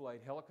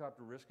pre-flight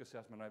helicopter risk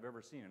assessment I've ever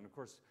seen. And of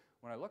course,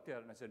 when I looked at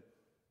it and I said,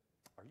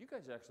 are you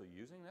guys actually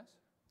using this?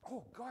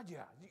 Oh, God,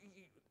 yeah.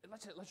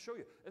 Let's show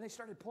you. And they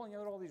started pulling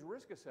out all these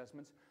risk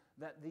assessments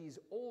that these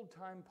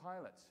old-time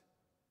pilots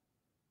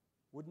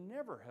would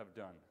never have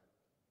done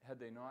had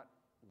they not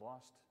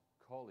lost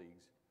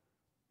colleagues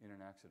in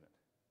an accident.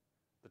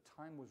 The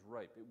time was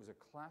ripe. It was a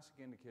classic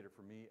indicator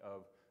for me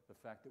of the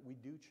fact that we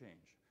do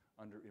change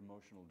under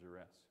emotional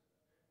duress.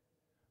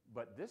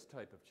 But this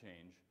type of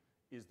change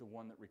is the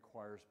one that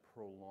requires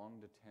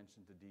prolonged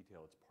attention to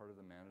detail. It's part of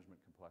the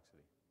management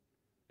complexity.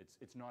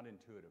 It's not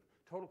intuitive.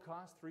 Total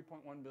cost,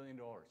 $3.1 billion.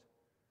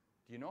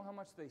 Do you know how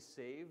much they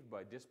saved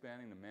by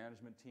disbanding the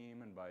management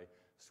team and by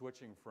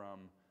switching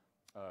from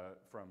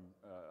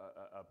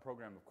a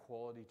program of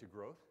quality to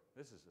growth?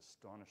 This is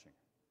astonishing.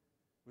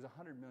 It was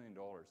 $100 million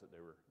that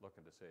they were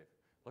looking to save.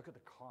 Look at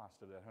the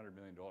cost of that $100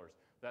 million.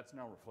 That's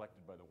now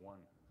reflected by the one.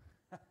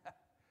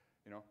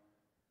 You know?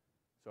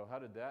 So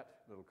how did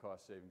that little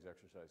cost savings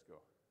exercise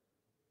go?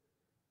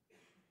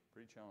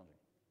 Pretty challenging.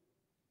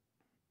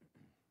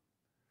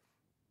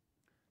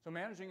 So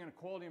managing in a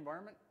quality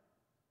environment,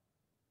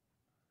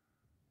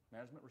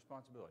 management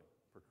responsibility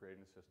for creating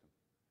a system.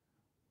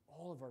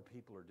 All of our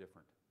people are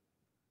different.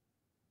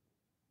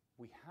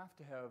 We have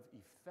to have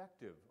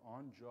effective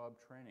on-job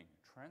training.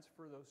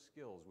 Transfer those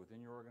skills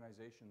within your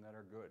organization that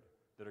are good,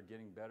 that are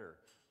getting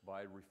better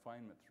by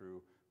refinement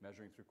through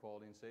measuring through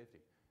quality and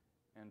safety.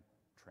 And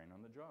train on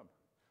the job.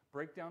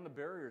 Break down the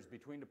barriers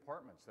between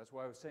departments. That's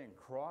why I was saying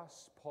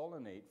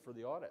cross-pollinate for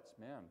the audits.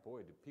 Man,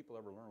 boy, do people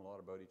ever learn a lot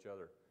about each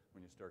other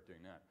when you start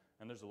doing that.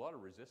 And there's a lot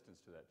of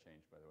resistance to that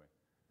change, by the way.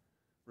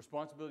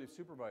 Responsibility of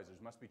supervisors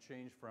must be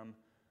changed from,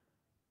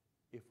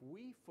 if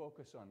we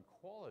focus on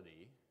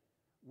quality,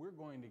 we're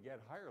going to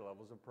get higher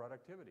levels of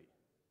productivity.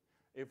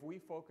 If we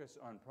focus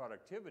on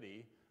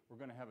productivity, we're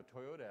going to have a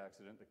Toyota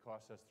accident that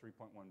costs us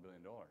 $3.1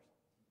 billion.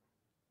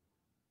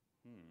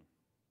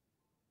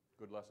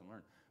 Good lesson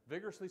learned.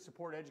 Vigorously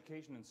support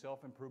education and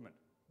self-improvement.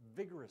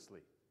 Vigorously.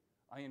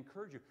 I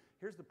encourage you.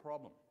 Here's the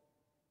problem.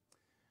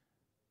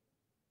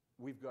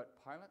 we've got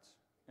pilots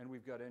and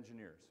we've got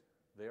engineers.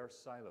 They are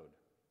siloed,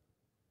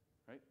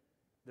 right?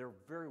 They're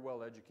very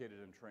well educated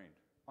and trained,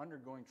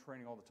 undergoing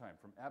training all the time,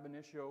 from ab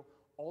initio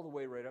all the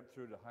way right up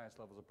through to the highest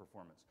levels of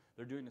performance.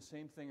 They're doing the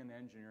same thing in the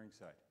engineering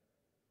side.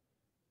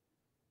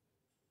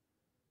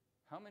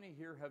 How many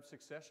here have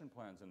succession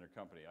plans in their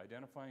company,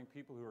 identifying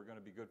people who are going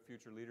to be good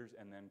future leaders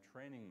and then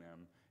training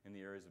them in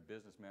the areas of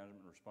business management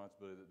and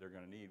responsibility that they're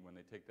going to need when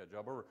they take that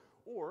job over?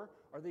 Or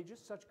are they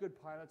just such good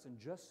pilots and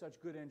just such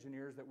good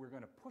engineers that we're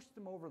going to push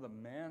them over the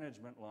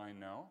management line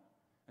now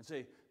and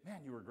say,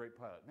 man, you were a great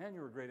pilot, man,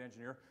 you were a great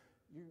engineer,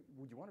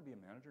 would you want to be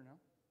a manager now?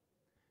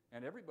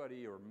 And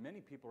everybody or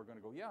many people are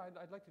going to go, yeah,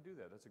 I'd like to do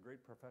that. That's a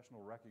great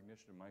professional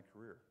recognition of my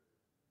career.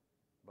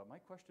 But my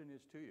question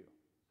is to you,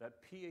 that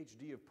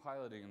PhD of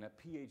piloting and that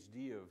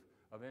PhD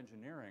of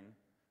engineering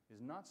is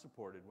not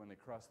supported when they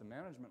cross the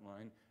management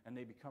line and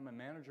they become a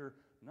manager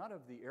not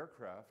of the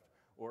aircraft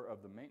or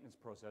of the maintenance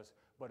process,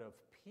 but of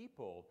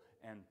people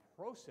and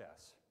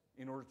process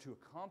in order to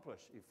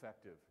accomplish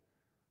effective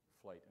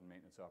flight and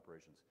maintenance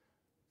operations.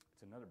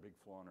 It's another big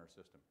flaw in our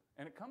system.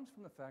 And it comes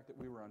from the fact that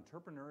we were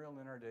entrepreneurial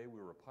in our day. We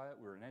were a pilot,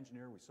 we were an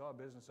engineer, we saw a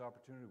business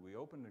opportunity, we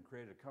opened and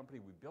created a company,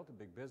 we built a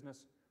big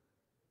business.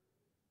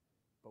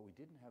 But we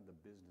didn't have the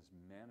business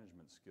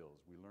management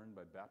skills. We learned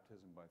by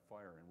baptism by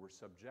fire, and we're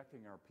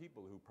subjecting our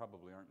people who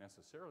probably aren't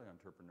necessarily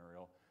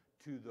entrepreneurial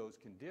to those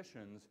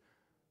conditions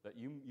that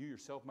you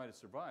yourself might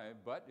have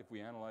survived, but if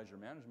we analyze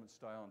your management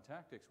style and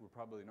tactics, we're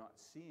probably not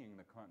seeing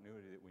the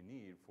continuity that we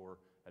need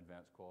for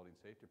advanced quality and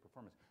safety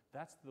performance.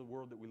 That's the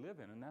world that we live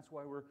in, and that's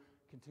why we're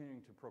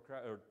continuing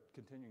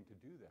to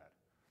do that.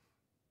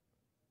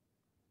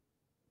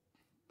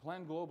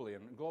 Plan globally,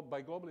 and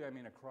by globally I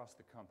mean across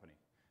the company.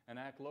 And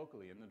act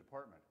locally in the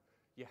department.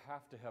 You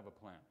have to have a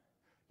plan.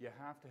 You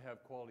have to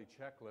have quality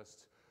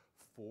checklists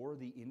for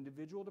the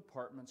individual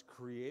departments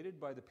created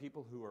by the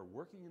people who are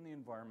working in the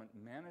environment,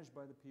 managed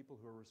by the people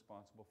who are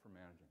responsible for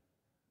managing.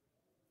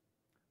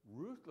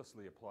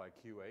 Ruthlessly apply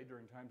QA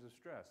during times of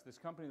stress. This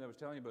company that I was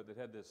telling you about that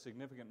had this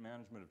significant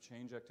management of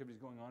change activities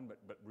going on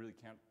but really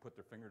can't put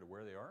their finger to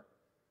where they are.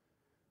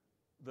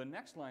 The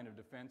next line of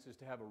defense is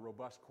to have a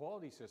robust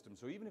quality system.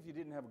 So even if you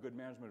didn't have a good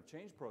management of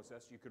change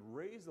process, you could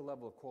raise the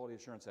level of quality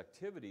assurance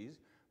activities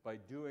by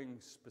doing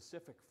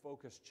specific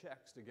focused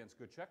checks against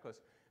good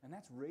checklists, and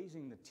that's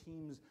raising the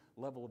team's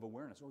level of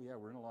awareness. Oh yeah,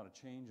 we're in a lot of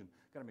change and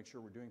got to make sure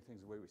we're doing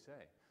things the way we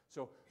say.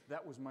 So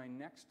that was my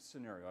next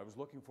scenario. I was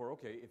looking for,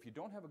 okay, if you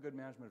don't have a good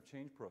management of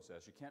change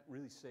process, you can't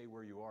really say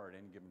where you are at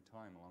any given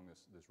time along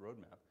this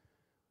roadmap.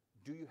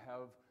 Do you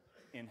have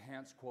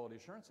enhanced quality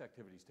assurance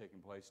activities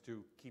taking place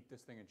to keep this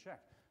thing in check?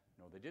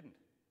 No, they didn't.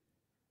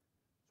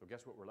 So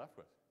guess what we're left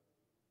with?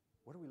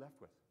 What are we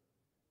left with?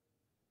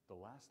 The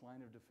last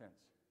line of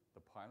defense,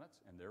 the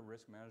pilots and their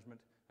risk management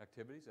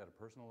activities at a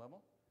personal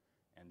level,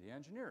 and the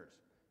engineers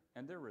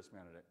and their risk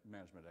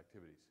management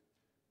activities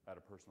at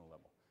a personal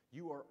level.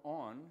 You are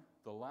on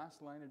the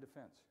last line of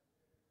defense,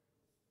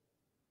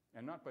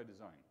 and not by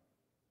design.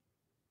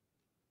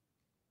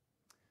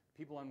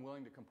 People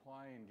unwilling to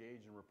comply,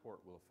 engage, and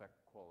report will affect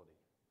quality.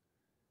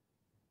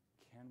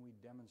 Can we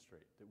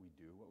demonstrate that we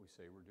do what we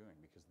say we're doing?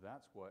 Because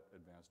that's what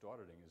advanced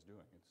auditing is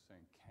doing. It's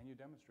saying, can you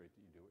demonstrate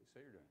that you do what you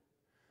say you're doing?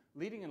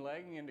 Leading and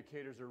lagging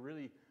indicators are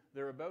really,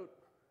 they're about,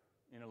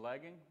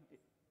 lagging,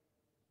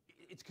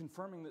 it's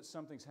confirming that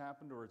something's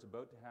happened or it's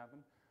about to happen.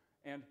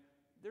 And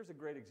there's a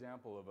great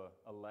example of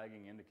a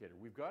lagging indicator.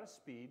 We've got a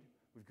speed,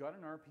 we've got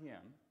an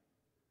RPM,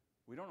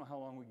 we don't know how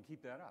long we can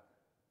keep that up.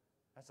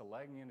 That's a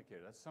lagging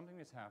indicator. That's something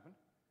that's happened.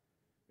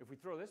 If we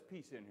throw this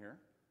piece in here,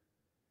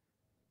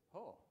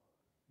 oh,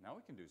 now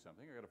we can do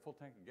something. I got a full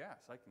tank of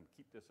gas. I can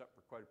keep this up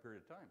for quite a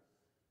period of time.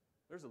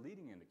 There's a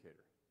leading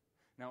indicator.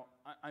 Now,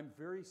 I'm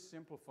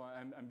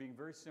being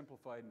very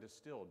simplified and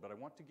distilled, but I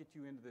want to get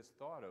you into this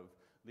thought of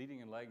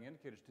leading and lagging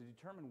indicators to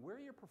determine where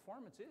your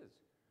performance is.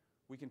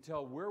 We can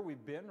tell where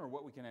we've been or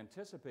what we can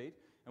anticipate,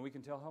 and we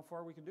can tell how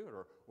far we can do it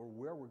or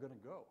where we're going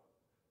to go,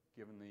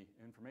 given the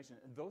information.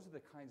 And those are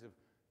the kinds of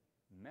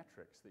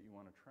metrics that you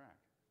want to track.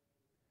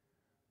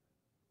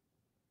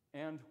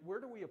 And where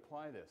do we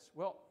apply this?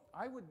 Well,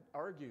 I would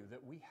argue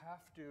that we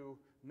have to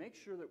make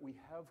sure that we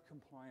have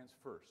compliance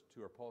first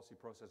to our policy,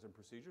 process, and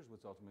procedures,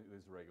 which ultimately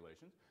is the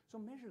regulations. So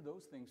measure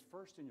those things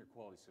first in your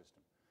quality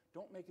system.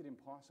 Don't make it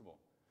impossible.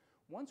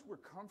 Once we're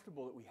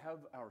comfortable that we have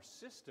our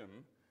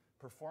system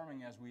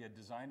performing as we had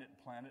designed it and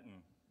planned it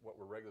and what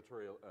we're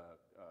regulatory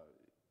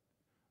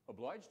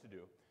obliged to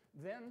do,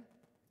 then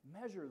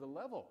measure the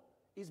level.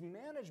 Is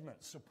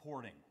management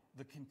supporting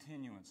the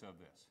continuance of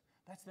this?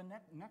 That's the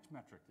next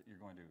metric that you're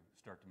going to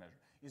start to measure.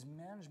 Is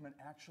management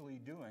actually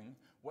doing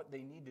what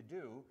they need to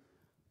do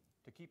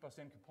to keep us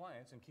in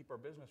compliance and keep our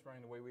business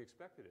running the way we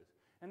expect it is?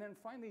 And then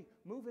finally,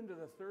 move into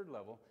the third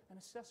level and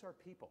assess our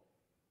people.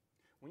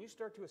 When you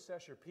start to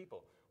assess your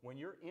people, when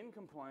you're in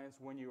compliance,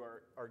 when you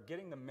are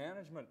getting the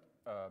management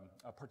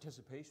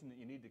participation that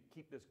you need to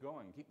keep this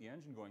going, keep the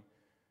engine going,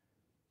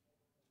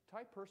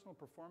 tie personal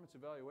performance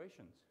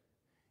evaluations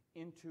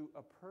into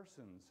a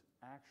person's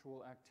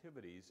actual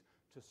activities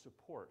to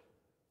support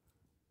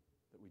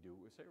that we do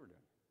what we say we're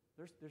doing.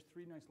 There's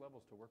three nice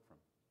levels to work from.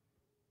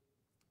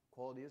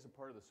 Quality is a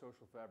part of the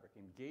social fabric.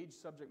 Engage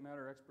subject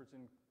matter experts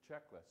in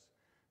checklists.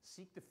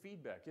 Seek the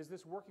feedback. Is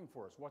this working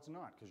for us? What's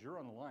not? Because you're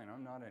on the line.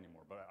 I'm not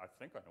anymore, but I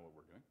think I know what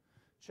we're doing.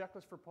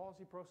 Checklist for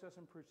policy, process,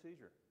 and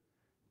procedure.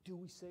 Do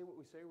we say what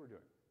we say we're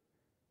doing?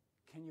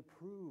 Can you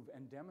prove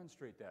and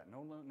demonstrate that,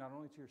 not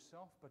only to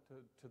yourself, but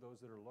to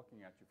those that are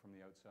looking at you from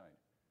the outside?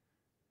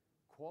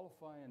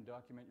 Qualify and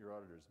document your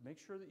auditors. Make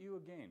sure that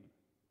you, again,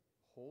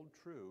 hold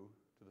true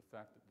to the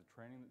fact that the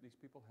training that these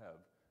people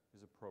have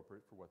is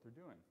appropriate for what they're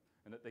doing,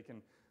 and that they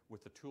can,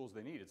 with the tools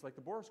they need. It's like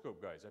the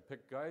boroscope guys. I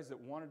picked guys that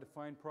wanted to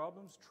find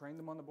problems, trained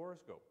them on the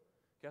boroscope.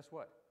 Guess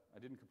what? I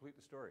didn't complete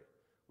the story.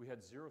 We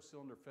had 0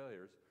 cylinder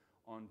failures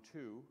on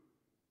 2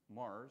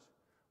 Mars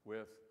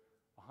with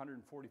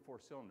 144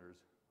 cylinders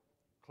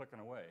clicking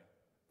away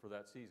for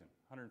that season.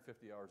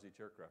 150 hours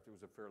each aircraft. It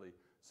was a fairly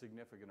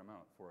significant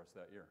amount for us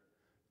that year.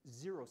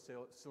 0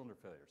 cylinder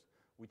failures.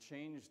 We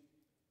changed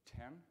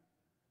 10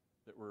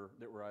 that were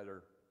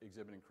either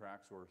exhibiting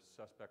cracks or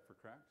suspect for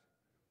cracks.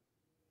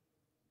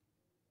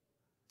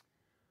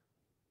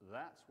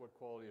 That's what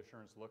quality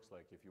assurance looks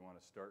like if you want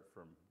to start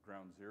from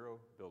ground zero,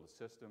 build a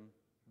system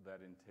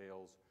that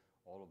entails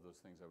all of those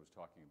things I was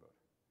talking about.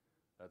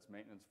 That's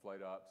maintenance,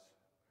 flight ops,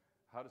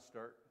 how to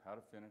start, how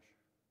to finish,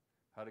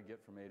 how to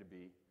get from A to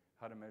B,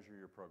 how to measure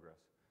your progress.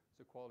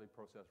 It's a quality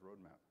process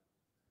roadmap.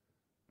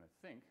 And I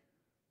think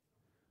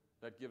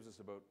that gives us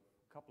about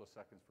a couple of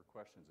seconds for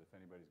questions if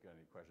anybody's got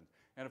any questions.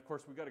 And of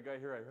course, we got a guy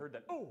here, I heard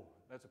that, oh,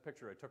 that's a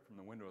picture I took from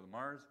the window of the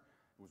Mars.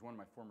 It was one of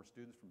my former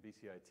students from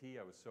BCIT.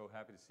 I was so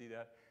happy to see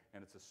that.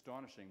 And it's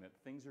astonishing that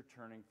things are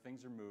turning,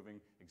 things are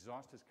moving,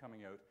 exhaust is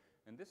coming out,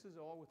 and this is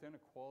all within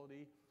a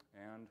quality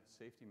and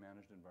safety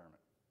managed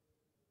environment.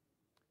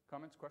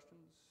 Comments,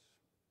 questions?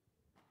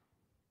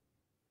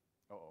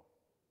 Uh-oh.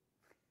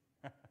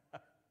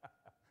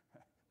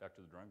 Back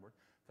to the drawing board.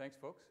 Thanks,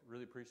 folks.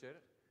 Really appreciate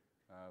it.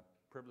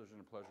 Privilege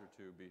and a pleasure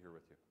to be here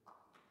with you.